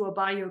obligation to a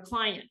buyer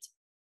client.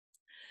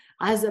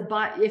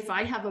 If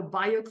I have a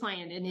buyer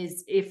client,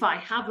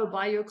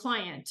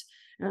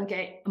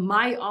 okay,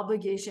 my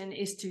obligation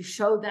is to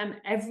show them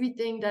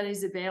everything that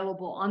is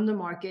available on the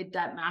market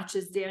that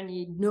matches their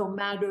need, no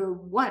matter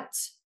what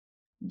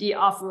the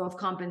offer of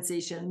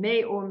compensation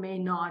may or may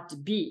not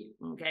be.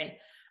 Okay,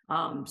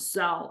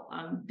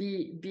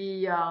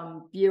 be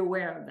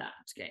aware of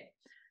that. Okay,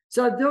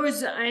 so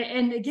those,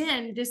 and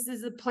again, this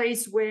is a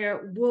place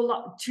where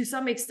to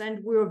some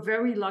extent, we're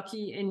very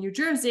lucky in New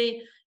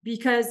Jersey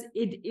because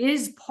it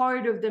is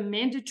part of the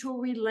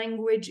mandatory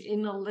language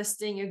in a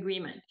listing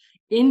agreement.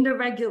 In the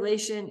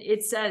regulation,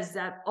 it says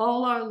that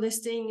all our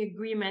listing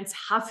agreements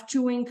have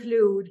to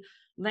include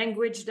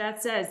language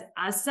that says,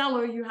 as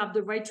seller, you have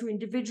the right to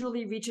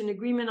individually reach an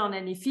agreement on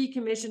any fee,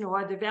 commission, or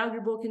other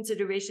valuable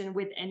consideration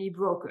with any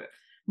broker.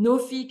 No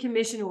fee,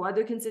 commission, or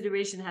other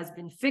consideration has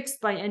been fixed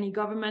by any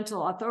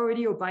governmental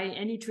authority or by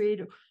any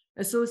trade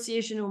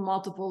association or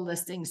multiple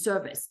listing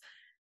service.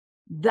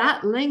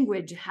 That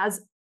language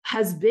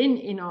has been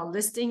in our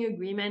listing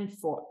agreement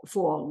for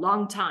a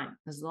long time,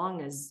 as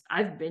long as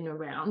I've been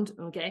around,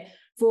 okay,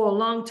 for a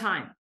long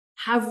time.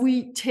 Have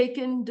we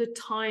taken the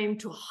time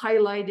to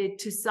highlight it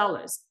to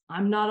sellers?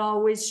 I'm not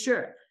always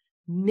sure.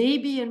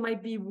 Maybe it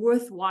might be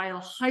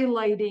worthwhile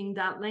highlighting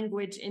that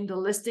language in the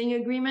listing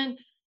agreement,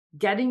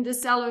 getting the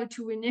seller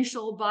to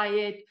initial buy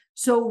it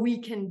so we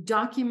can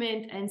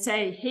document and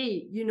say,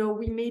 hey,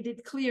 we made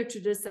it clear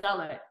to the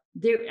seller.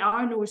 There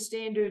are no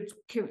standard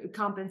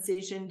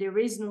compensation. There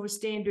is no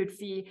standard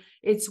fee.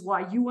 It's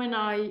why you and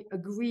I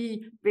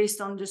agree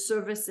based on the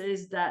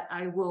services that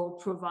I will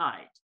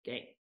provide.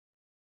 Okay.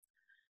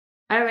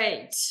 All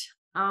right.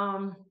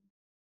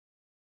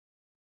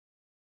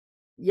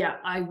 Yeah,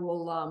 I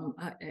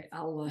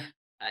will.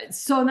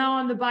 So now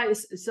on the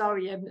buyers,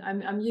 sorry,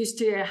 I'm used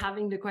to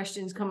having the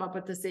questions come up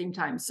at the same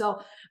time.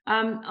 So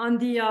on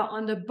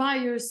the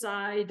buyer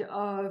side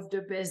of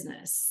the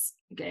business,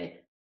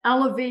 okay.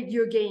 Elevate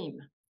your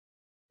game.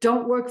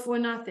 Don't work for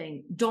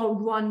nothing.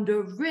 Don't run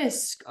the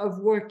risk of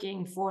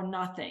working for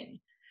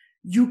nothing.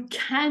 You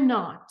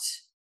cannot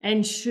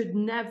and should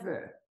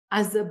never,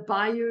 as a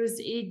buyer's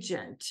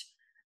agent,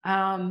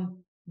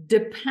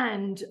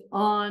 depend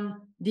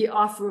on the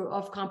offer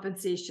of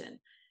compensation.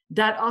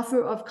 That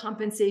offer of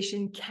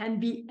compensation can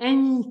be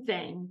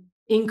anything,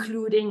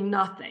 including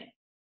nothing.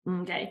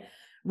 Okay.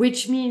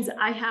 Which means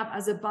I have,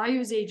 as a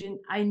buyer's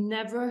agent, I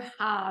never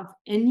have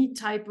any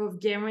type of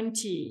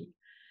guarantee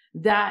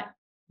that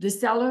the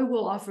seller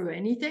will offer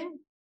anything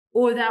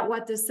or that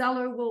what the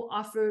seller will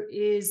offer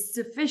is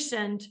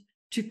sufficient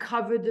to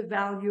cover the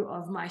value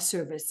of my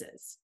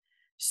services.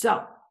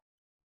 So,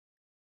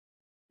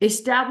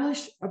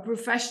 establish a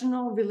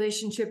professional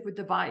relationship with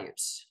the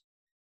buyers.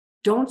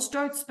 Don't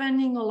start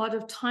spending a lot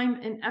of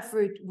time and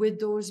effort with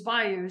those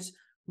buyers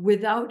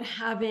without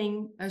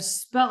having a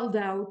spelled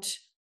out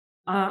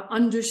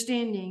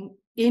understanding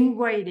in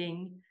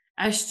writing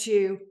as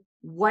to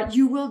what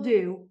you will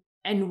do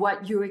and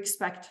what you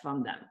expect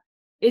from them.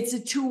 It's a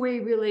two-way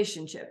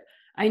relationship.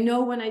 I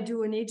know when I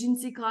do an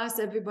agency class,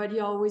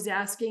 everybody always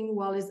asking,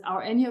 well,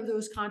 are any of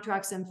those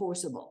contracts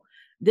enforceable?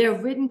 They're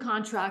written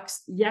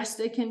contracts. Yes,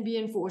 they can be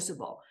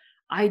enforceable.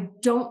 I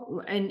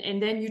don't,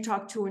 and then you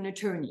talk to an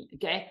attorney,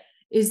 okay?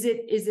 Is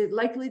it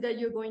likely that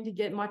you're going to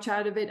get much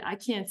out of it? I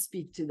can't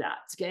speak to that,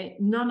 okay?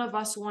 None of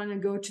us want to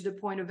go to the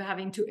point of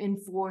having to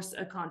enforce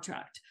a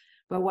contract.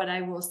 But what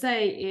I will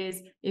say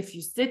is if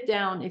you sit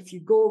down, if you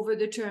go over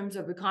the terms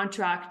of a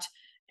contract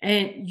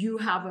and you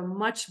have a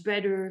much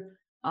better,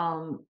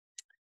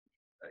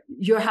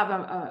 you have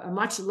a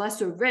much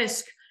lesser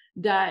risk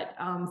that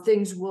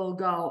things will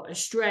go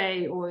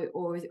astray,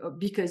 or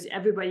because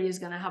everybody is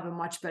going to have a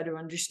much better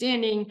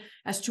understanding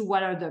as to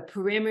what are the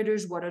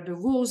parameters, what are the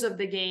rules of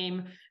the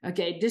game.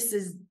 Okay, this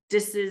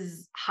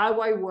is how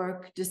I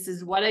work, this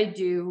is what I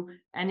do,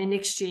 and in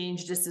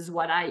exchange, this is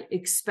what I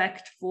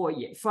expect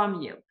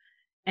from you.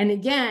 And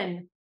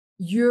again,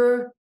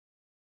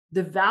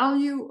 the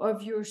value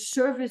of your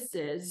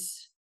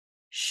services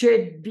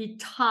should be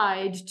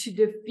tied to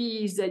the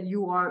fees that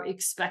you are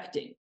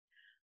expecting.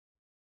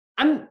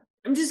 I'm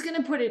just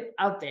going to put it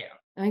out there.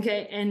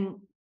 Okay. And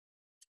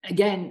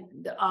again,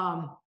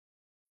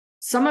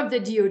 some of the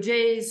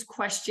DOJ's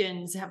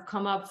questions have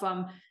come up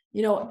from,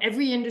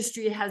 every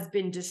industry has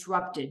been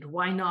disrupted.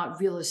 Why not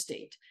real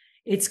estate?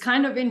 It's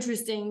kind of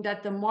interesting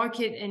that the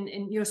market and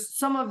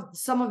some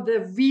of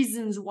the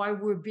reasons why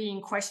we're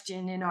being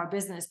questioned in our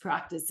business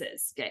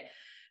practices. Okay.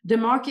 The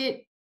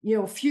market,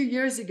 a few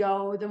years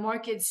ago, the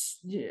markets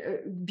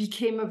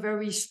became a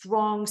very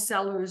strong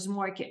seller's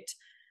market,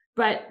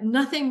 but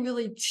nothing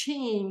really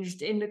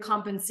changed in the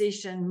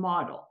compensation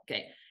model.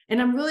 Okay.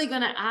 And I'm really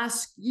going to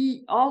ask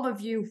all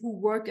of you who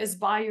work as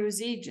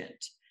buyer's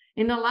agent,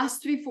 in the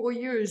last 3-4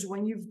 years,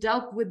 when you've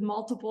dealt with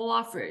multiple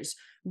offers,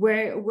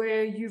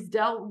 where you've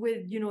dealt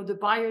with, the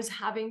buyers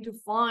having to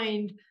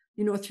find,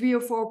 3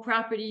 or 4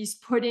 properties,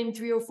 put in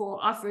 3 or 4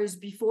 offers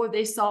before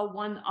they saw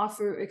one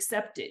offer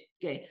accepted.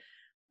 Okay.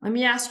 Let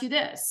me ask you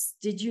this.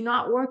 Did you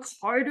not work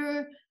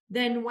harder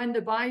than when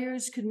the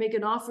buyers could make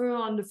an offer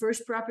on the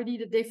first property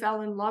that they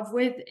fell in love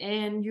with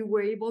and you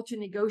were able to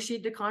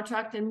negotiate the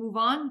contract and move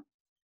on?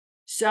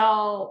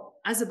 So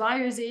as a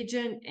buyer's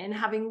agent and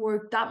having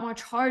worked that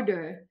much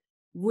harder,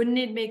 wouldn't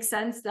it make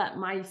sense that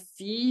my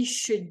fee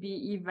should be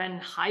even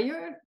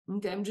higher?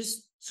 Okay, I'm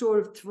just sort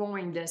of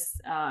throwing this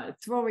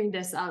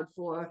out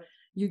for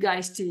you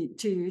guys to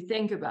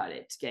think about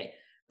it. Okay,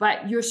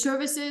 but your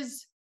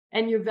services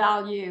and your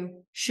value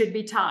should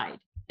be tied,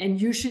 and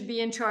you should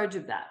be in charge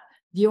of that.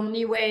 The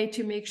only way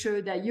to make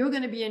sure that you're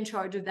going to be in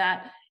charge of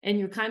that and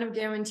you're kind of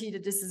guaranteed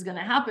that this is going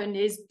to happen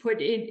is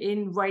put it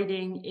in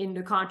writing in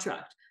the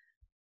contract.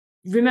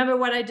 Remember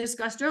what I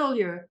discussed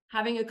earlier,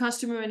 having a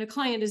customer and a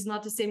client is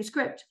not the same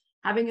script.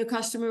 Having a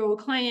customer or a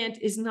client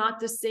is not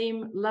the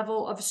same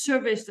level of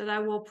service that I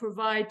will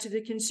provide to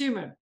the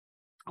consumer,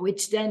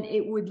 which then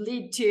it would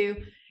lead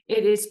to,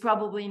 it is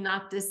probably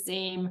not the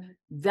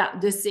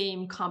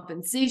same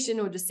compensation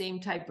or the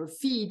same type of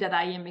fee that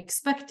I am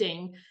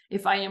expecting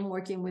if I am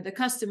working with a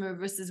customer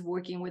versus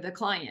working with a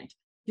client.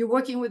 You're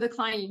working with a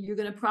client, you're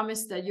going to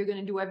promise that you're going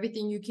to do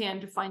everything you can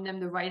to find them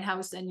the right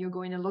house, and you're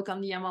going to look on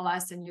the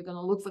MLS and you're going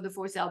to look for the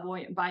for sale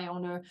by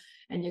owner,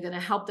 and you're going to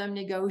help them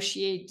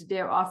negotiate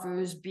their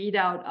offers, beat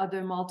out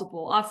other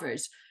multiple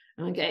offers.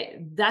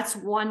 Okay, that's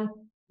one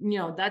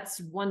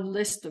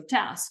list of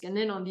tasks. And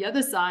then on the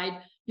other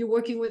side, you're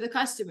working with a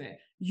customer.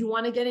 You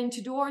want to get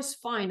into doors?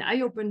 Fine,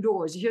 I open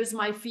doors. Here's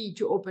my fee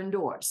to open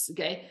doors.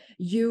 Okay.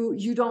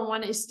 You don't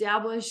want to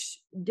establish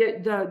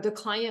the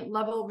client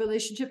level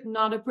relationship?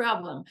 Not a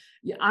problem.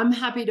 I'm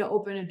happy to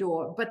open a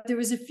door, but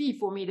there is a fee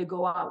for me to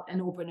go out and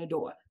open a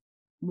door.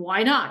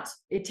 Why not?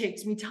 It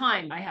takes me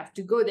time. I have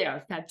to go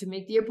there. I have to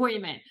make the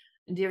appointment.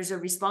 There's a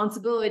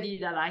responsibility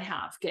that I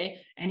have. Okay.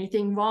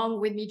 Anything wrong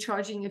with me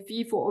charging a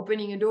fee for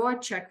opening a door?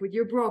 Check with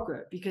your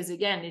broker, because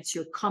again, it's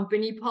your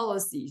company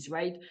policies,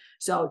 right?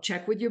 So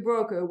check with your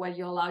broker what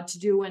you're allowed to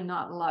do and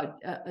not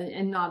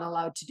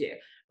allowed to do.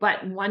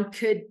 But one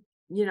could,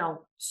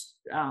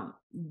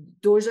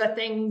 those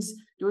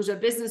are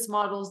business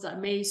models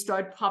that may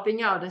start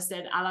popping out. I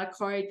said a la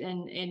carte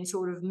and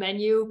sort of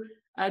menu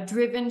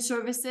driven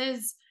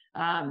services.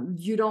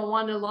 You don't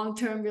want a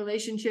long-term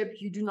relationship.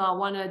 You do not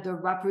want the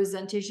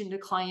representation to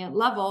client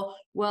level.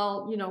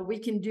 Well, we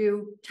can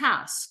do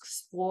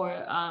tasks for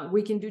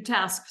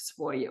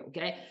you.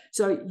 Okay.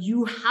 So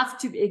you have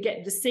to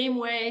get the same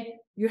way.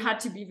 You had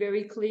to be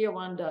very clear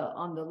on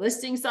the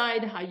listing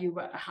side, how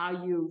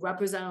you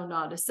represent or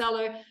not a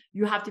seller.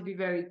 You have to be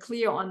very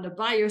clear on the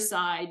buyer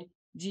side.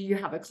 Do you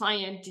have a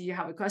client? Do you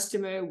have a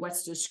customer?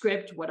 What's the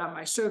script? What are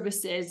my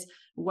services?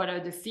 What are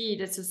the fees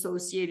that's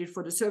associated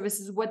for the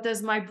services? What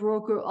does my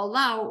broker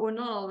allow or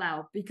not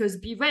allow? Because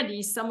be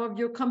ready, some of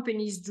your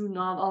companies do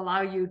not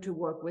allow you to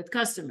work with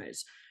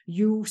customers.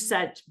 You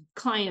set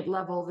client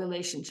level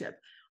relationship.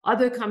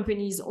 Other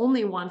companies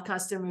only want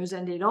customers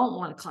and they don't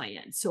want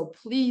clients. So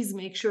please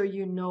make sure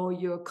you know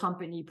your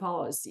company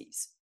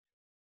policies.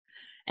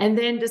 And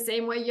then the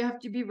same way you have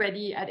to be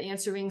ready at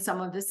answering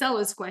some of the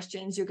seller's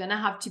questions, you're going to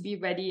have to be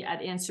ready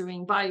at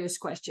answering buyer's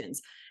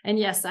questions. And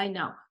yes, I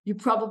know you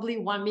probably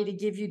want me to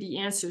give you the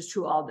answers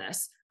to all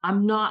this.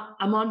 I'm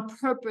on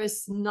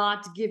purpose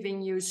not giving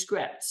you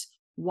scripts.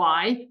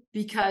 Why?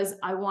 Because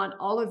I want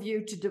all of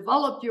you to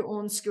develop your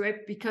own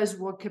script, because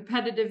we're a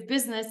competitive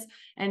business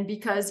and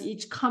because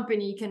each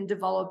company can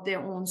develop their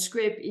own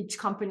script. Each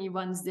company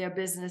runs their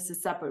business a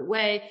separate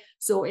way.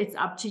 So it's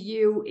up to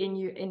you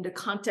in the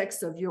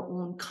context of your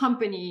own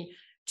company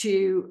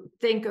to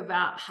think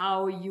about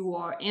how you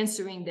are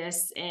answering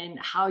this and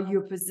how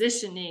you're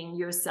positioning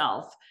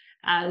yourself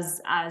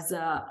as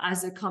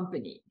a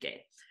company.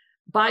 Okay.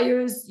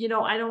 Buyers, I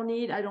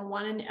don't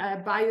want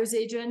a buyer's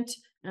agent.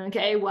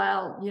 Okay,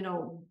 well,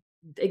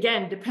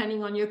 again,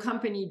 depending on your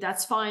company,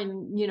 that's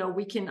fine.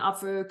 We can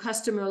offer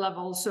customer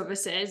level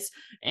services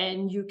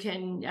and you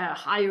can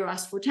hire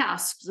us for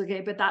tasks.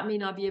 Okay, but that may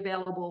not be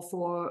available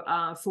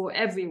for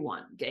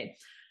everyone. Okay.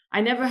 I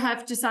never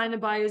have to sign a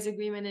buyer's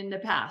agreement in the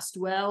past.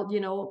 Well,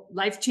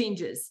 life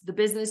changes, the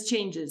business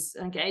changes.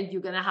 Okay,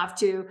 you're gonna have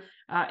to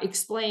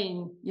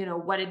explain,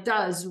 what it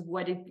does,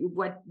 what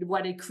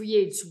it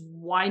creates,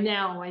 why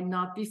now and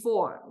not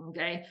before.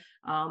 Okay,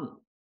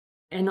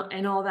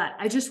 and all that.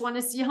 I just want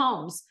to see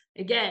homes.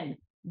 Again,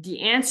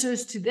 the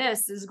answers to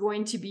this is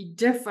going to be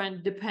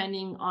different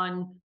depending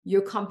on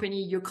your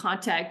company, your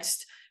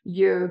context,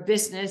 your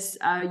business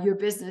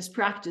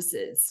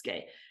practices.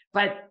 Okay,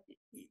 but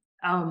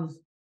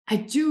I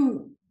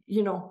do,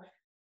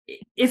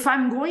 if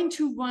I'm going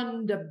to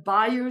run the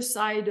buyer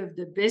side of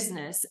the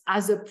business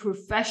as a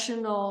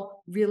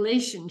professional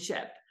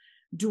relationship,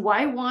 do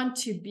I want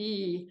to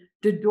be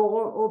the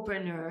door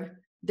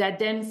opener that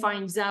then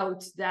finds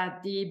out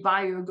that the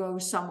buyer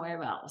goes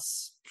somewhere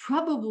else?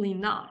 Probably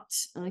not.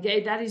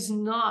 Okay, that is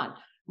not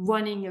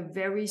running a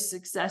very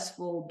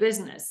successful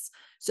business.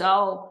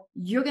 So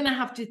you're going to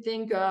have to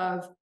think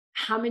of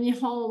how many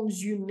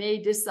homes you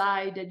may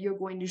decide that you're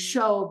going to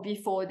show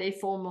before they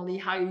formally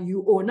hire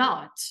you, or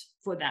not,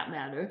 for that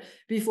matter,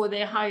 before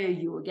they hire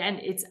you. Again,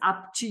 it's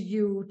up to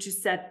you to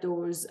set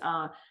those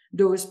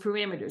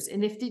parameters.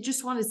 And if they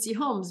just want to see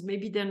homes,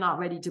 maybe they're not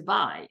ready to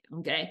buy.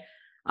 Okay.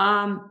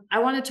 I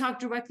want to talk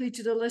directly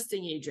to the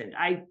listing agent.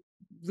 I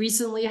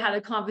recently had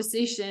a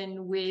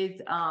conversation with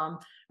a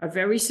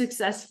very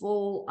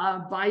successful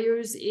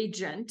buyer's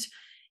agent,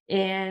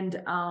 and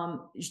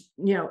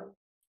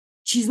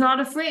she's not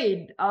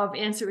afraid of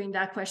answering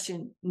that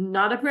question.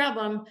 Not a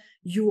problem.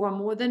 You are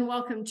more than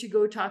welcome to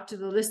go talk to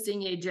the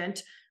listing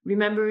agent.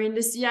 Remember, in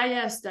the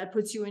CIS, that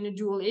puts you in a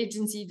dual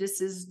agency. This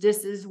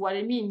is what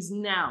it means.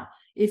 Now,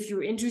 if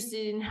you're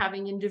interested in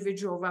having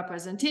individual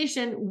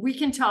representation, we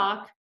can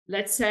talk.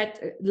 Let's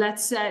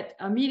set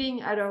a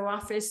meeting at our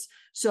office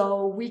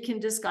so we can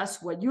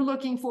discuss what you're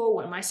looking for,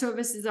 what my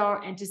services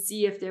are, and to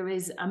see if there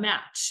is a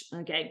match.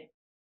 Okay,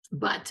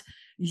 but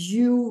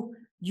you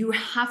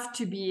have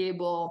to be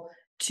able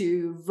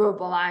to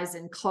verbalize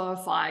and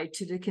clarify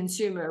to the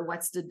consumer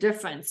what's the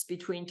difference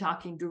between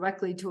talking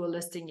directly to a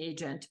listing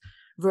agent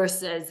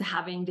versus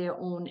having their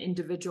own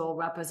individual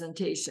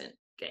representation.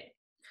 Okay.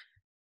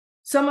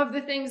 Some of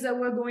the things that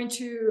we're going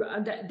to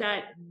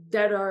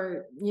that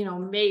are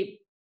may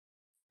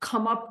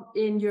come up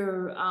in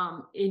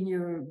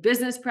your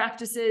business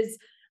practices.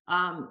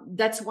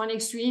 That's one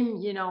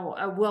extreme.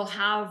 We'll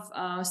have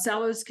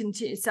sellers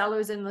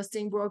and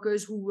listing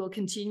brokers who will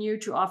continue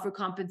to offer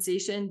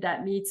compensation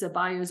that meets a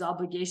buyer's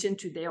obligation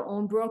to their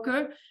own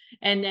broker,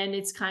 and then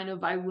it's kind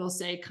of, I will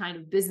say, kind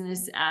of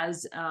business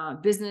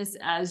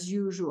as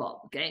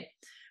usual. Okay.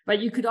 But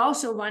you could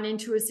also run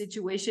into a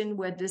situation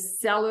where the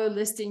seller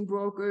listing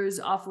broker's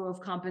offer of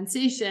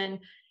compensation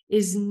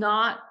is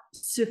not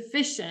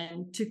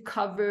sufficient to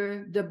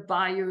cover the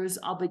buyer's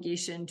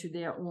obligation to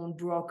their own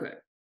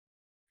broker.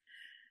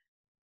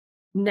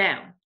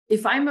 Now,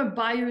 if I'm a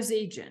buyer's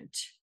agent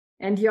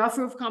and the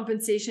offer of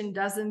compensation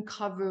doesn't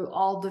cover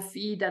all the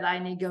fee that I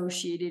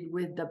negotiated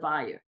with the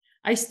buyer,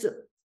 I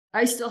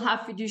still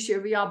have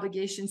fiduciary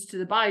obligations to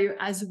the buyer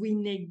as we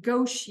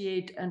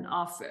negotiate an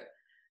offer.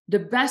 The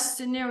best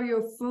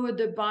scenario for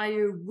the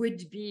buyer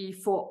would be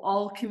for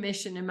all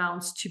commission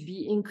amounts to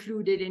be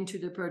included into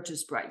the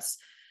purchase price.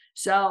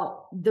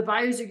 So the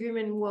buyer's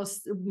agreement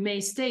may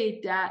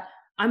state that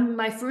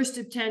my first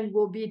intent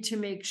will be to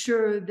make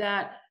sure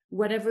that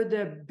whatever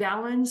the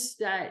balance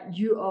that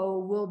you owe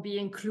will be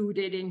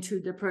included into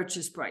the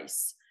purchase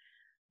price.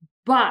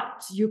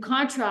 But your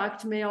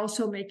contract may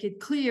also make it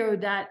clear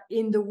that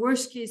in the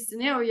worst case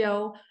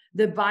scenario,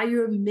 the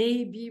buyer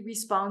may be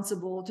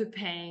responsible to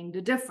paying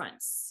the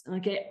difference,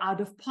 okay, out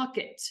of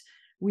pocket.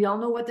 We all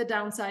know what the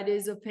downside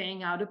is of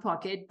paying out of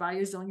pocket.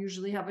 Buyers don't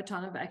usually have a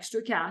ton of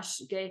extra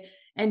cash, okay?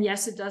 And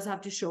yes, it does have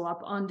to show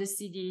up on the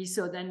CD.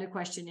 So then the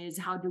question is,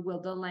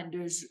 will the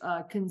lenders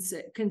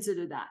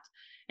consider that?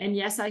 And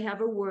yes, I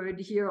have a word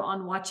here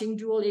on watching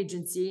dual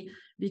agency,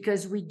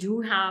 because we do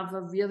have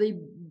a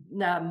really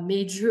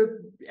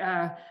major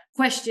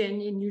question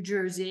in New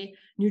Jersey.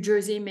 New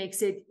Jersey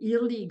makes it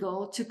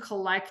illegal to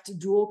collect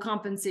dual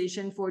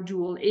compensation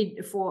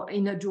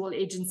in a dual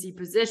agency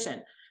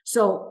position.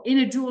 So in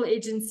a dual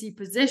agency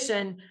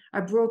position,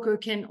 a broker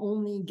can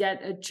only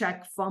get a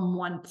check from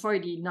one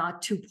party,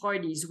 not two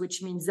parties,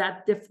 which means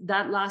that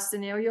that last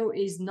scenario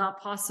is not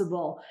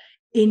possible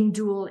in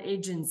dual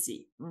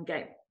agency.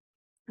 Okay.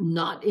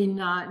 Not in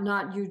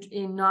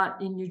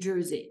New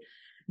Jersey.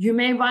 You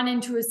may run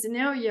into a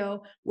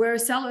scenario where a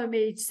seller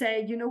may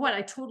say, you know what,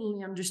 I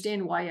totally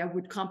understand why I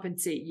would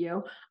compensate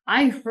you.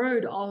 I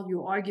heard all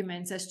your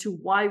arguments as to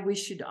why we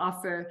should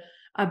offer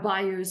a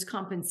buyer's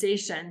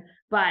compensation,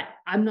 but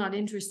I'm not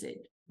interested.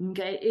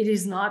 Okay, it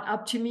is not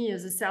up to me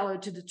as a seller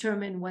to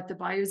determine what the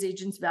buyer's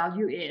agent's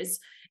value is.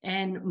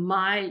 and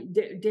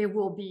there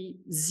will be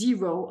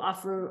zero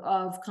offer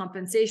of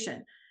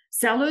compensation.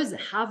 Sellers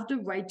have the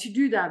right to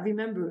do that.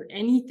 Remember,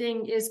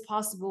 anything is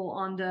possible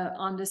on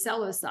the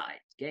seller side.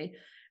 Okay,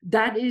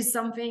 that is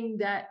something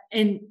that,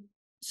 and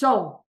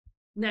so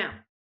now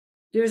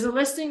there's a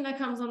listing that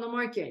comes on the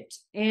market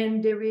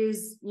and there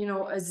is,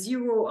 a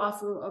zero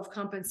offer of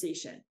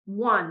compensation.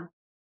 One,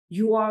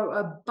 you are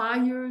a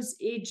buyer's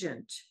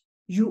agent.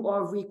 You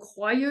are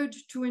required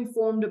to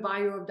inform the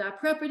buyer of that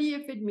property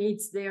if it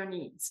meets their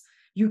needs.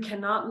 You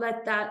cannot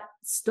let that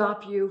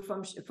stop you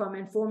from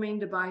informing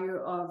the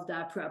buyer of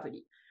that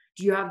property.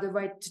 Do you have the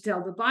right to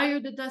tell the buyer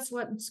that that's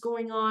what's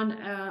going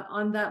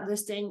on that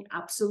listing?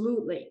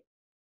 Absolutely.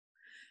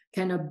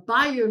 Can a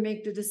buyer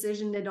make the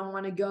decision they don't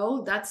want to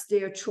go? That's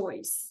their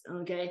choice,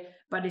 okay?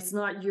 But it's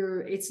not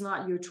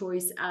your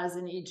choice as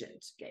an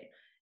agent, okay?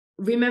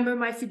 Remember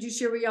my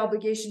fiduciary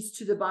obligations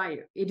to the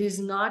buyer. It is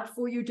not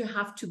for you to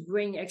have to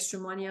bring extra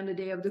money on the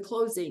day of the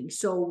closing.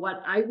 So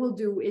what I will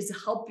do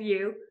is help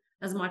you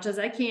as much as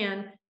I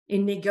can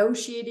in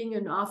negotiating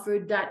an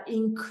offer that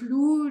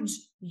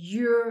includes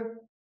your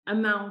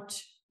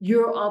amount,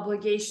 your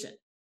obligation.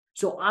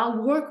 So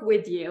I'll work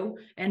with you,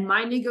 and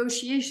my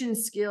negotiation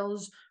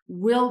skills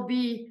will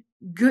be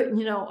good.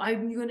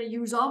 I'm going to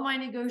use all my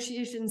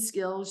negotiation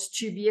skills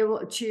to be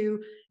able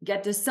to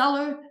get the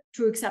seller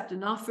to accept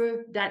an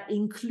offer that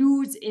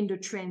includes in the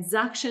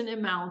transaction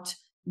amount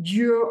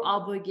your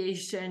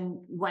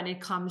obligation when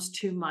it comes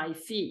to my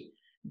fee.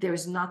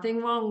 There's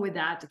nothing wrong with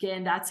that. Okay,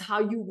 and that's how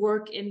you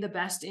work in the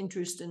best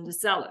interest in the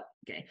seller.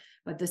 Okay,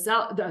 but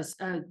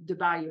the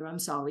buyer, I'm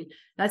sorry.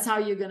 That's how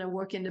you're going to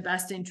work in the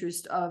best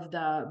interest of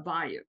the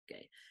buyer.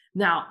 Okay,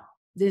 now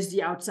there's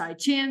the outside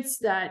chance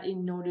that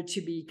in order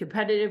to be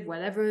competitive,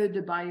 whatever,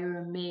 the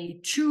buyer may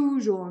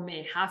choose or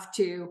may have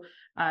to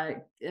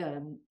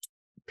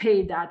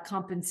pay that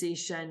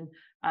compensation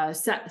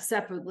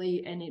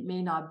separately, and it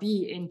may not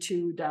be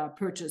into the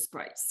purchase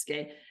price.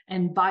 Okay,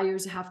 and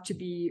buyers have to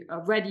be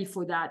ready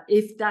for that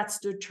if that's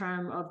the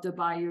term of the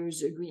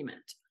buyer's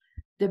agreement.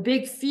 The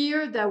big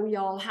fear that we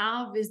all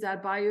have is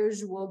that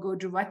buyers will go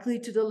directly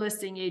to the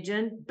listing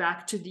agent.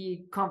 Back to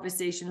the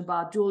conversation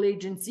about dual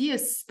agency,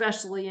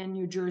 especially in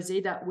New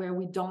Jersey, where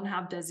we don't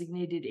have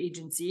designated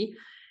agency.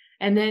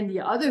 And then the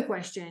other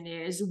question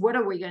is, what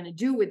are we going to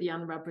do with the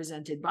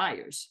unrepresented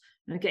buyers?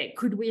 Okay,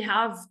 could we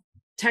have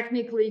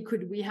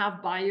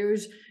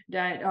buyers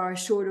that are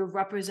sort of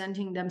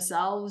representing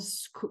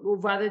themselves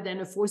rather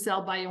than a for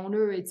sale by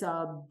owner? It's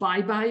a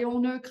buy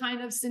owner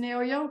kind of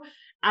scenario.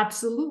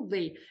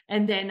 Absolutely.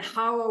 And then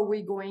how are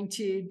we going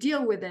to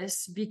deal with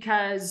this?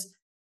 Because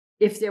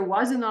if there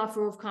was an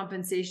offer of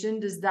compensation,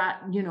 does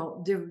that,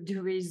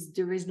 there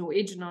is no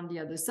agent on the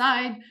other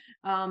side.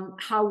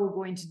 How we're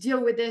going to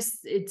deal with this?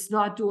 It's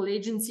not dual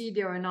agency.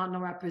 They are not a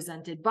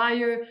represented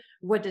buyer.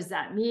 What does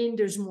that mean?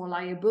 There's more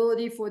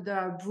liability for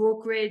the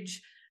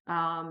brokerage.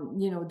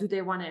 Do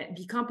they want to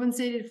be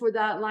compensated for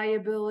that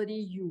liability?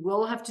 You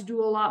will have to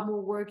do a lot more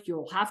work.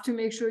 You'll have to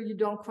make sure you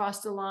don't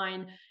cross the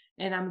line.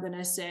 And I'm going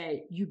to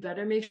say, you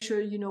better make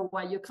sure you know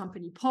what your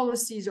company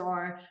policies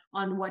are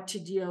on what to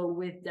deal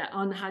with that,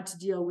 on how to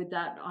deal with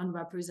that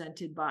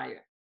unrepresented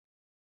buyer.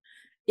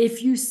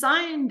 If you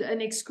signed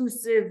an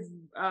exclusive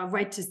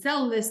right to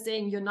sell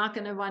listing, you're not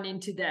going to run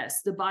into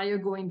this, the buyer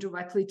going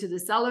directly to the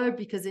seller,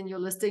 because in your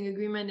listing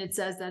agreement, it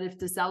says that if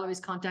the seller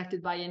is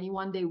contacted by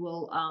anyone, they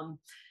will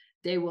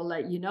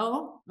let you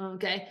know.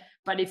 Okay.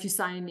 But if you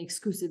sign an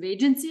exclusive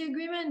agency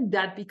agreement,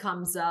 that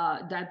becomes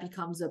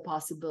a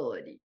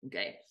possibility.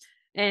 Okay.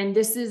 And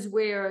this is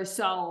where,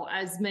 so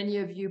as many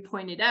of you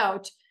pointed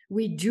out,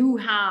 we do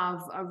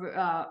have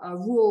a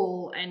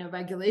rule and a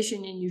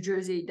regulation in New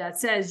Jersey that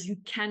says you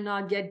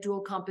cannot get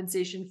dual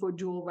compensation for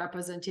dual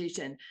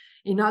representation.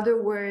 In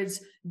other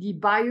words, the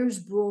buyer's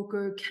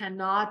broker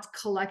cannot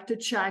collect a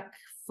check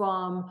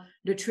from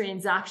the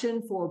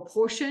transaction for a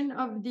portion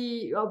of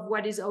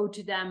what is owed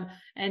to them,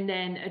 and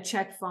then a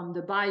check from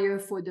the buyer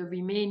for the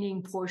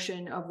remaining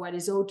portion of what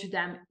is owed to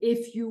them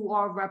if you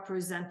are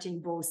representing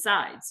both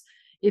sides.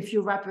 If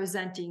you're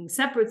representing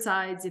separate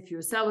sides, if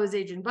you're seller's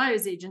agent,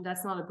 buyer's agent,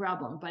 that's not a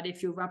problem. But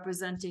if you're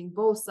representing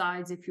both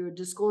sides, if you're a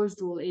disclosed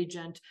dual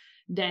agent,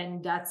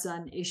 then that's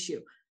an issue.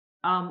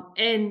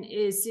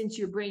 Since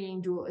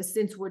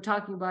we're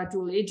talking about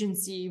dual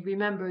agency,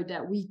 remember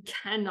that we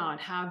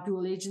cannot have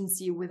dual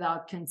agency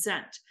without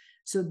consent.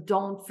 So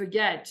don't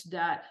forget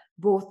that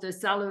both the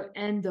seller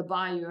and the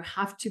buyer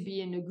have to be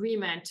in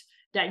agreement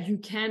that you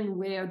can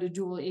wear the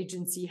dual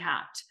agency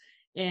hat.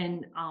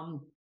 And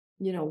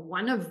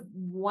one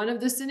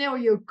of the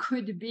scenario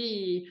could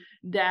be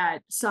that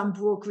some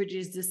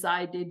brokerages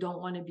decide they don't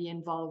want to be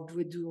involved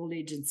with dual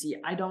agency.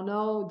 I don't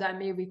know. That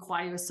may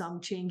require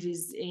some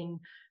changes in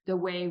the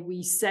way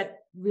we set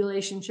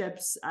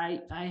relationships.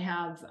 I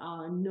have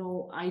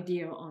no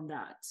idea on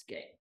that.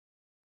 Okay.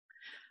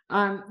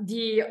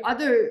 The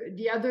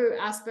other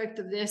aspect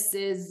of this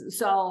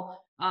is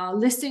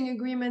listing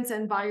agreements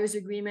and buyer's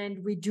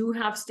agreement. We do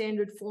have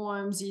standard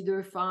forms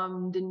either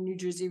from the New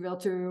Jersey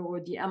Realtor or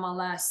the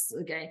MLS.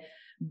 Okay,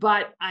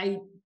 but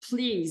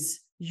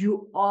please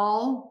you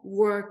all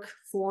work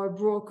for a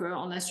broker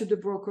unless you're the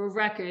broker of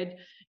record,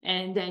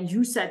 and then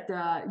you set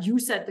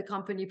the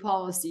company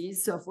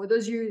policies. So for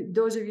those of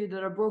you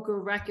that are broker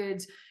of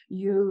records,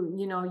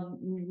 you know,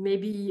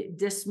 maybe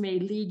this may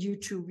lead you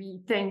to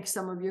rethink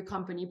some of your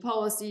company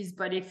policies.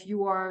 But if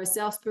you are a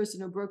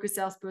salesperson or broker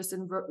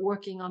salesperson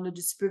working under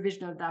the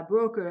supervision of that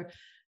broker,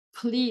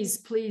 please,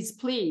 please,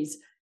 please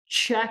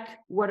check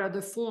what are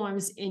the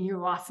forms in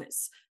your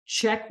office.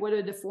 Check what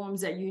are the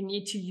forms that you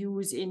need to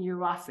use in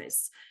your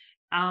office.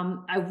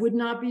 I would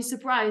not be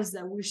surprised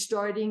that we're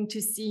starting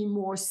to see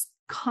more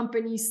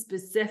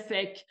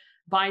company-specific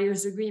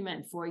buyer's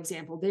agreement, for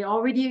example. They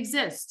already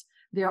exist.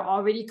 There are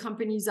already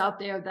companies out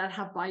there that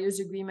have buyer's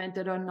agreement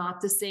that are not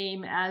the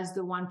same as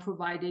the one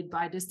provided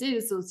by the state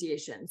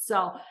association.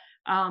 So,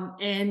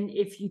 and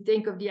if you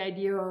think of the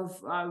idea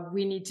of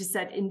we need to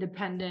set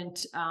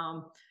independent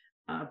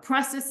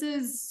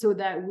processes so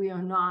that we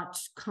are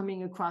not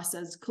coming across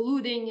as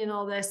colluding in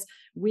all this,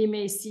 we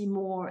may see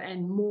more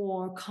and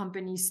more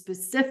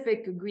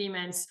company-specific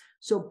agreements.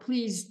 So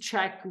please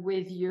check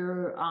with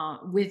your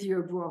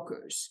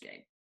brokers.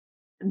 Okay.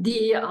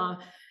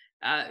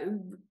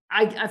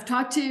 I've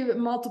talked to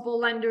multiple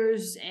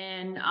lenders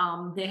and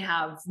they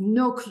have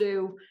no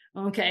clue.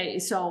 Okay,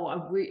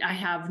 so I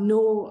have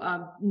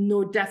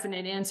no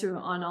definite answer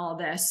on all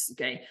this.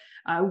 Okay,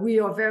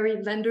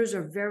 lenders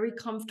are very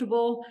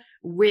comfortable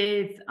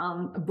with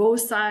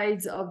both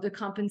sides of the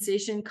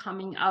compensation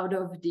coming out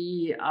of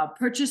the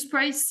purchase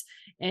price,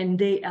 and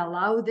they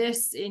allow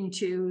this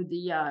into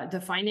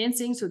the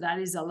financing. So that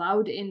is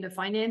allowed in the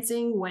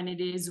financing when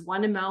it is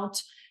one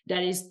amount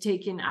that is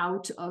taken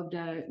out of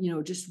the,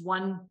 just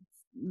one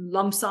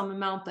lump sum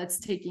amount that's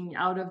taken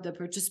out of the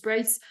purchase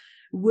price.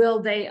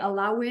 Will they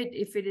allow it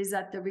if it is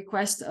at the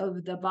request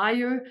of the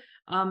buyer?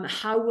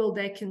 How will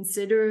they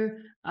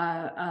consider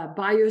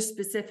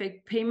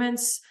buyer-specific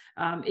payments?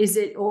 Is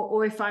it,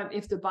 or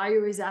if the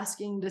buyer is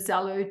asking the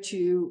seller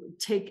to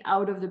take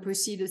out of the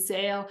proceeds of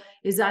sale,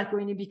 is that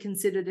going to be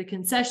considered a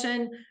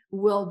concession?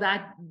 Will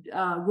that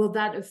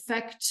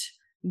affect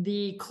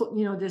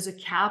there's a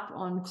cap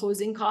on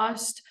closing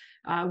cost?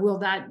 Will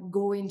that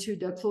go into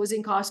the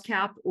closing cost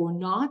cap or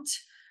not?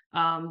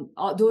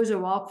 Those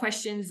are all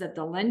questions that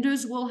the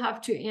lenders will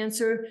have to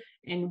answer,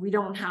 and I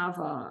don't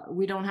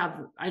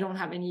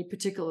have any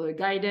particular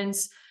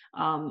guidance.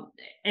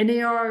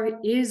 NAR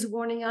is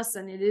warning us,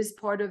 and it is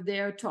part of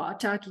their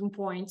talking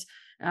point.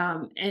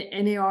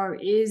 NAR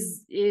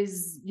is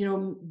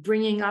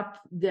bringing up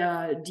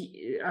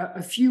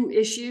a few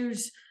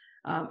issues.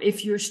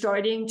 If you're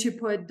starting to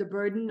put the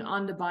burden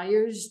on the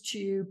buyers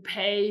to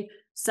pay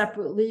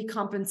separately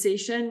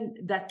compensation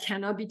that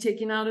cannot be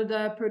taken out of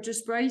the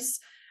purchase price,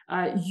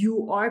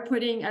 you are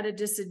putting at a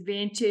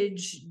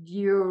disadvantage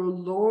your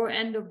lower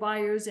end of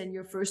buyers and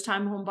your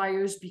first-time home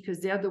buyers, because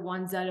they're the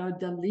ones that are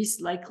the least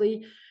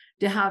likely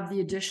to have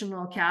the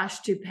additional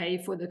cash to pay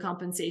for the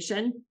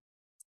compensation.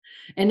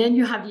 And then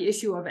you have the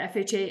issue of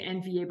FHA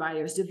and VA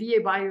buyers. The VA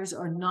buyers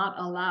are not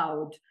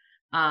allowed.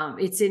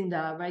 It's in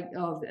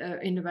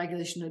the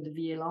regulation of the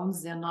VA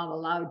loans. They're not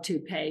allowed to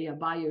pay a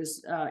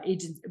buyer's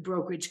agent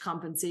brokerage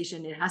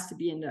compensation. It has to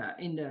be in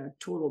the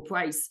total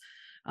price.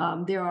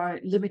 There are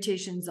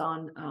limitations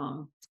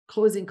on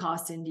closing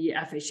costs in the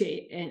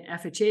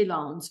FHA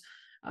loans.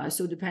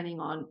 So depending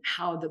on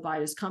how the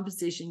buyer's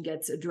compensation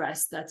gets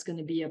addressed, that's going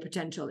to be a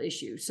potential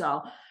issue.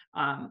 So,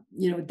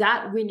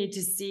 that we need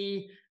to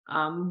see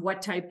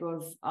what type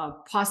of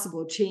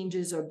possible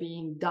changes are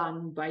being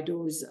done by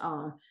those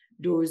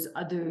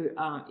other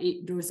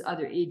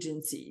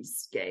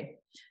agencies. Okay.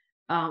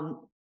 I'm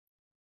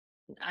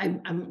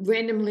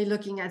randomly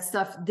looking at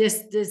stuff.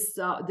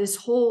 This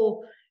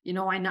whole,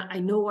 I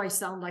know I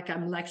sound like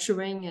I'm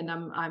lecturing, and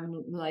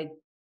I'm like,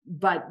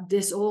 but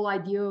this whole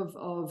idea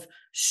of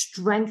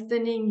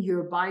strengthening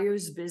your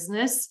buyer's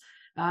business.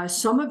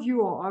 Some of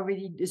you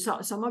already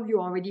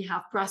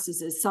have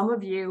processes. Some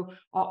of you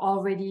are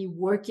already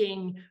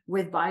working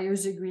with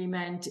buyer's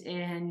agreement,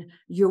 and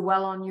you're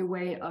well on your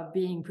way of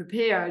being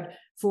prepared.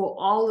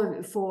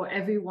 For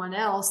everyone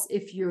else,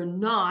 if you're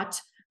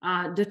not,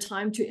 the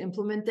time to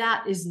implement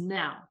that is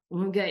now.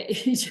 Okay,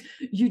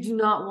 you do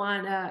not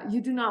want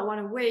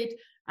to wait.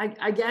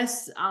 I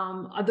guess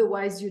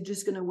otherwise you're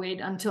just going to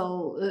wait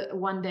until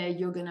one day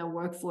you're going to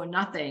work for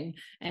nothing,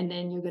 and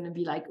then you're going to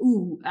be like,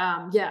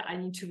 yeah, I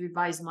need to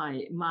revise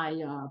my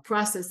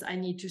process. I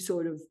need to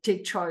sort of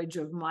take charge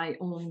of my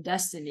own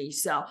destiny.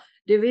 So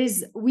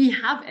we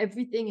have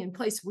everything in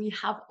place. We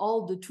have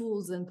all the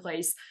tools in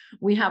place.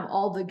 We have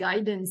all the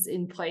guidance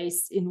in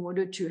place in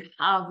order to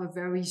have a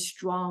very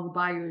strong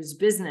buyer's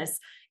business.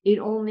 It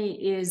only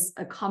is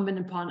incumbent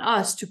upon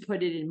us to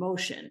put it in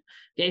motion.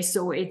 Okay,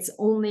 so it's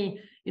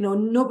only,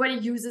 nobody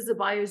uses a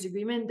buyer's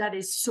agreement. That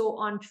is so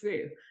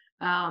untrue.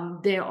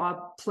 There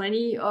are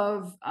plenty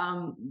of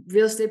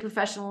real estate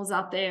professionals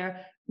out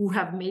there who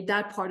have made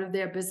that part of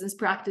their business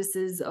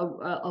practices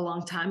a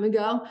long time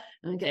ago.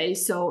 Okay,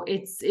 so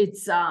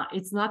it's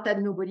not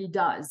that nobody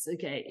does.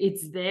 Okay,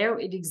 it's there,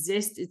 it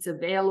exists, it's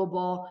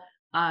available.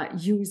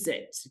 use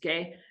it.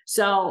 Okay.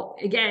 So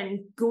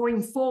again,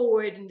 going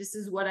forward, and this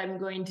is what I'm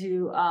going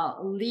to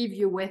leave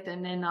you with,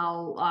 and then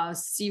I'll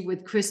see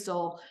with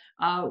Crystal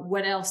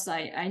what else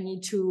I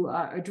need to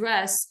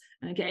address.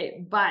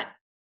 Okay. But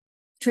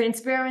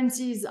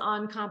transparencies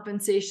on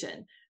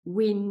compensation.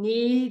 We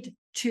need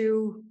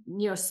to,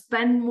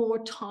 spend more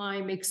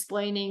time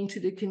explaining to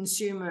the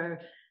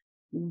consumer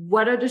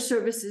what are the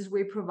services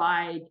we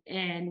provide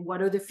and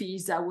what are the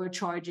fees that we're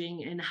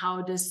charging and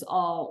how this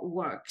all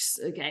works.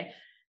 Okay.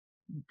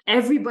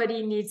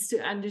 Everybody needs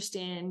to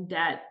understand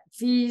that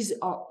fees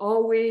are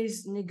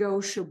always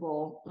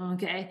negotiable.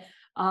 Okay.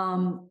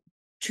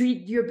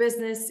 Treat your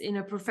business in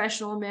a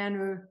professional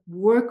manner,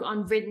 work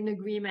on written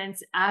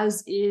agreements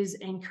as is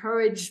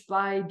encouraged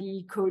by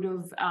the code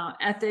of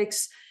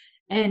ethics.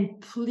 And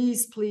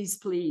please, please,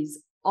 please,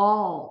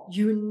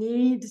 you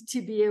need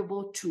to be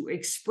able to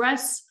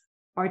express,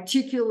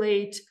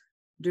 articulate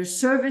the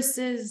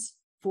services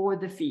for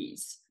the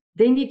fees.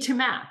 They need to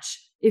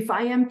match. If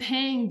I am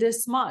paying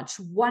this much,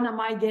 what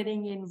am I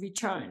getting in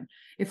return?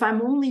 If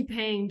I'm only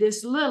paying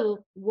this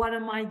little, what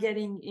am I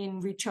getting in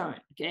return?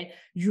 Okay.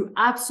 You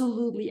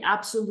absolutely,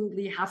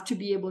 absolutely have to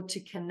be able to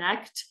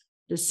connect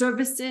the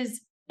services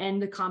and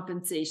the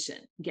compensation.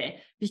 Okay.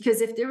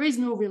 Because if there is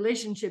no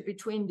relationship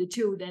between the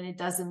two, then it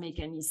doesn't make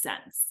any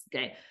sense.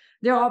 Okay.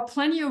 There are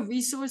plenty of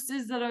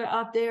resources that are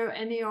out there.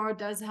 NAR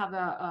does have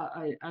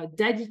a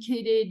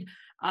dedicated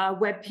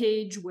web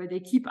page where they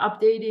keep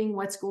updating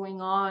what's going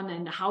on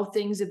and how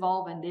things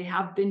evolve, and they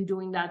have been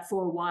doing that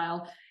for a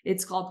while.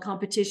 It's called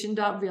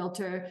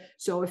competition.realtor.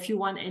 So if you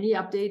want any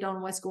update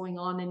on what's going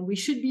on, and we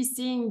should be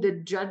seeing the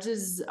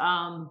judge's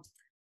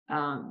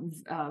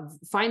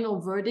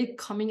final verdict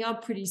coming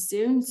up pretty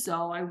soon,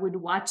 so I would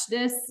watch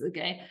this.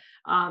 Okay.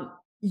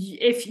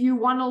 If you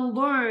want to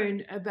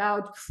learn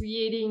about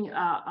creating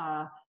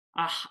a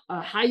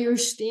higher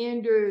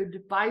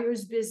standard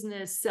buyer's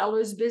business,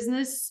 seller's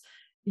business,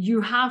 you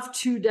have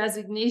two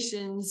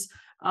designations,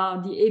 the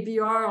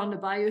ABR on the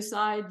buyer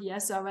side, the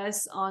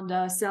SRS on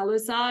the seller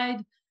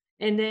side.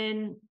 And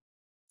then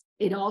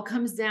it all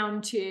comes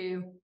down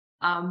to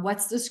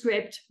what's the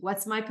script,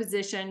 what's my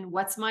position,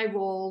 what's my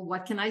role,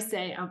 what can I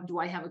say? Do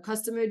I have a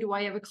customer? Do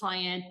I have a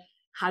client?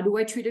 How do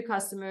I treat a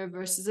customer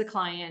versus a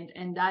client?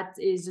 And that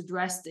is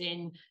addressed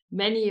in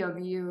many of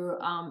your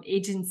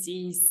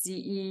agency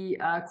CE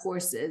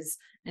courses.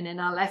 And then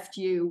I left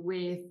you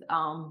with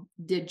an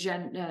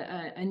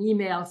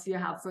email if you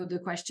have further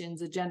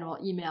questions, a general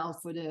email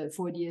for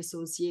the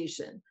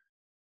association.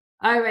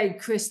 All right,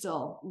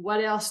 Crystal,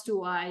 what else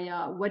So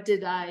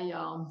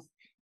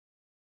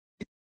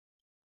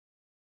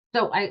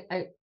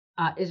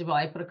Isabel,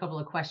 I put a couple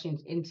of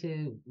questions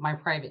into my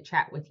private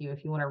chat with you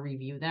if you want to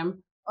review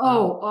them.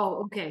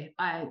 Okay.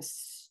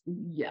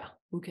 Yeah.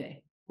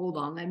 Okay. Hold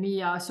on. Let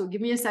me, so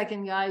give me a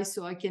second, guys,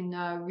 so I can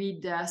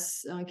read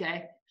this.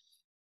 Okay.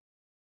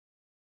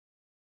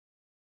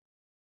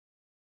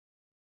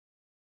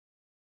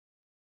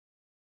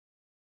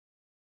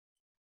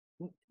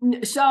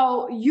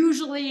 So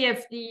usually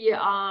if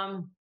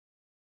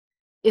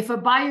a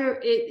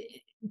buyer,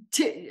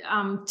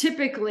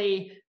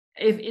 typically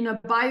if in a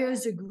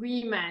buyer's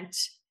agreement,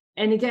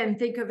 and again,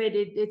 think of it,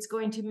 it's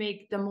going to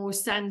make the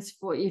most sense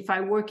for if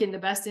I work in the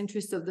best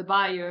interest of the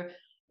buyer,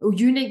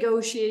 you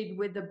negotiate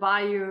with the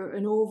buyer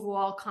an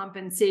overall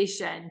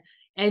compensation,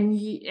 and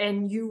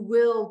you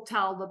will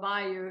tell the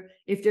buyer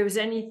if there's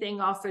anything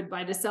offered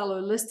by the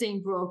seller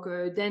listing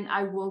broker, then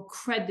I will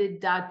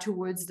credit that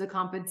towards the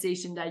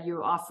compensation that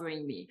you're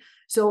offering me.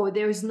 So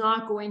there's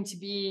not going to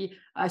be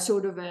a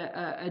sort of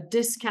a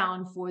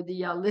discount for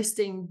the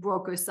listing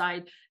broker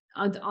side.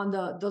 On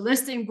the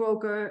listing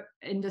broker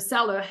and the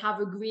seller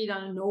have agreed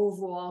on an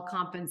overall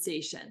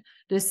compensation.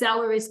 The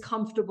seller is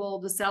comfortable.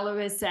 The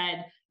seller has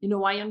said,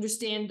 I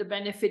understand the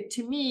benefit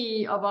to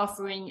me of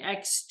offering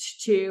X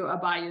to a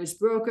buyer's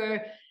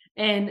broker.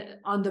 And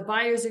on the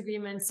buyer's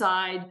agreement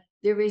side,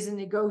 there is a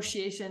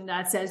negotiation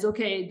that says,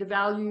 okay, the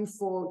value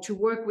to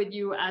work with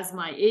you as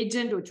my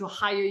agent or to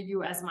hire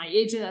you as my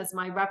agent, as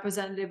my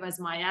representative, as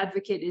my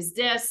advocate is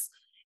this.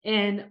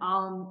 And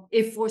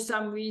if for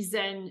some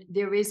reason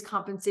there is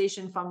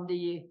compensation from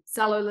the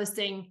seller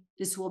listing,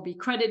 this will be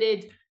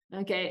credited.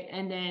 Okay.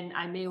 And then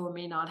I may or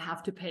may not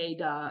have to pay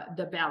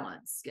the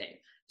balance. Okay.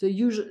 So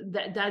usually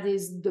that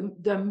is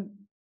the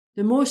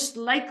most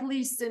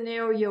likely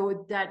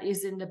scenario that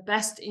is in the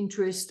best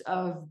interest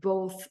of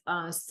both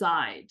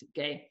sides.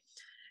 Okay.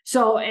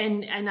 So,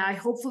 and I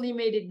hopefully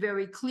made it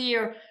very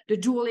clear, the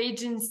dual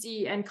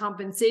agency and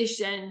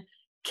compensation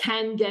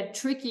can get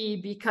tricky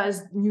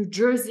because New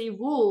Jersey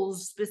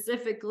rules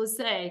specifically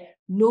say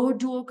no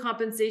dual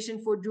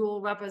compensation for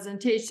dual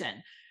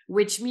representation,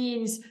 which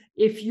means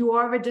if you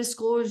are a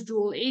disclosed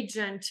dual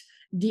agent,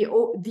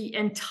 the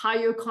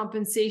entire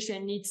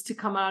compensation needs to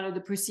come out of the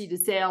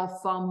preceded sale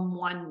from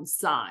one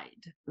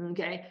side,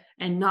 okay,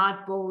 and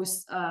not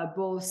both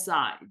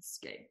sides.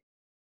 Okay.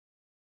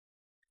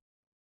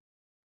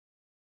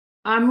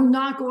 I'm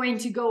not going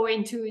to go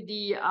into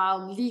the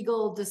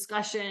legal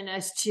discussion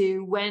as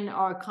to when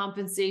are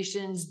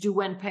compensations due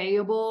when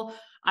payable.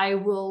 I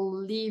will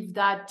leave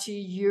that to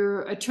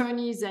your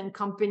attorneys and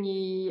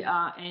company's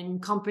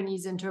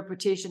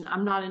interpretation.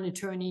 I'm not an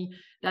attorney.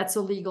 That's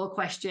a legal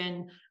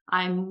question.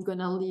 I'm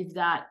gonna leave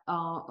that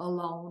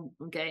alone.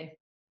 Okay.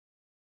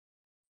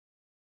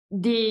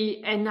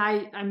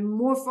 I'm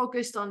more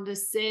focused on the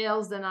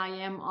sales than I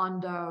am on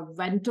the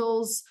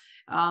rentals.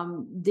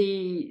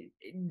 The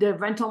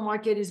rental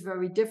market is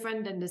very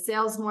different than the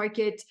sales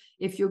market.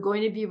 If you're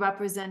going to be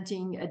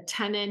representing a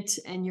tenant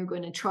and you're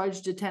going to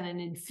charge the tenant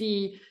in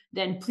fee,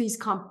 then please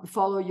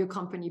follow your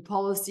company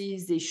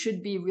policies. There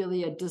should be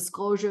really a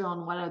disclosure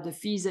on what are the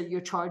fees that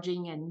you're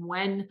charging and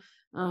when.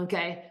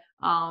 Okay.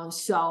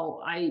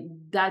 So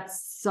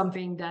that's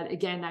something that,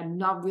 again, I'm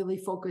not really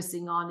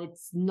focusing on.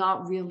 It's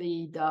not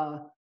really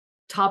the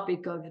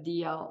topic of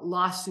the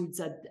lawsuits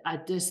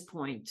at this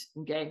point.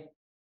 Okay.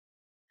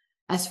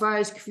 As far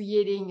as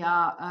creating,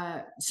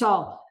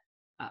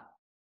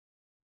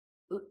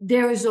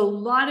 there is a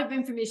lot of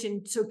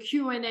information. So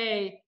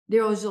Q&A,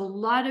 there is a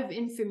lot of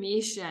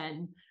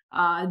information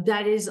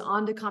that is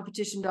on the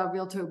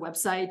competition.realtor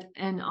website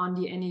and on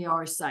the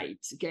NAR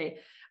site. Okay.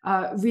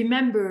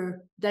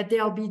 Remember that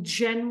there'll be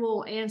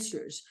general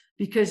answers,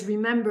 because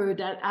remember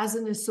that as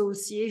an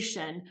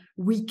association,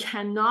 we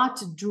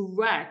cannot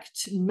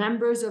direct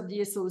members of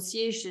the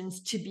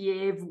associations to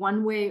behave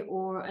one way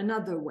or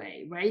another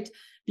way, right?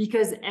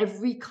 Because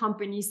every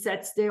company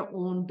sets their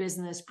own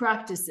business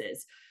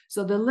practices.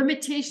 So the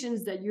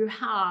limitations that you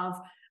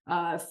have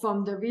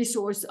from the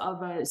resource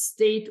of a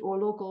state or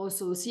local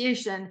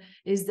association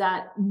is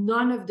that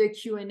none of the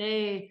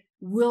Q&A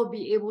will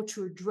be able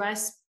to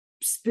address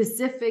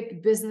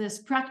specific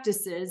business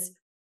practices,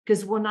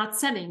 because we're not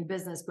setting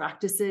business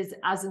practices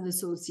as an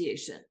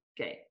association.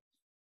 Okay.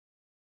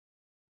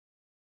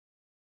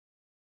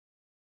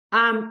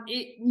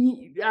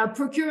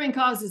 Procuring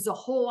cause is a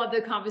whole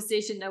other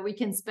conversation that we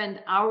can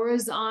spend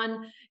hours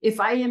on. If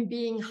I am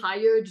being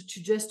hired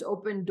to just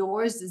open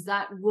doors,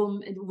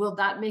 will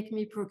that make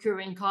me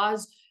procuring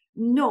cause?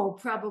 No,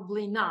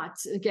 probably not.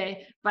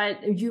 Okay.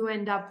 But you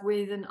end up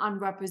with an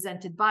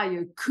unrepresented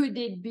buyer. Could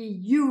it be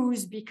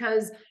used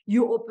because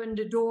you opened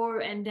the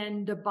door and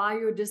then the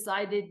buyer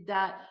decided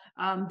that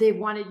they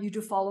wanted you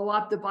to follow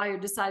up? The buyer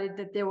decided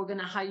that they were going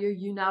to hire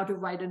you now to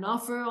write an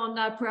offer on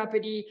that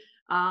property.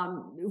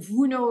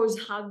 Who knows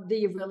how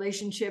the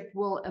relationship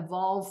will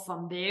evolve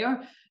from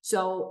there.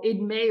 So it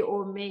may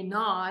or may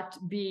not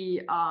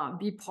be well,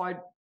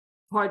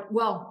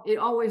 it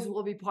always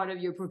will be part of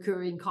your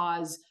procuring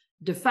cause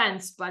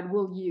defense, but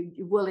will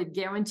it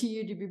guarantee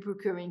you to be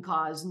procuring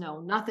cause? No,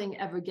 nothing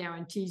ever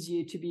guarantees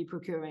you to be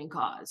procuring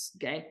cause.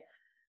 Okay.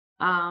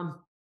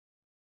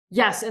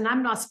 Yes, and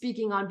I'm not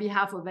speaking on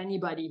behalf of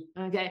anybody.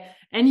 Okay.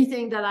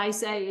 Anything that I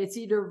say, it's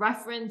either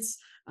reference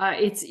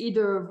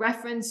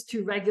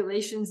to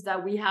regulations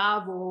that we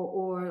have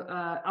or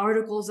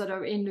articles that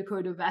are in the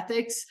Code of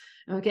Ethics.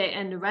 Okay,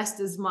 and the rest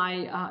is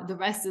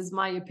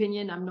my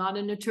opinion. I'm not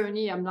an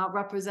attorney. I'm not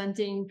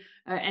representing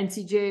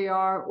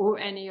NCJAR or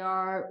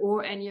NAR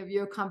or any of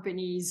your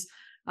companies.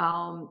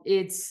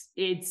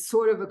 It's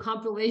sort of a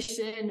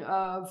compilation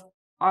of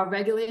our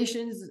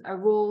regulations, our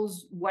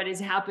rules, what is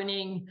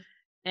happening,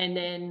 and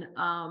then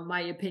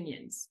my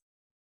opinions.